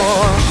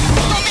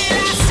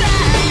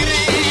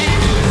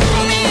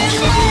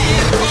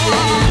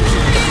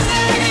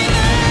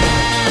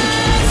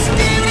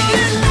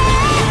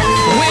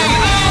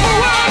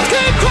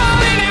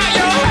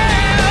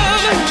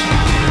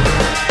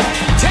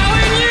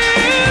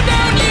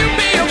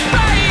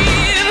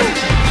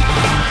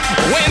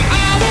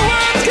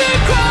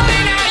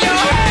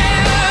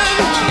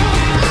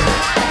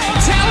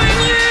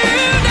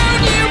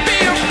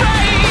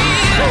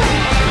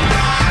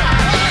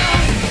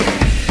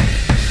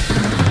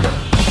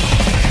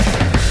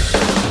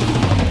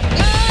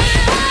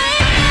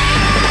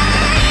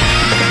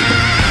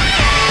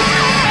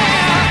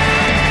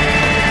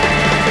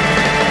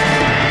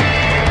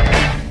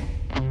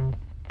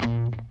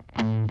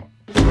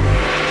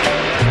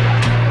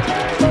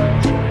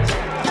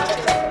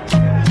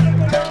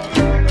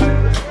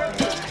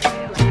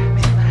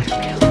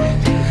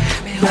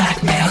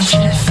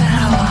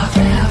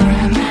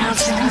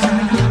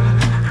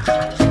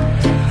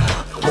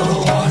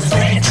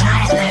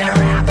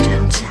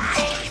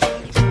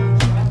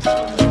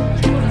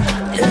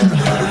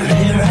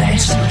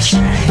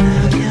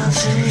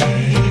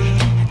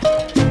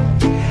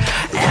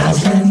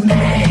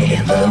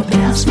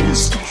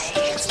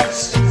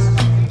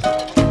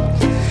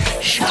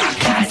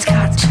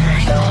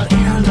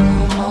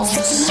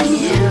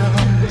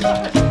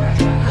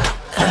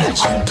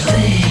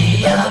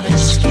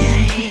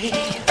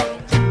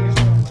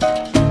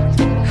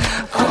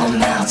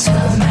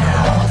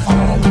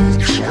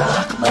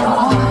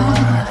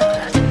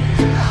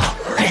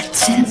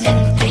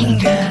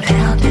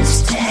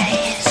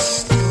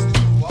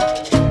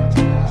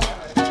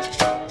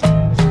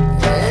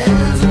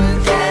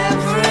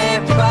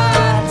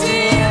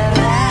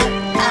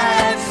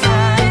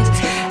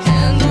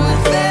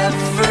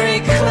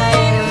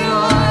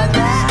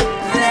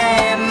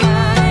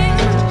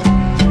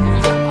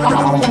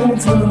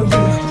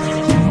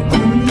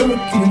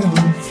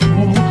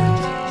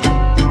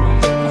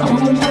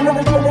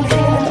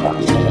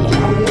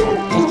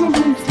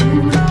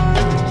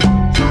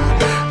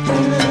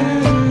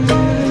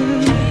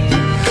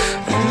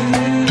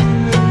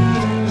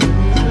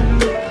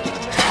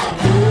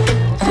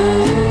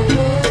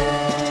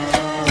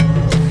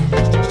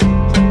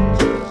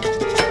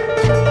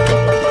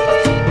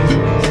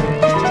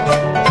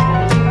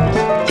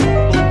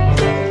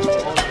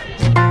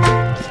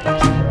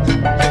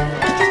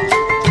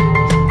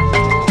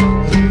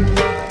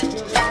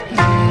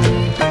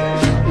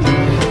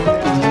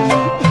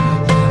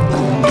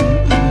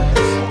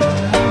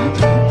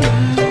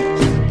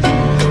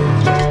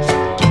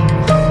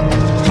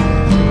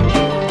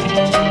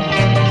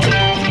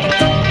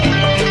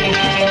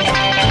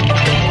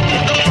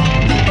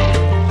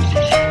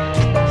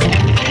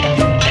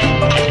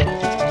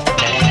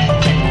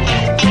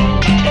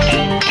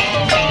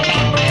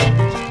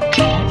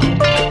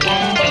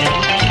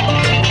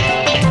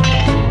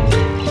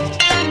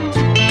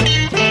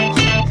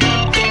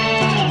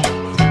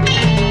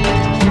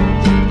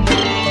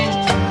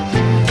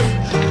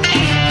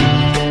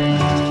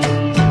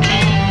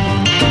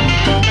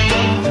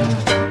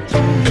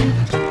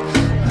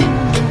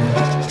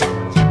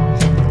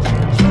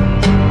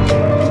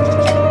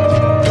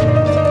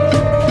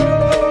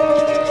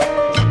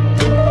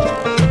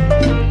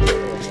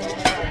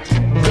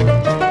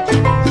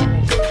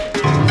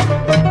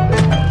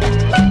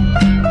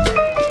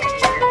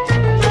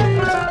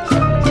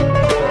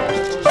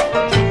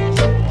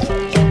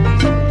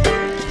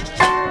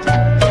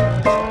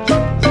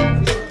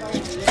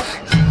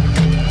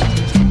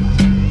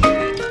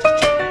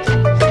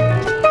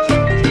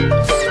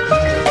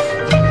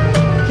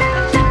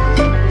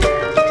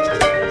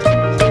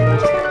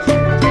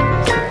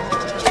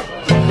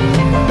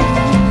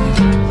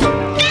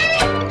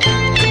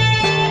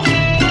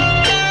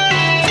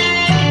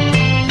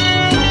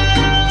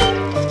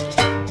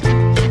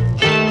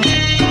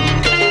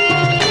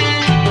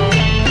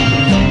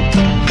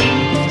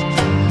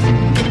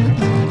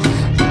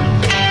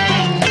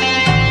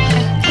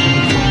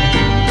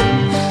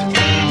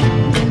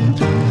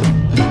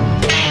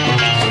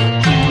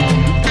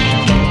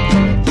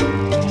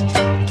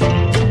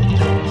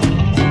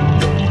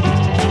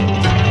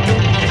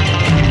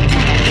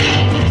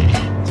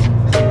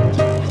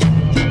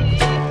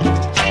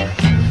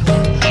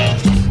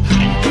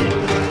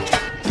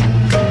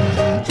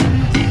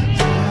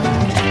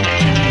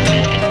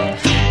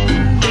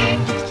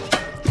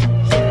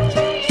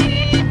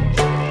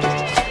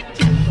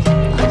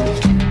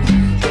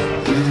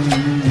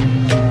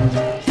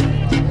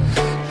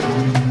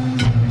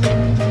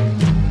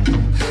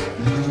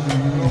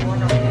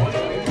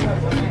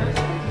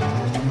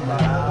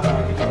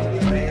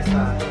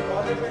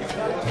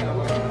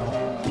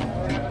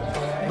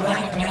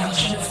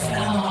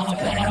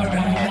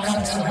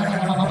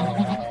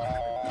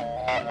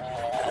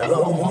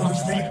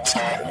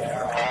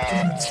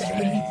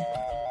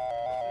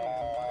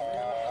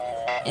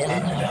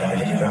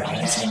 Everybody that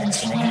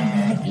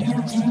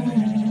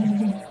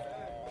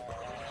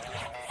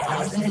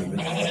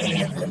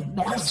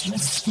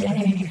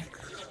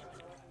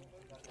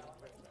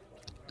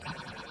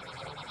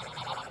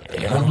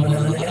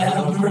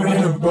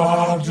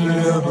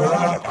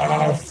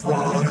I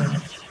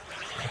find,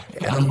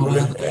 and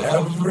with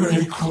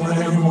every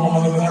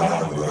claymore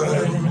that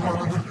they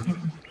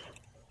mine,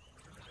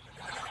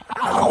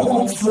 I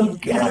won't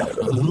forget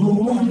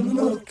who I'm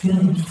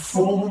looking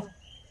for.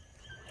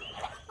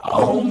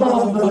 Oh,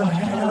 mother,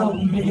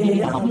 help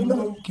me, I'm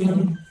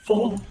looking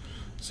for.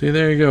 See,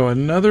 there you go.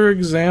 Another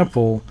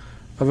example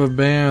of a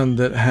band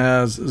that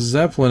has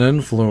Zeppelin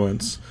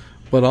influence,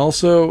 but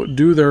also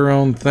do their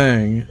own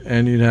thing,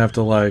 and you'd have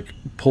to, like,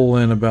 pull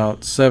in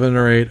about 7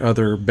 or 8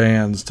 other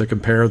bands to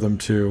compare them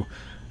to,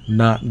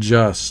 not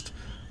just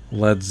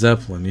Led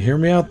Zeppelin. You hear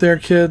me out there,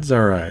 kids?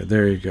 Alright,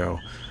 there you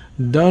go.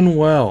 Done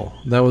well.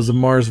 That was the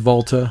Mars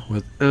Volta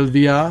with El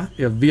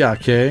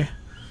Viaje.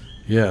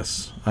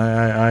 Yes,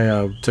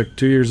 I took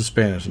 2 years of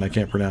Spanish, and I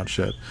can't pronounce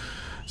shit.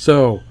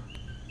 So,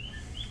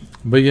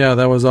 but yeah,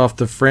 that was off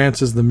the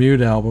Francis the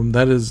Mute album.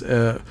 That is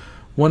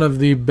one of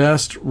the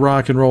best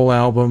rock and roll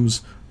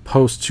albums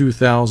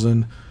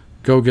post-2000.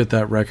 Go get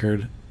that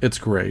record. It's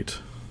great.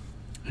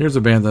 Here's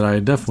a band that I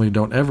definitely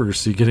don't ever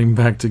see getting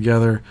back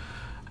together,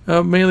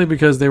 mainly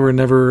because they were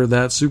never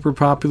that super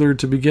popular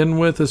to begin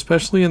with,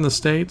 especially in the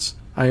States.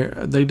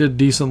 They did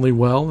decently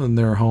well in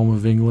their home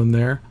of England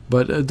there,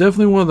 but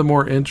definitely one of the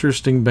more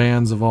interesting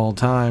bands of all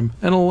time,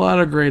 and a lot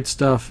of great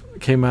stuff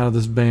came out of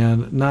this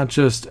band, not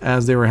just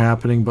as they were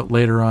happening, but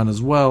later on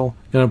as well.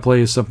 Gonna play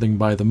you something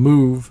by The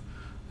Move.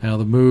 Now,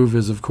 The Move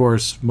is, of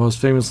course, most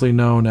famously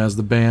known as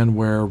the band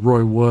where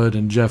Roy Wood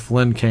and Jeff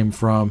Lynne came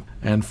from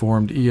and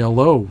formed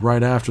ELO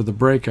right after the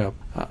breakup.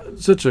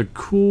 Such a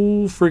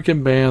cool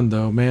freaking band,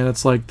 though, man.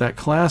 It's like that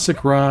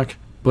classic rock,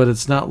 but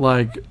it's not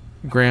like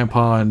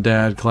grandpa and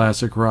dad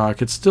classic rock.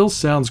 It still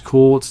sounds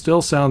cool. It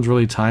still sounds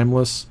really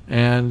timeless,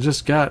 and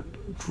just got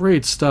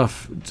great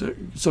stuff.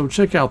 So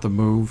check out The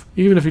Move.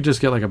 Even if you just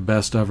get like a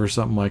best of or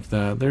something like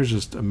that, there's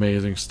just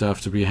amazing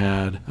stuff to be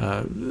had.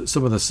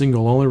 Some of the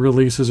single only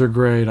releases are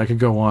great. I could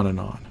go on and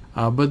on.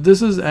 But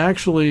this is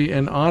actually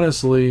and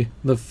honestly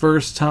the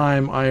first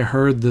time I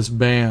heard this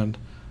band,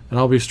 and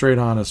I'll be straight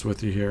honest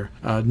with you here,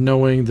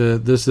 knowing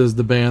that this is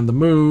the band The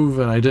Move,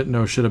 and I didn't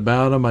know shit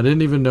about them. I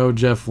didn't even know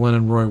Jeff Lynne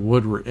and Roy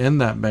Wood were in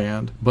that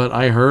band, but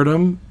I heard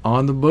them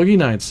on the Boogie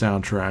Nights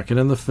soundtrack and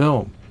in the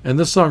film. And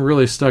this song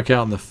really stuck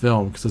out in the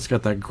film because it's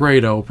got that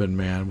great open,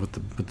 man, with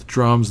the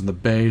drums and the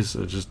bass.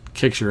 It just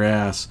kicks your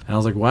ass. And I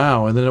was like,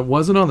 wow. And then it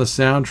wasn't on the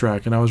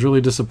soundtrack, and I was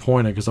really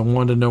disappointed because I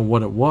wanted to know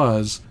what it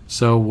was.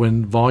 So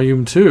when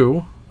Volume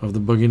 2 of the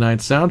Boogie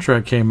Nights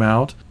soundtrack came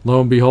out, lo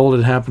and behold,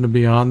 it happened to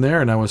be on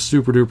there, and I was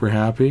super duper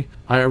happy.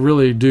 I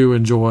really do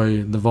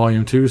enjoy the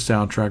Volume 2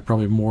 soundtrack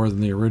probably more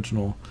than the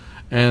original.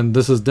 And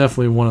this is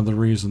definitely one of the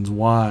reasons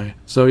why.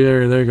 So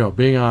yeah, there you go.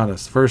 Being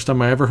honest. First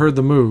time I ever heard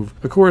The Move.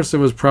 Of course, it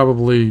was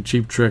probably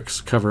Cheap Trick's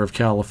cover of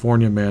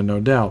California Man, no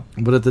doubt.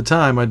 But at the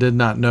time, I did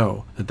not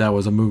know that that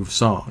was a Move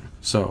song.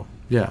 So,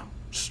 yeah.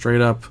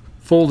 Straight up,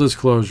 full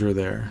disclosure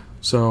there.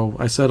 So,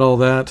 I said all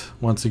that,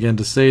 once again,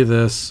 to say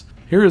this.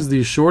 Here is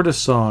the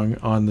shortest song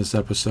on this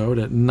episode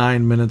at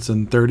 9 minutes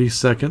and 30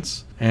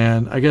 seconds.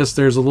 And I guess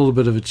there's a little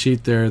bit of a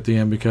cheat there at the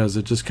end because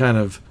it just kind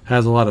of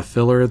has a lot of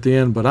filler at the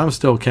end, but I'm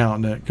still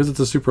counting it because it's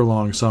a super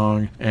long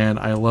song and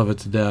I love it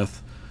to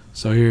death.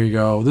 So here you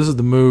go. This is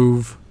The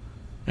Move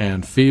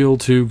and Feel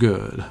Too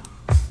Good. Feel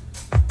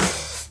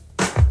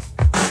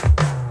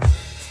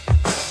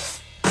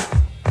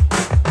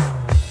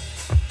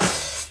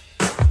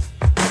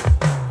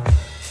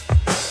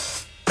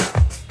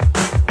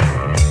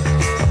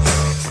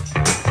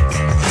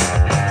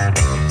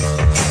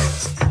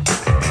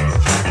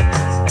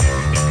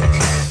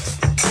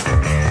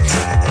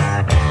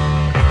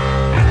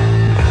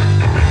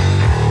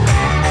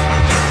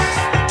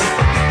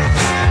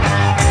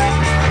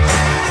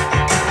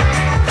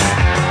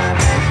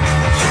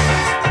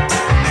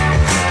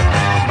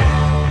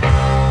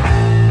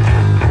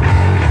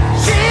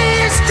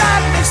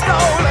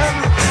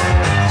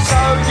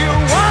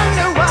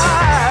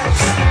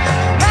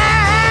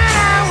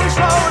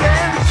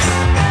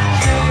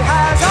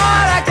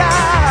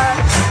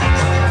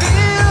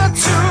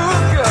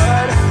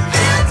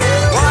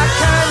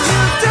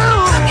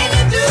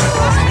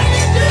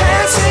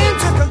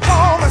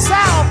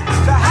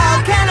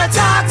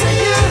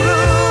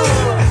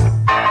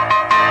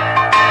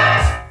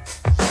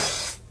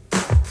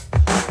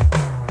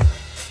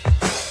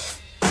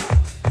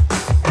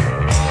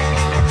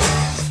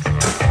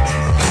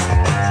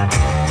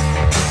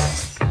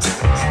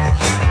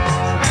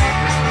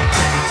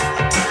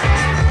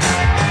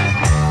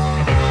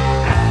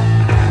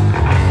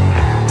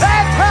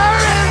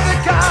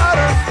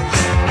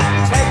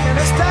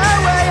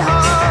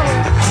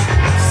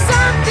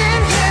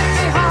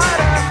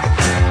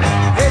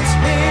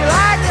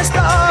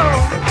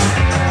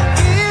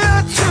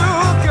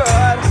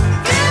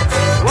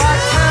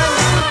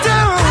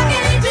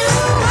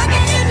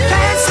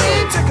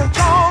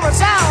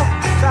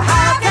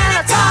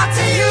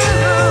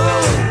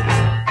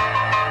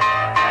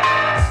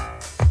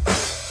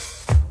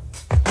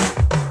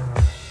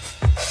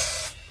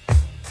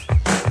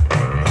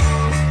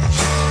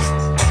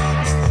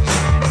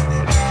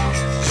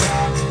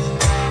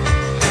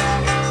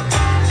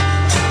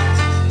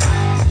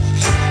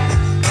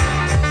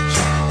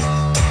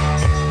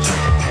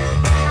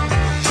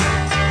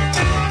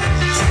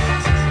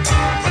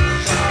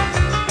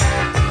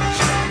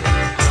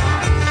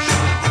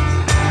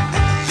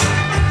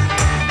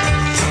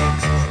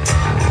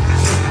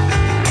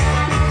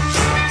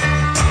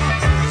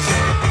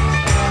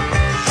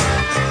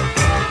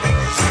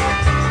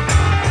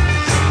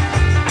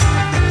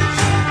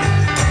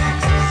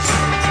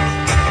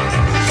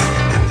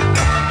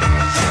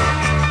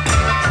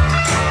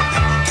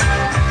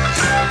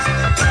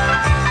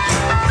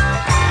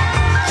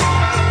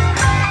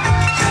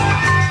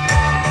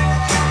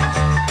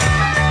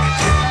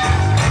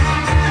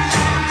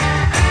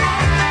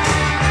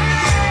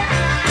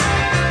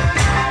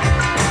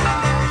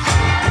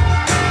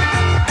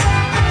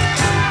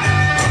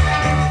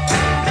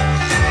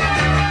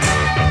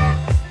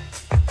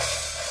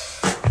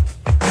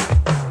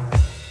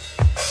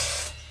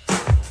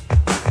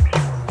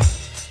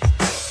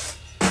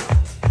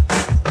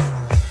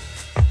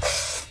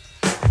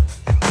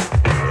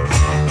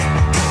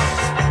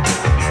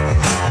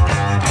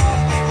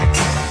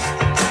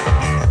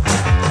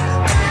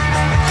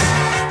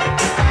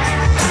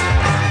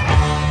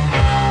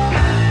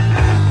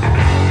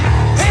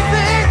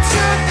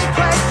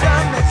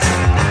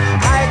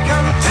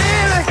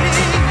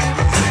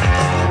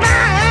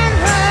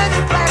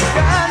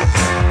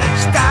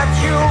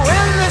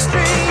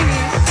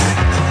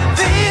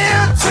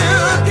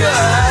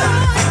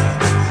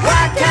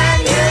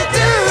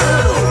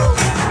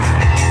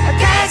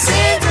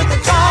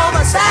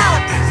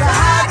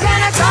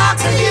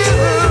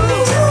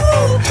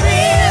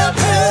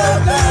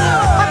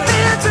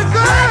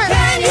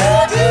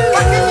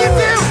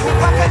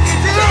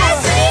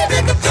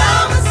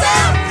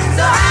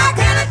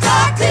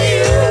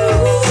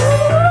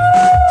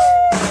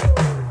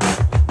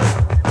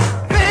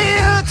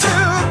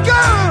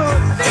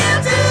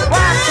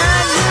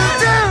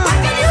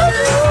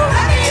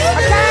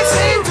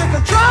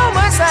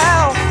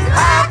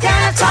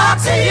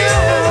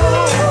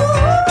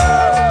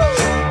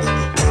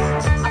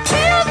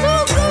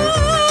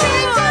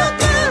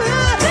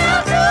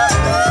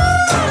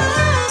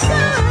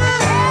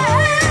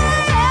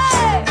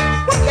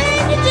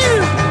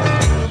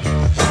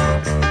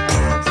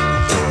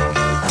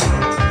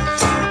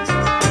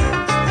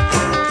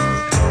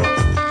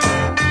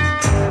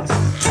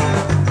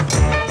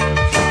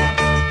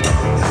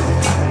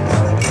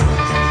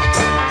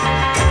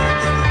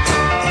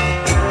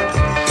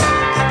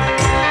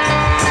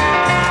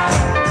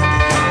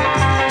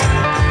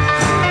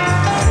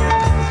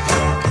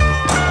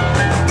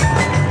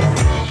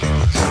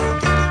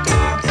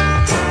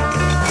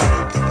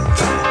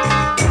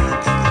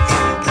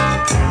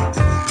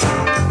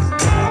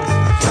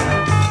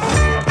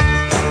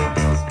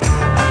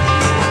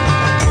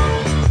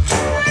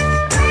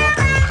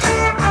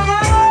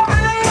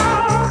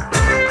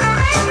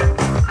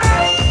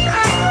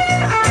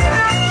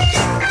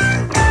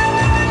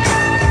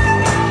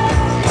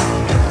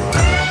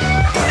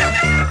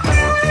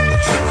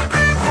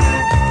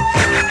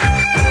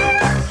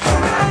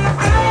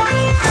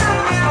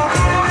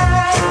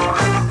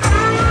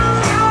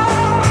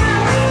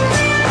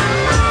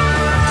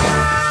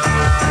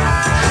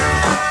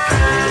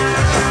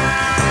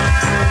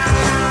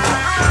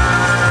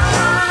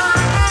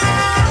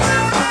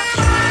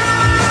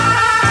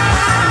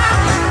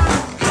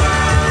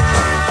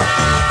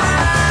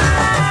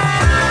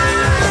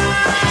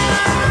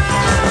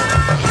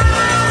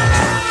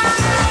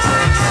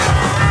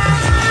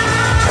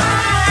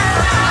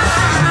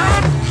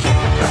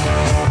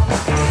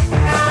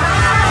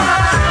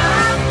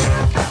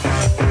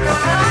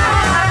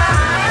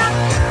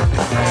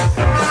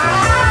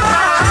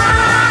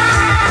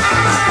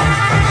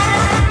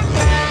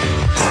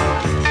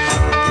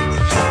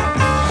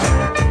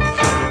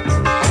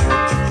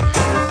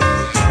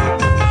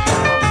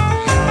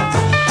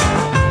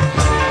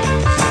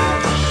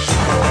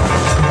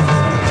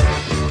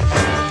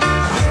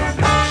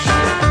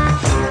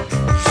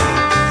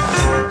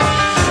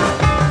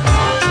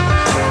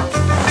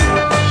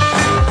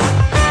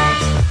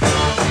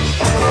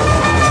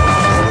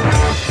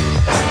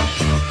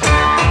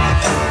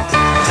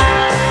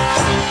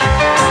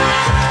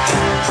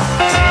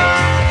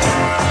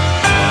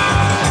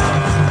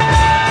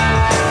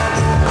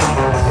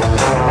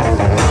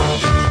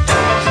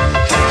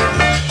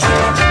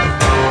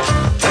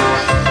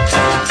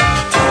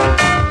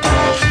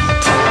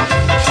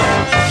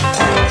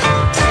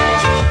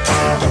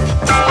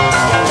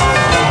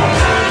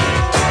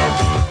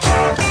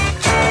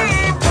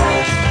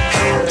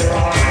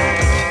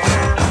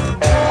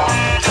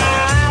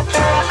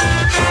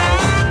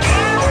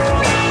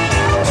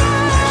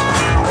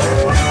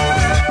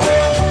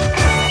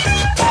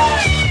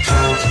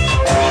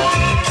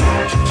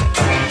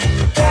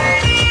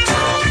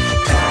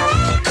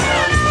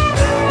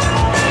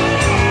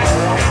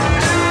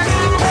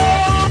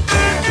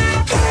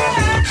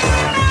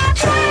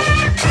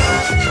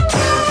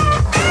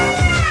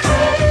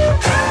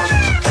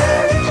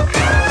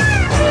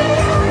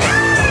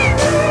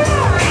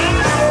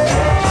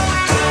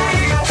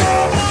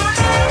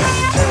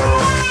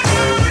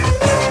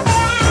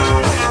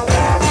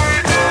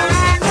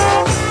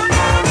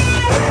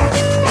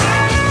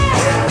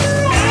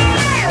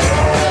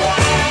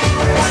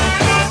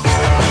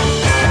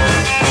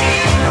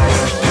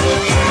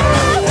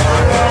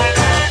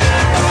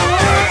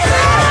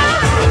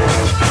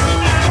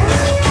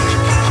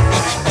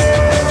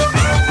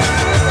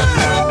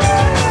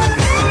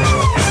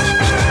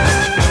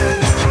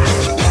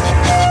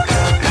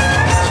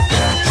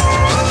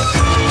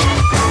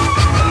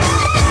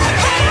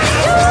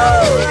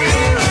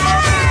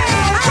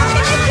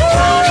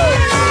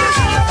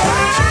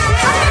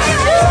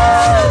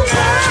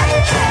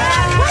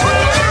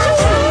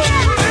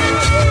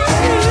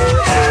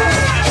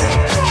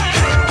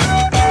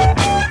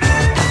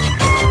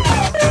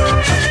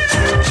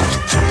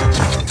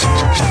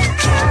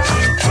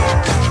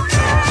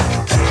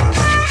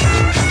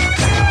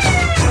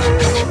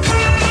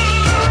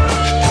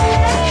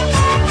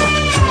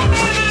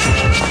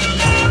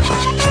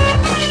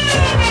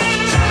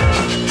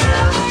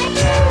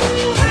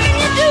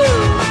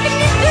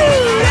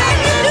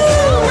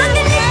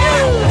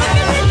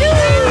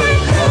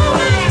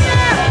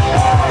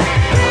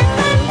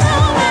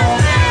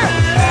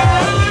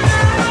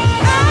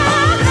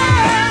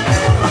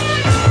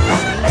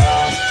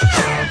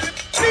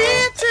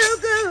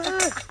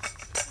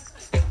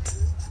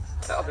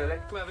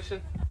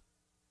listen.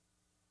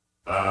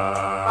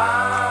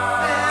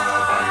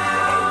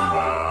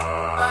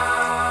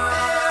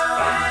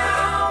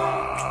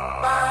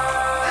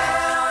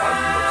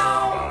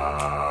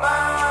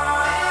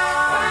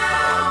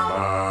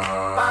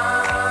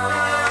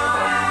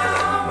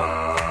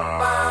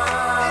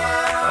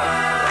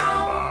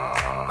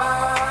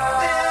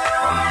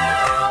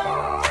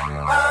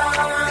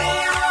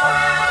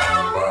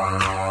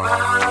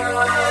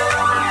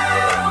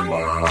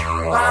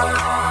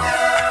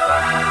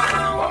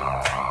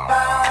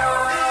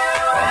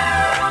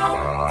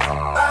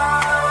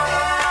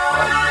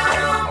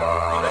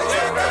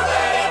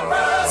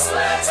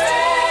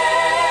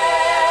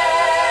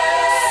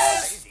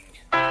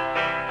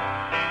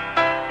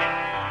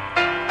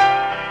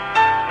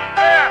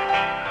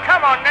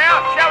 Come on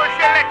now, show us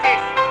your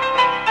lettuce.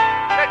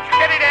 Let's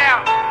get it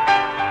out.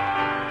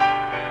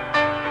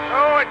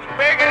 Oh, it's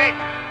big, isn't it?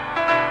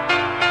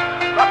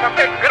 Like a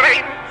big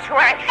green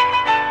swash.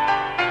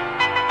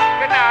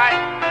 Good night.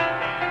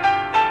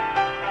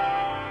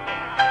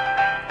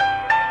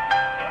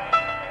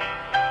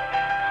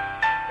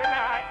 Good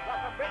night,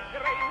 like a big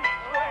green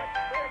swash.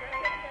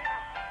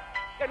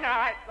 Good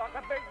night, like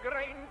a big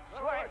green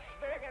swash.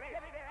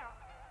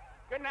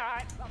 Good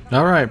night.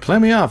 All right, play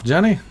me off,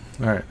 Johnny.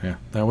 All right, yeah,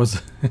 that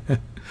was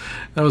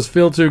that was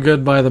 "Feel Too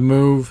Good" by The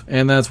Move,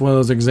 and that's one of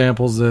those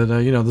examples that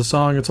the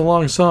song. It's a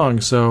long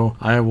song, so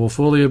I will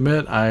fully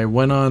admit I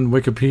went on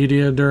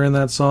Wikipedia during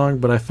that song,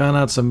 but I found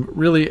out some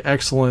really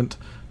excellent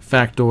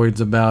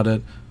factoids about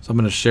it. So I'm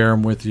going to share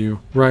them with you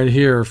right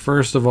here.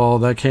 First of all,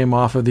 that came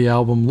off of the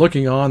album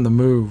 "Looking On the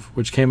Move,"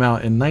 which came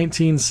out in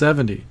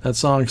 1970. That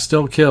song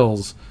still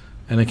kills.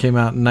 And it came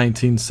out in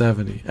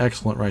 1970.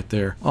 Excellent right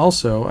there.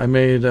 Also, I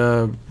made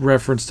a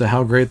reference to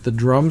how great the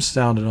drums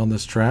sounded on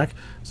this track.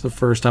 It's the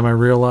first time I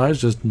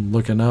realized, just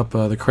looking up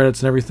the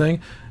credits and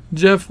everything,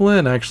 Jeff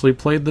Lynne actually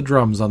played the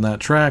drums on that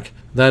track.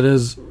 That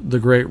is the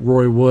great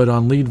Roy Wood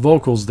on lead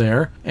vocals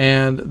there.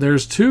 And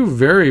there's two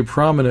very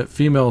prominent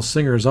female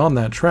singers on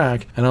that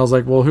track. And I was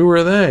like, well, who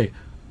are they?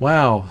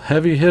 Wow,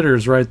 heavy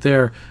hitters right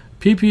there.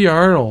 P.P.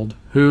 Arnold,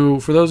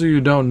 who, for those of you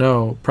who don't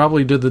know,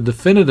 probably did the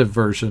definitive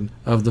version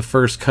of The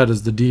First Cut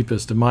Is the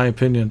Deepest, in my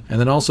opinion. And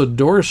then also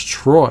Doris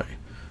Troy,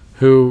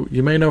 who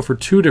you may know for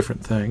two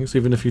different things,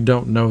 even if you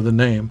don't know the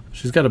name.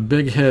 She's got a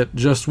big hit,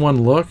 Just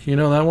One Look. You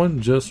know that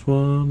one? Just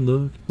One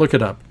Look. Look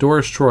it up.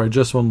 Doris Troy,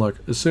 Just One Look.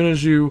 As soon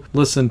as you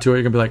listen to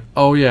it, you're going to be like,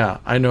 oh yeah,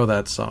 I know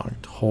that song.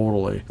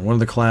 Totally. One of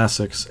the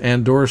classics.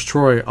 And Doris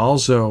Troy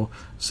also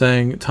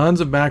sang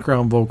tons of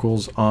background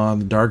vocals on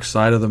the Dark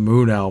Side of the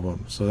Moon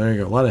album. So there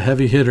you go. A lot of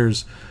heavy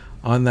hitters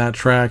on that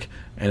track,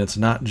 and it's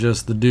not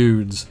just the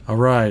dudes. All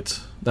right.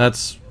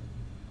 That's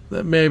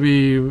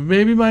maybe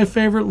my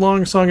favorite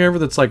long song ever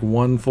that's like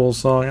one full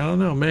song. I don't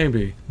know,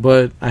 maybe.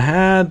 But I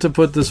had to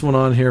put this one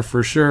on here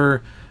for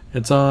sure.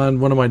 It's on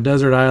one of my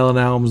Desert Island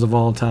albums of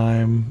all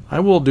time. I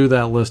will do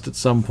that list at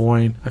some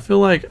point. I feel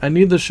like I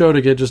need the show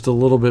to get just a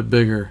little bit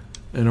bigger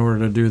in order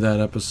to do that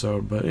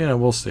episode, but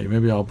we'll see.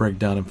 Maybe I'll break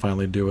down and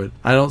finally do it.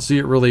 I don't see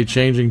it really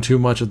changing too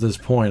much at this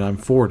point. I'm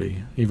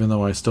 40, even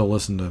though I still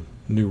listen to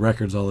new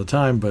records all the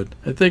time, but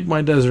I think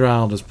my Desert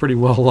Island is pretty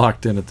well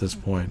locked in at this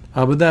point.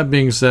 But that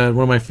being said,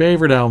 one of my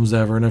favorite albums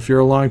ever, and if you're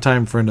a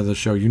longtime friend of the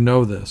show, you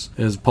know this,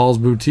 is Paul's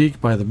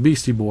Boutique by the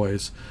Beastie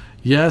Boys.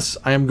 Yes,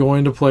 I am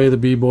going to play the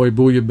B-Boy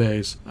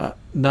Bouillabaisse.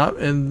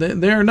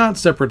 They are not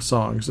separate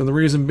songs, and the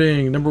reason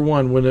being, number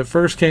one, when it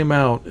first came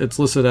out, it's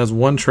listed as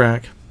one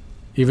track.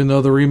 Even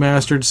though the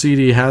remastered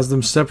CD has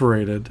them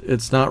separated,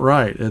 it's not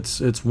right.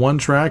 It's one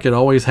track, it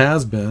always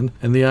has been,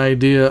 and the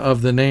idea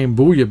of the name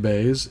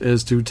Bouillabaisse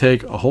is to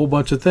take a whole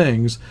bunch of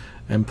things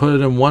and put it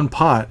in one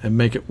pot and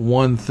make it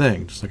one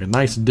thing, just like a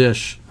nice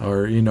dish.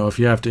 Or, if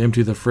you have to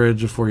empty the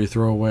fridge before you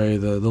throw away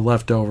the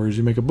leftovers,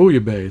 you make a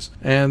Bouillabaisse.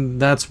 And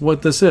that's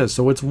what this is.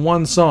 So it's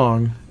one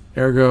song,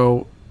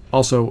 ergo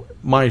also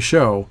my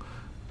show.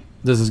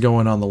 This is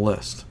going on the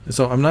list.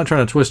 So I'm not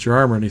trying to twist your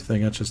arm or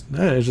anything. It's just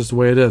the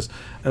way it is.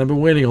 And I've been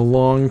waiting a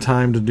long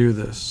time to do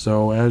this.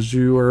 So as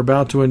you are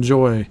about to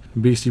enjoy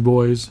Beastie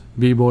Boys,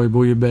 B-Boy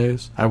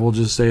Bouillabaisse, I will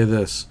just say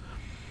this.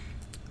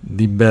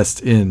 The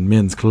best in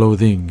men's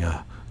clothing.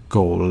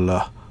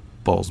 Call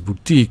Paul's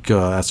Boutique.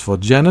 As for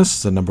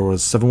Janice, the number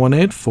was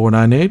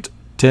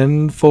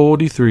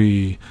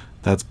 718-498-1043.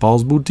 That's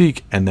Paul's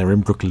Boutique, and they're in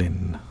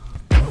Brooklyn.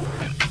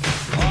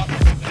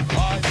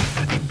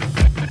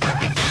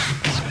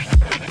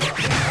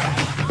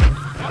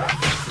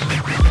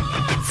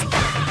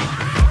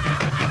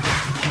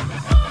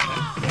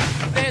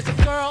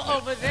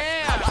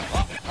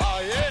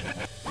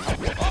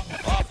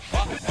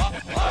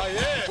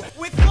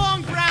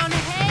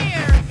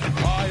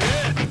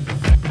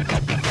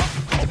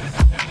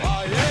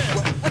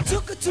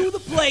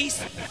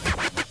 Place.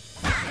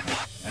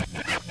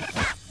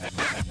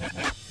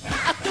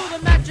 I threw the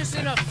mattress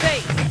in her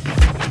face.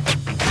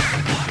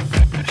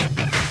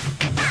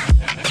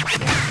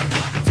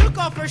 Took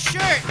off her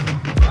shirt.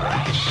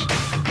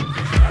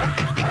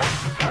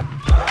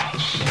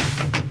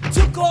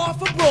 Took off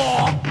her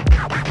bra.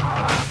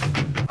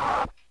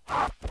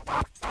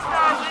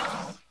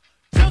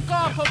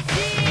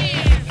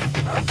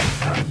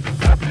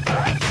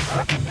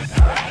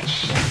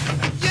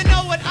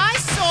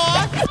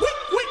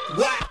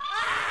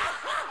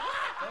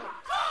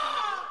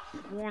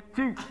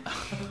 too.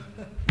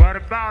 But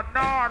about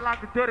now, I'd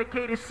like to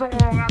dedicate a song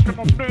out to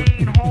my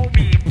main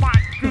homie,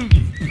 Mike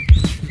D.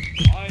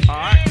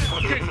 Alright,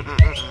 okay.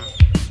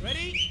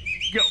 Ready?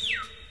 Yo.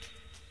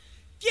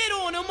 Get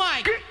on the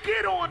mic.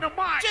 Get on the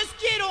mic. Just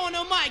get on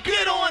the mic.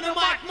 Get on the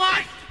mic,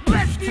 Mike.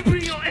 Let's be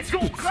real and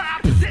don't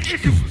cloud the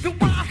issue. The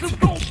rise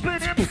of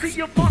open MC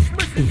you must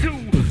listen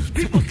to.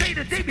 People say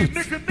that they be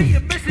missing me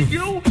and missing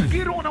you.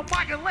 Get on the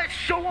mic and let's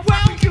show them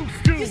Well, what we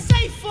used to. you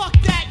say fuck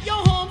that, yo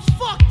Holmes,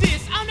 fuck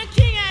this. I'm the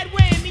king at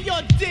whammy,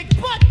 your dick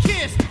butt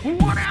kiss.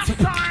 One half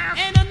science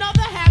And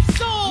another half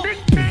soul.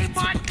 nickname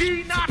my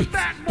D, not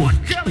fat, more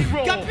jelly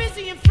roll. Got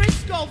busy in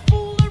Frisco,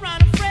 fool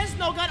around in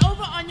Fresno. Got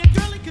over on your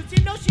girlie cause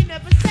you know she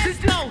never says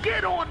Just no.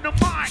 get on the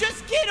mic.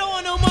 Just get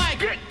on the mic.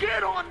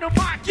 Get on the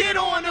mic. Get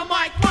on the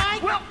mic,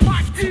 Mike. Well,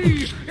 Mike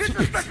D is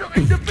a special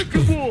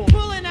individual.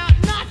 Pulling out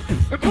knots.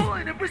 And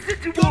pulling the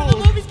residuals. Go to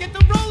the movies, get the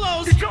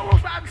Rolos. The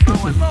Jolos out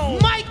slow and low.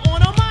 Mike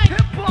on a mic.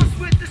 And plus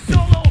with the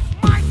solo.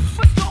 Mike,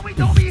 but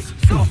don't be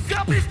so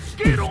selfish.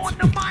 Get on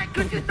the mic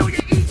cause you know you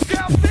eat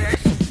selfish.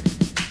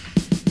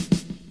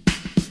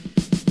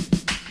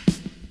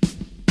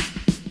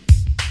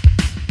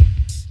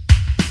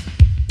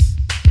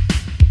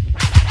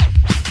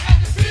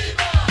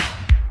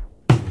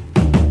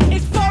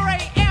 It's 4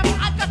 a.m.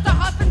 I got the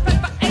hot and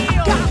pepper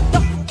ale. Got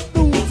the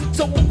booze,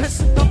 so I'm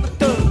pissing on the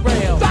third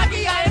rail.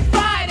 Foggy, I am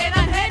fried and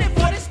I'm headed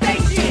for the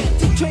station.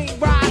 The train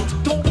ride to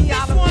Tony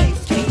Island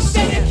vacation.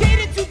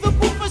 Dedicated to the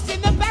woofers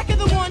in the back of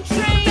the one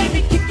train.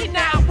 They be kicking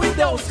out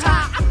windows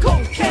high, I'm And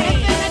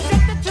cocaine. then I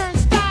trip the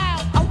turnstile.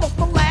 I lost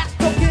the last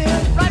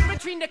token. Right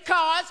between the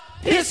cars.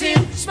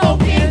 Pissing,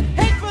 smoking.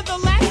 Head for the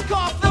last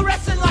car,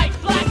 fluorescent light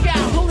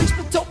blackout.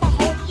 Policeman told my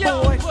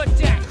Yo, homeboy put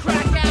that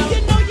crack out.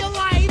 You know you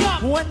light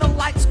up. when the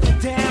lights go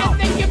And down.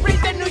 then you bring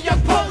the New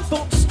York Post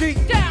On the street,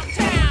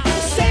 downtown.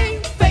 Same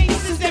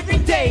faces every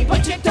day,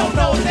 but you don't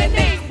know their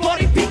name.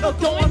 Party people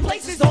going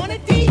places on a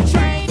D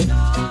train.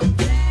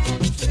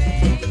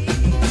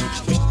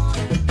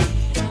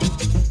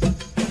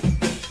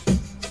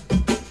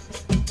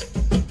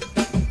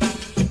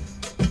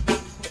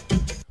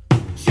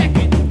 Check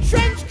it.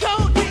 Trench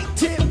coat,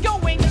 tip,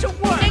 going to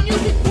work. And you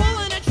be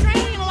pulling a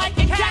train like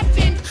a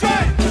Captain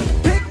Kirk.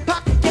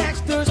 pickpocket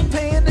gangsters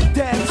paying the I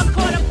debts.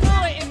 caught a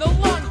bullet in the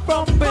lung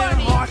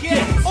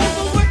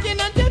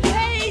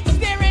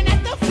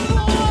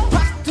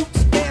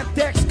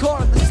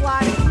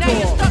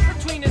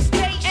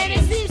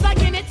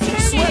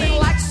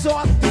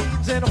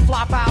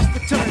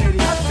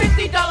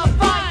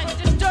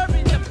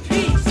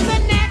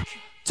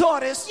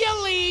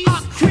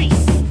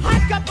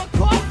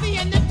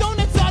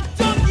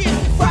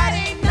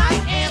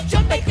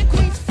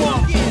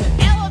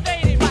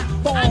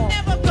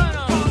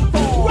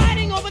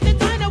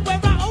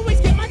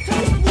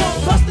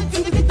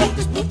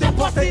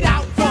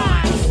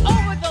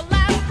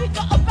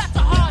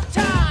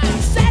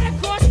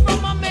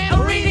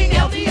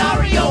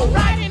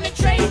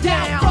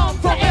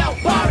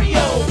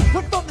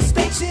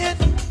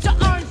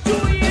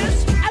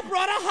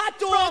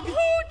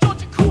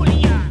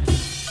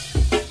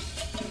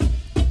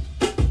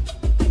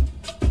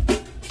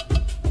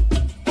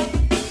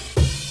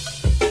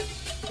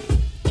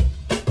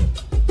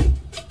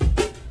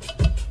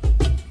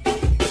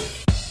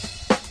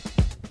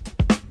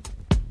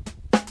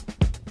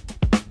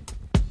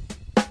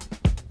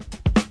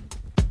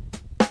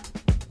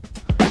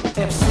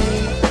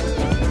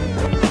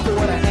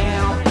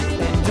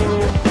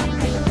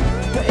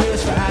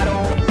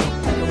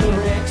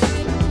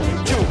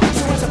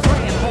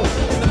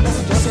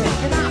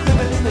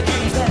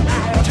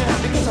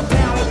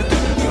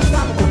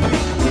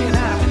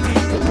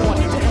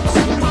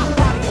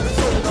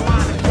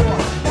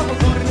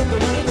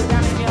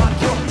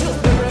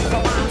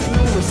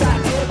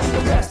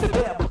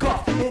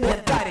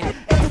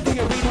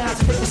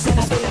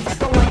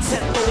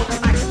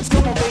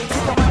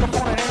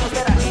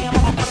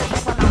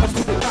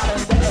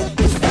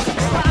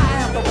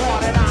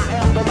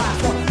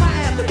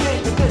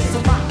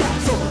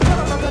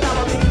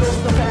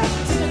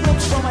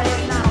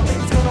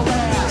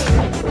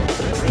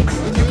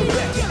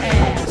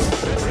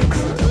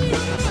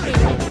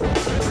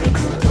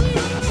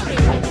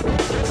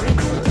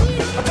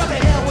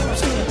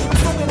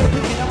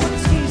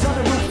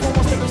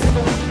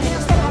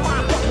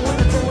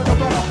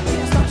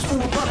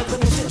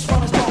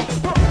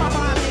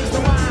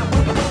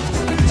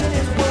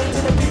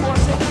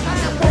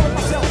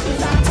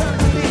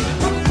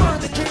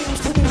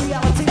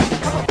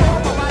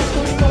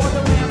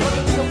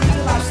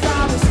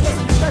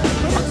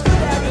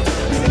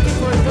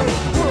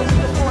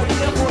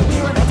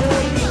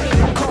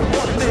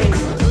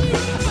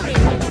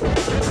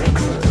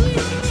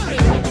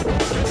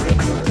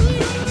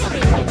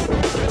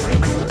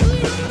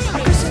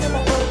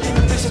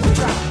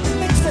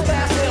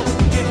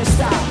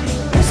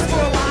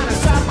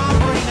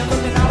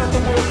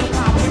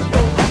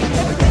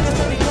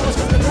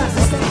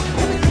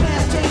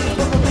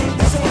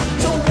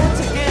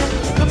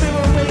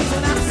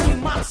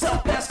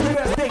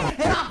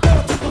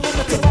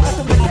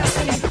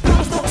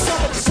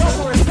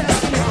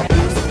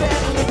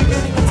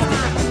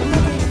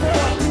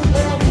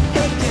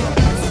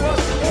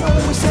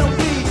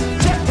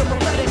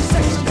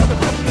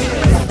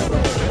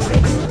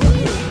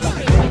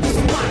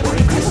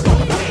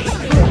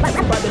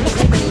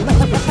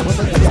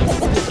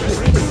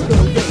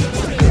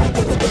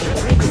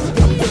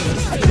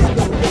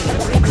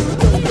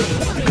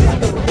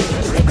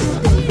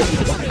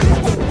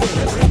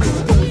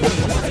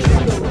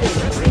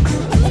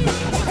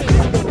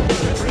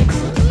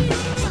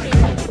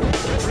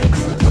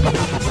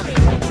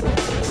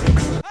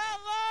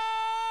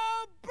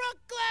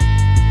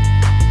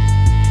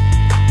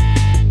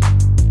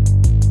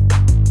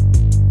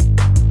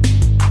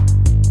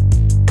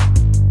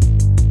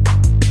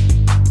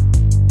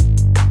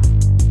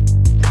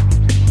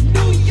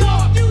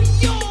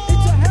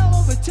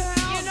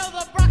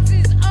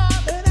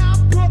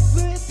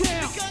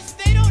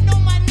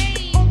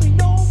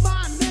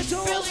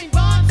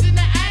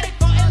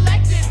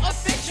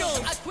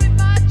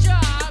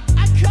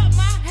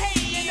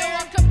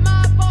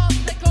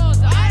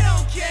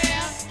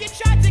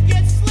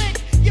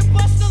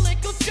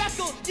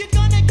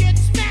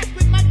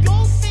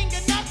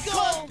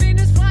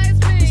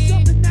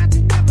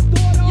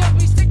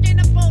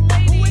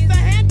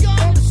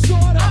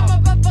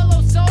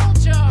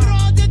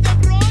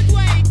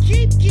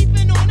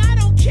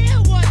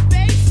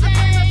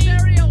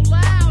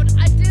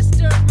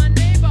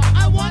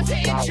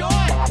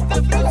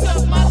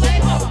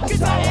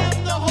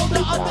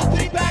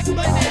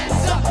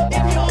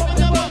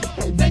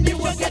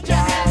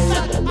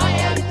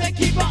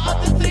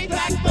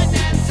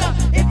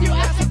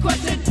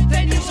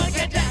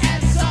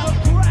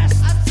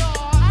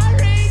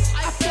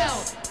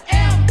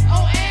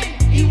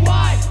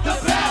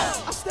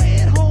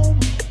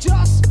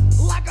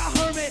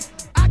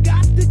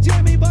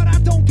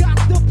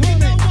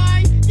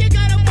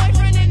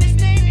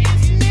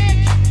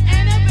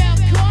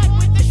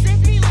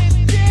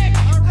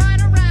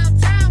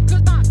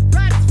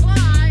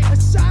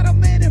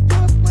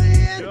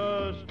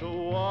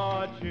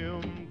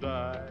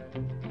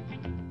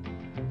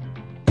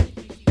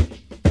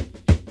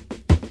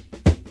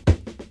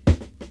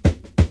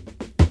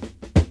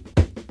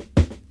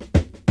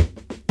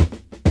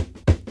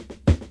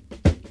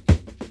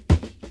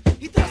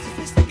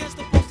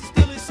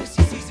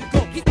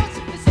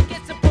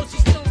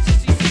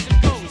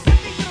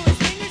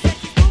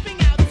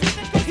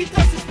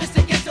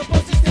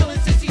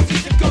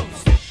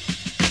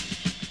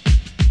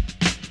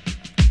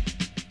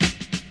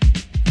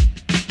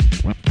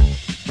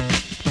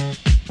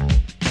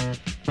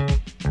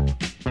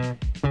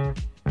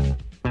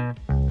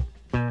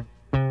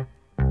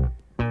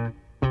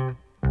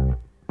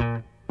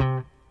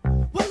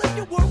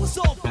world was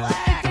all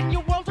black. And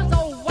your world was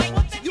all white.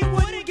 You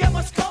wouldn't get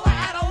much color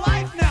out of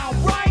life now,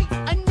 right?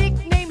 A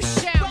nickname Well,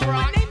 my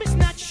Shamrock. name is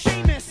not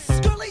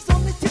Seamus. Curly's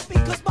on the tip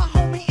because my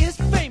homie is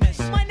famous.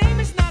 My name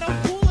is not a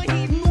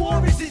Houlihan.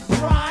 Nor is it I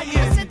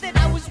Brian. said that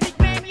I was weak,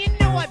 man. You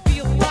know I'd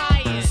be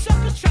lying.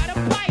 Suckers try to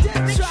bite,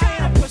 they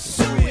try to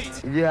pursue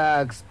it.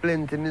 Yeah,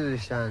 explain to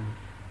musicians.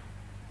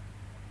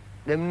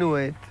 Them know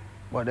it,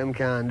 but them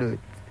can't do it.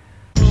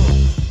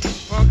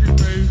 Fuck it,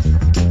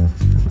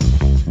 baby.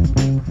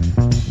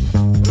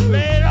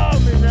 Lay it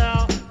on me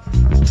now.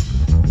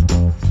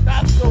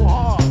 That's so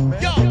hard,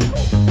 man. Yo,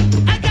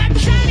 I got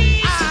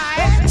Chinese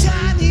and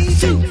Chinese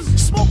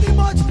suits, smoking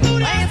much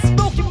booty And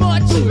smoking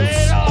much. Lay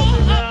it on me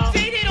now.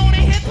 Updated on a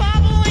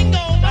hip-hop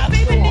lingo. My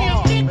favorite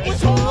damn thing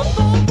was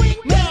Hawthorne Met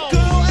a Wingo.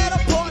 girl at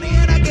a party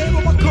and I gave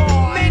her my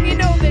card. Man, you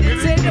know that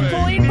it's a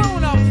Napoleon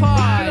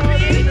Bonaparte.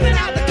 Peeping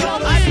out the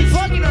colors. I be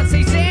bugging on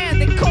Cezanne.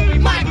 They call me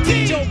Mike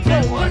D. Joe Pro.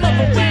 I love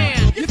a man.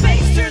 Your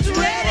face turns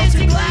red as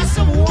your glass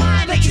of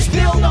wine that you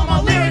spilled on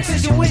my lyrics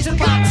as you wasted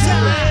my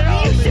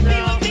time. You should be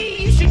with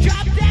me. You should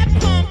drop that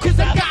pump. Cause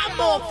I got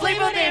more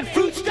flavor than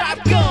fruit stop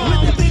With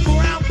gum. the big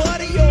round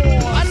butt of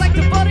yours. I like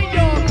to butter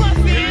your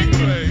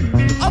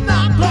muffin. I'm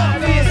not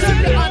bluffing.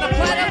 Serve it on a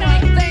platter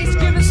like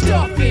Thanksgiving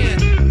stuffing.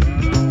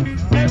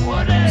 Hey,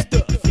 what is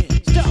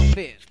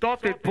Stuffing.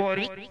 Stop it,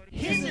 buddy.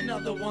 Here's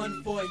another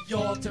one for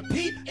y'all to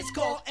peep. It's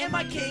called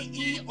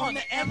M-I-K-E on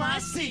the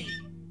M-I-C.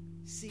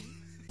 See?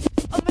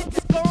 I met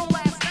this girl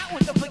last night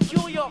with a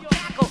peculiar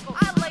cackle.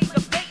 I laid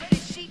the bait and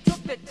she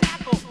took the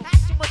tackle.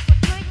 Asked too much to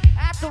drink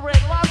after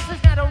red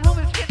lobsters. Now the room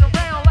is getting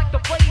around like the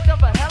blades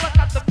of a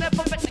helicopter.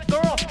 Never met the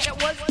girl that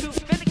was too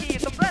finicky.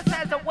 If the breast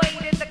has a way,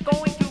 then they're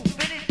going to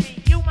finish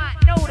me. You might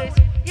notice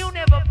you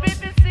never been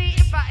to see.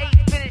 If I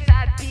ate spinach,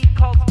 I'd be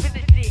called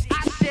spinach dick.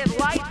 I shed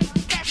light,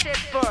 that shed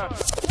fur.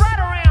 Right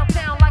around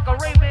town like a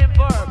raven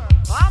bird.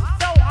 I'm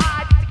so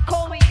high, to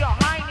call me your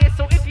highness.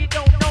 So if you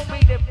don't know me,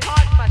 then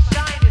pardon my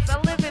shyness. I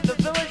live in the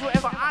village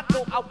wherever I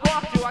go, I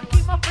walk to. I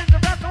keep my friends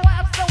around so I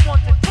have someone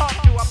to talk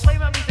to. I play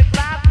my music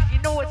loud cause you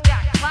know it's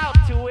got clout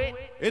to it.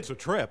 It's a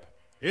trip.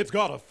 It's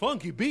got a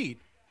funky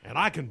beat, and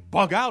I can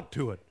bug out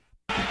to it.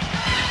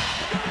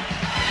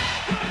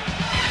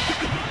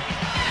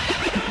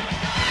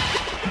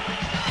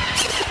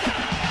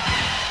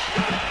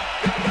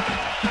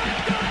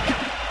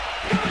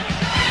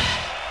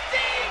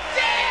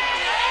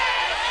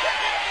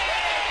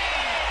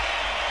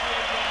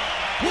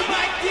 With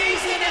Mike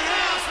D's in the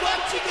house, what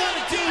you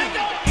gonna do?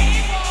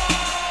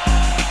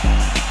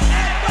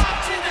 And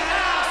Bob's in the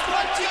house,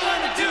 what you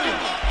gonna do?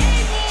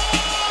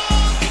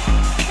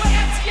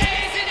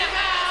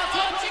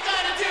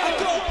 I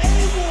go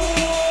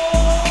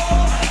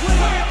AWOL. With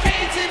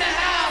Hurricanes in the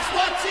house,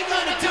 what you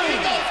gonna do?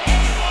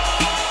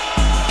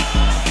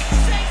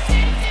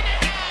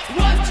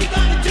 What you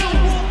gonna do?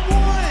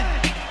 One.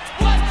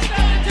 What you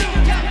gonna do?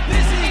 Got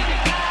busy.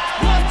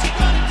 What you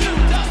gonna do?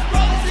 Dust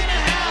Brothers in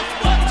the house.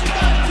 What you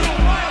gonna do?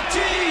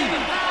 Royalty.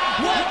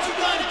 What you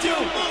gonna do?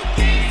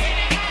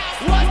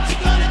 What you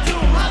gonna do?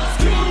 Hollis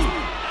Crew.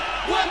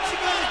 What you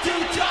gonna do?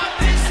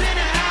 Jarvis in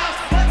the house.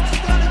 What you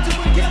gonna do?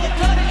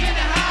 McGillicuddy in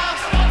the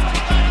house. What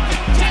you gonna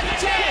do?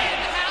 Ted,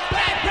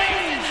 Bad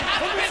Brains,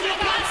 original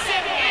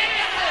concept in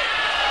the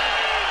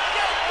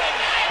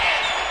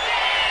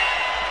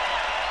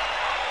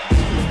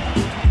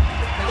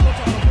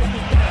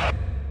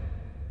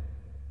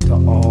To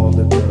all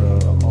the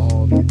girls,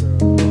 all the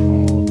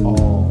girls,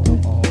 all the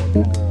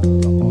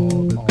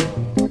girls,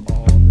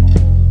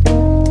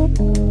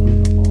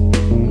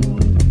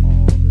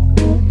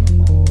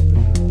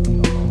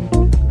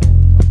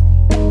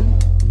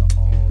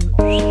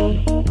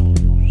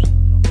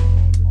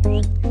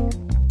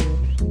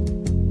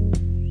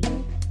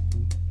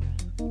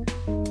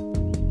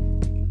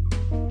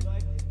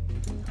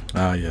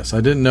 Ah, yes.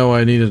 I didn't know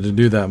I needed to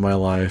do that in my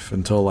life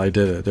until I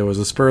did it. It was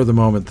a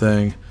spur-of-the-moment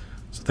thing,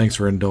 so thanks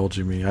for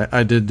indulging me.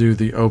 I did do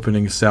the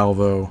opening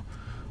salvo,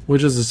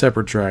 which is a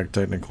separate track,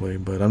 technically,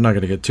 but I'm not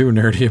going to get too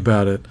nerdy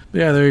about it.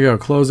 Yeah, there you go.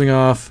 Closing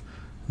off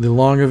the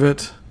long of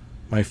it.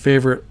 My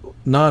favorite,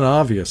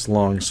 non-obvious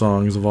long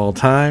songs of all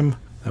time.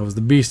 That was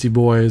the Beastie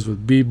Boys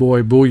with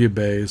B-Boy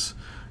Bouillabaisse.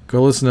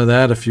 Go listen to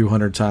that a few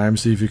hundred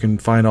times, see if you can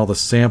find all the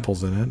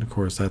samples in it. Of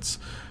course, that's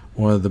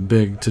one of the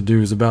big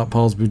to-dos about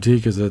Paul's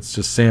Boutique, is it's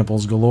just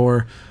samples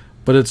galore.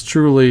 But it's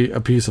truly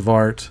a piece of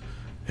art,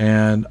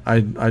 and I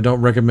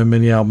don't recommend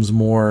many albums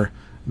more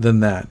than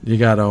that. You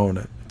gotta own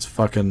it. It's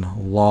fucking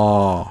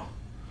law.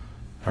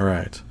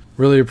 Alright.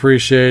 Really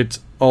appreciate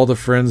all the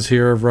friends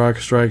here of Rock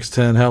Strikes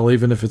 10. Hell,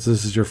 even if this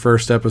is your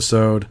first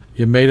episode,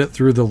 you made it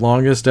through the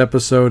longest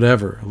episode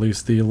ever. At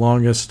least the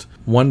longest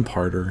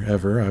one-parter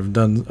ever. I've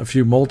done a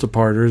few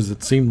multi-parters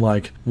that seemed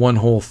like one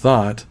whole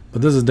thought,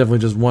 but this is definitely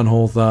just one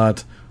whole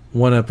thought,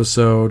 one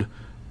episode.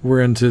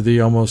 We're into the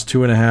almost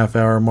 2.5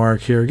 hour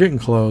mark here, getting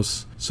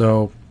close.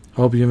 So,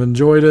 hope you've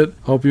enjoyed it.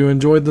 Hope you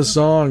enjoyed the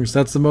songs.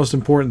 That's the most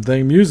important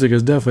thing. Music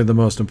is definitely the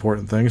most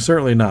important thing.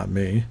 Certainly not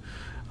me.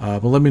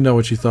 But let me know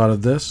what you thought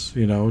of this.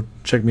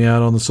 Check me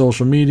out on the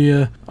social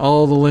media.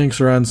 All the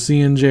links are on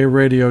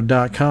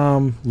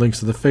cnjradio.com. Links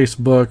to the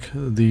Facebook,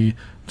 the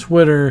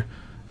Twitter.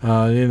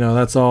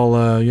 That's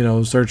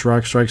all, search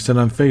Rock Strikes 10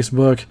 on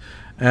Facebook,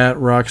 at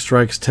Rock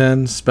Strikes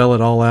 10. Spell it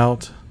all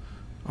out.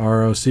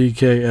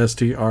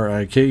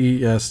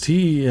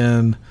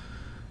 ROCKSTRIKESTEN.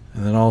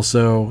 And then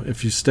also,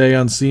 if you stay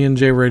on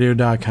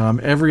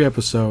cnjradio.com, every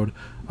episode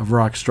of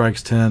Rock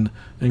Strikes 10,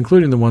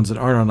 including the ones that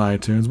aren't on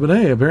iTunes. But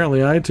hey, apparently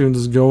iTunes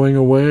is going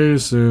away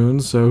soon,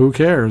 so who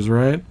cares,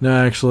 right? No,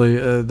 actually,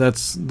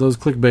 those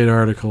clickbait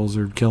articles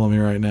are killing me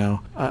right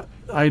now.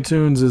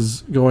 iTunes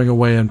is going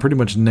away in pretty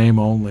much name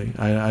only.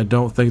 I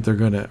don't think they're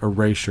going to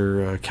erase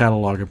your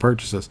catalog of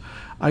purchases.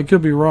 I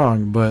could be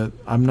wrong, but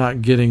I'm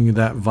not getting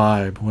that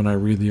vibe when I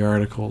read the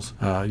articles.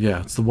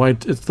 It's the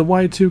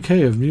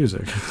Y2K of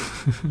music.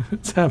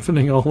 It's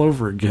happening all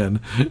over again.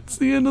 It's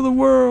the end of the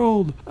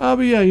world. But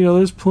yeah,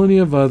 there's plenty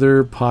of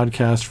other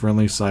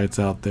podcast-friendly sites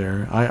out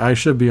there. I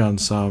should be on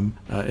some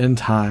in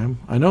time.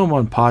 I know I'm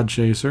on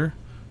Podchaser.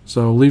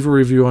 So leave a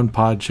review on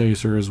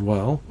Podchaser as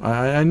well.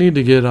 I need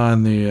to get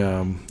on the,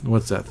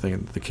 what's that thing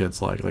that the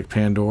kids like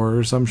Pandora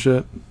or some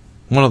shit?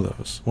 One of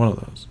those. I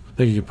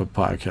think you can put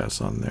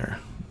podcasts on there.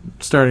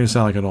 Starting to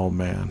sound like an old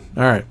man.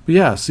 Alright, but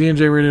yeah,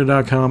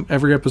 cnjradio.com,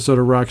 every episode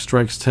of Rock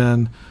Strikes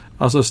 10.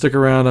 Also stick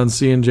around on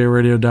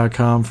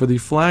cnjradio.com for the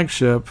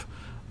flagship,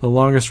 the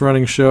longest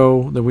running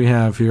show that we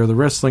have here, the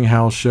Wrestling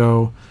House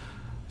Show.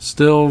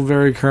 Still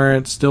very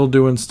current, still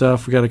doing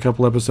stuff. We got a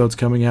couple episodes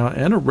coming out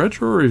and a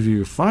retro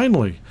review.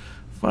 Finally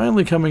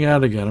coming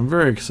out again. I'm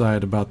very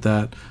excited about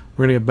that.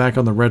 We're going to get back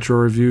on the retro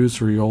reviews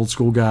for you old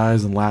school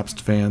guys and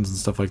lapsed fans and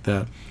stuff like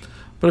that.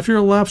 But if you're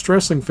a lapsed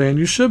wrestling fan,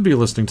 you should be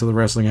listening to the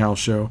Wrestling House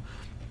Show,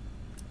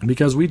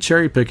 because we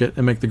cherry pick it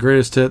and make the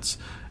greatest hits,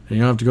 and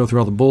you don't have to go through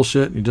all the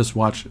bullshit. You just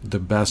watch the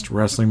best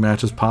wrestling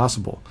matches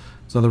possible.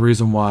 It's another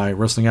reason why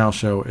Wrestling House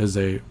Show is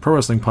a pro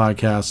wrestling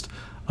podcast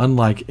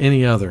unlike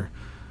any other.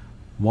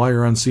 While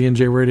you're on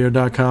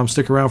cnjradio.com,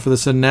 stick around for the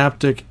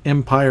Synaptic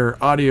Empire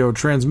audio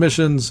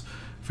transmissions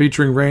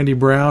featuring Randy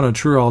Brown, a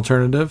true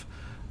alternative.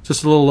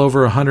 Just a little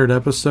over 100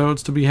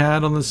 episodes to be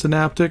had on the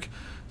Synaptic,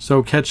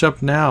 so catch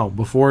up now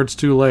before it's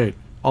too late.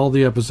 All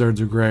the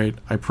episodes are great.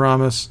 I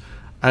promise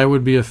I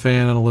would be a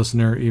fan and a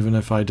listener even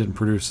if I didn't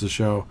produce the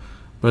show.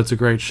 But it's a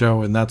great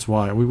show, and that's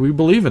why. We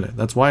believe in it.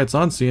 That's why it's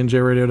on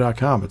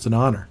cnjradio.com. It's an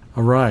honor.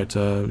 All right.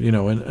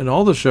 And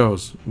all the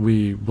shows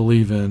we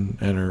believe in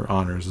and are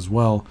honors as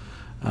well.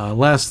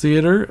 Last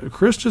Theater,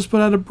 Chris just put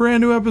out a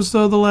brand new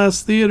episode of The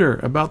Last Theater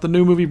about the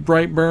new movie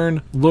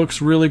Brightburn. Looks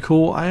really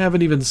cool. I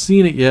haven't even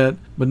seen it yet,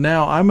 but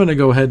now I'm going to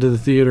go head to the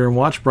theater and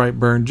watch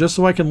Brightburn just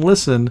so I can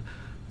listen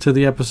to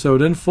the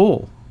episode in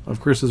full of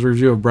Chris's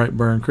review of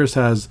Brightburn. Chris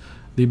has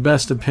the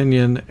best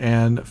opinion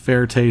and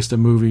fair taste of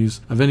movies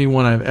of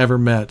anyone I've ever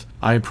met.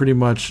 I pretty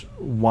much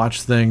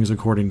watch things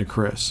according to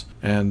Chris,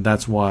 and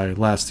that's why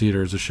Last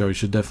Theater is a show you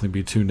should definitely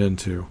be tuned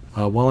into.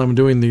 While I'm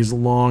doing these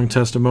long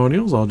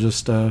testimonials, I'll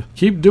just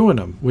keep doing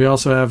them. We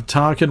also have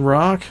Talkin'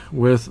 Rock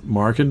with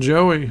Mark and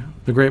Joey.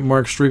 The great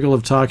Mark Striegel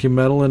of Talking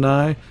Metal and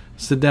I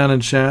sit down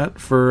and chat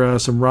for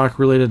some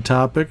rock-related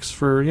topics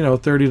for,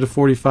 30 to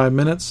 45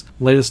 minutes.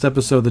 Latest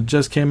episode that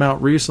just came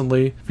out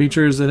recently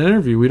features an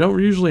interview. We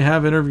don't usually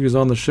have interviews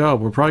on the show.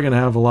 We're probably going to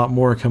have a lot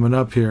more coming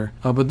up here.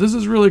 But this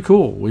is really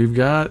cool. We've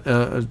got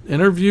an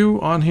interview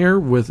on here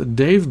with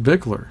Dave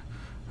Bickler,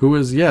 who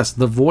is, yes,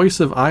 the voice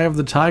of Eye of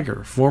the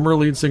Tiger, former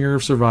lead singer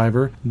of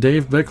Survivor.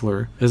 Dave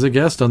Bickler is a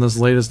guest on this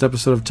latest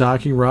episode of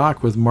Talking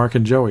Rock with Mark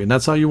and Joey. And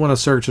that's how you want to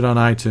search it on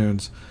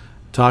iTunes.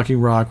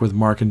 Talking Rock with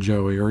Mark and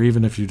Joey, or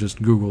even if you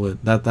just Google it,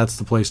 that's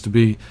the place to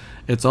be.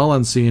 It's all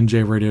on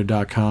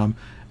cnjradio.com.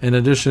 In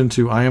addition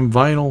to I Am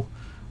Vinyl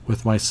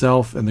with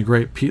myself and the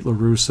great Pete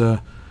LaRussa,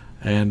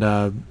 and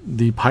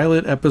the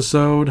pilot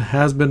episode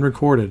has been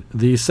recorded.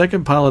 The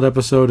second pilot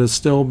episode is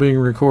still being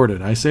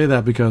recorded. I say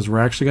that because we're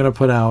actually going to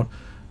put out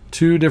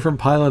 2 different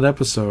pilot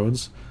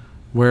episodes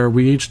where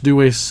we each do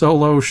a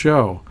solo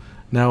show.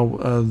 Now,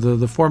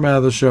 the format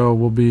of the show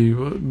will be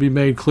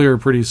made clear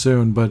pretty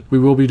soon, but we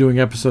will be doing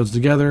episodes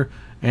together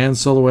and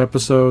solo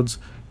episodes.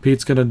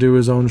 Pete's going to do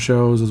his own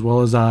shows as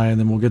well as I, and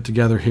then we'll get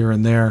together here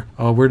and there.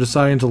 We're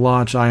deciding to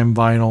launch I Am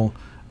Vinyl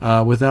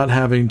without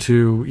having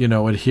to,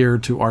 adhere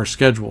to our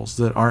schedules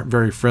that aren't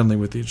very friendly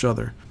with each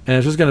other. And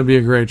it's just going to be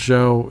a great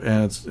show,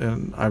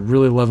 and I'm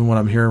really loving what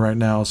I'm hearing right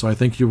now, so I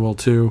think you will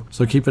too.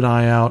 So keep an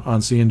eye out on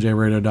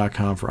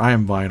cnjradio.com for I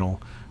Am Vinyl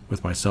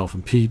with myself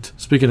and Pete.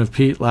 Speaking of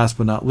Pete, last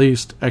but not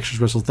least, extra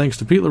special thanks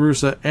to Pete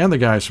LaRussa and the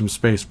guys from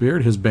Space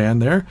Beard, his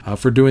band there,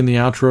 for doing the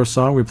outro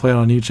song. We play it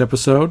on each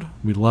episode.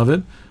 We love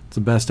it. It's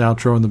the best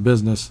outro in the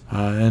business.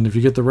 And if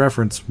you get the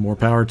reference, more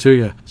power to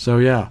you. So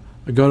yeah,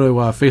 go to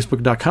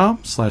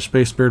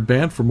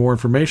facebook.com/SpaceBeardBand for more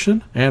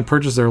information and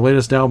purchase their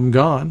latest album,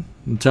 Gone,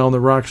 and tell them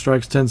that Rock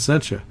Strikes 10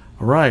 sent you.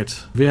 All right.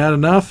 Have you had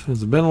enough?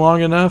 Has it been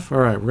long enough? All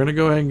right. We're going to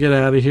go ahead and get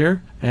out of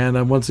here.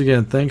 And once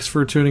again, thanks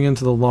for tuning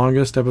into the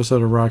longest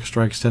episode of Rock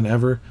Strikes 10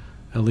 ever.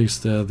 At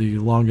least the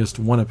longest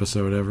one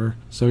episode ever.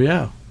 So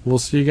yeah, We'll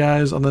see you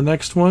guys on the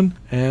next one.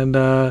 And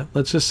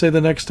let's just say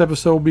the next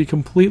episode will be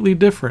completely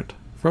different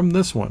from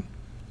this one.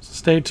 So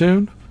stay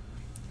tuned,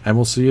 and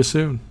we'll see you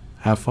soon.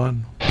 Have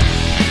fun.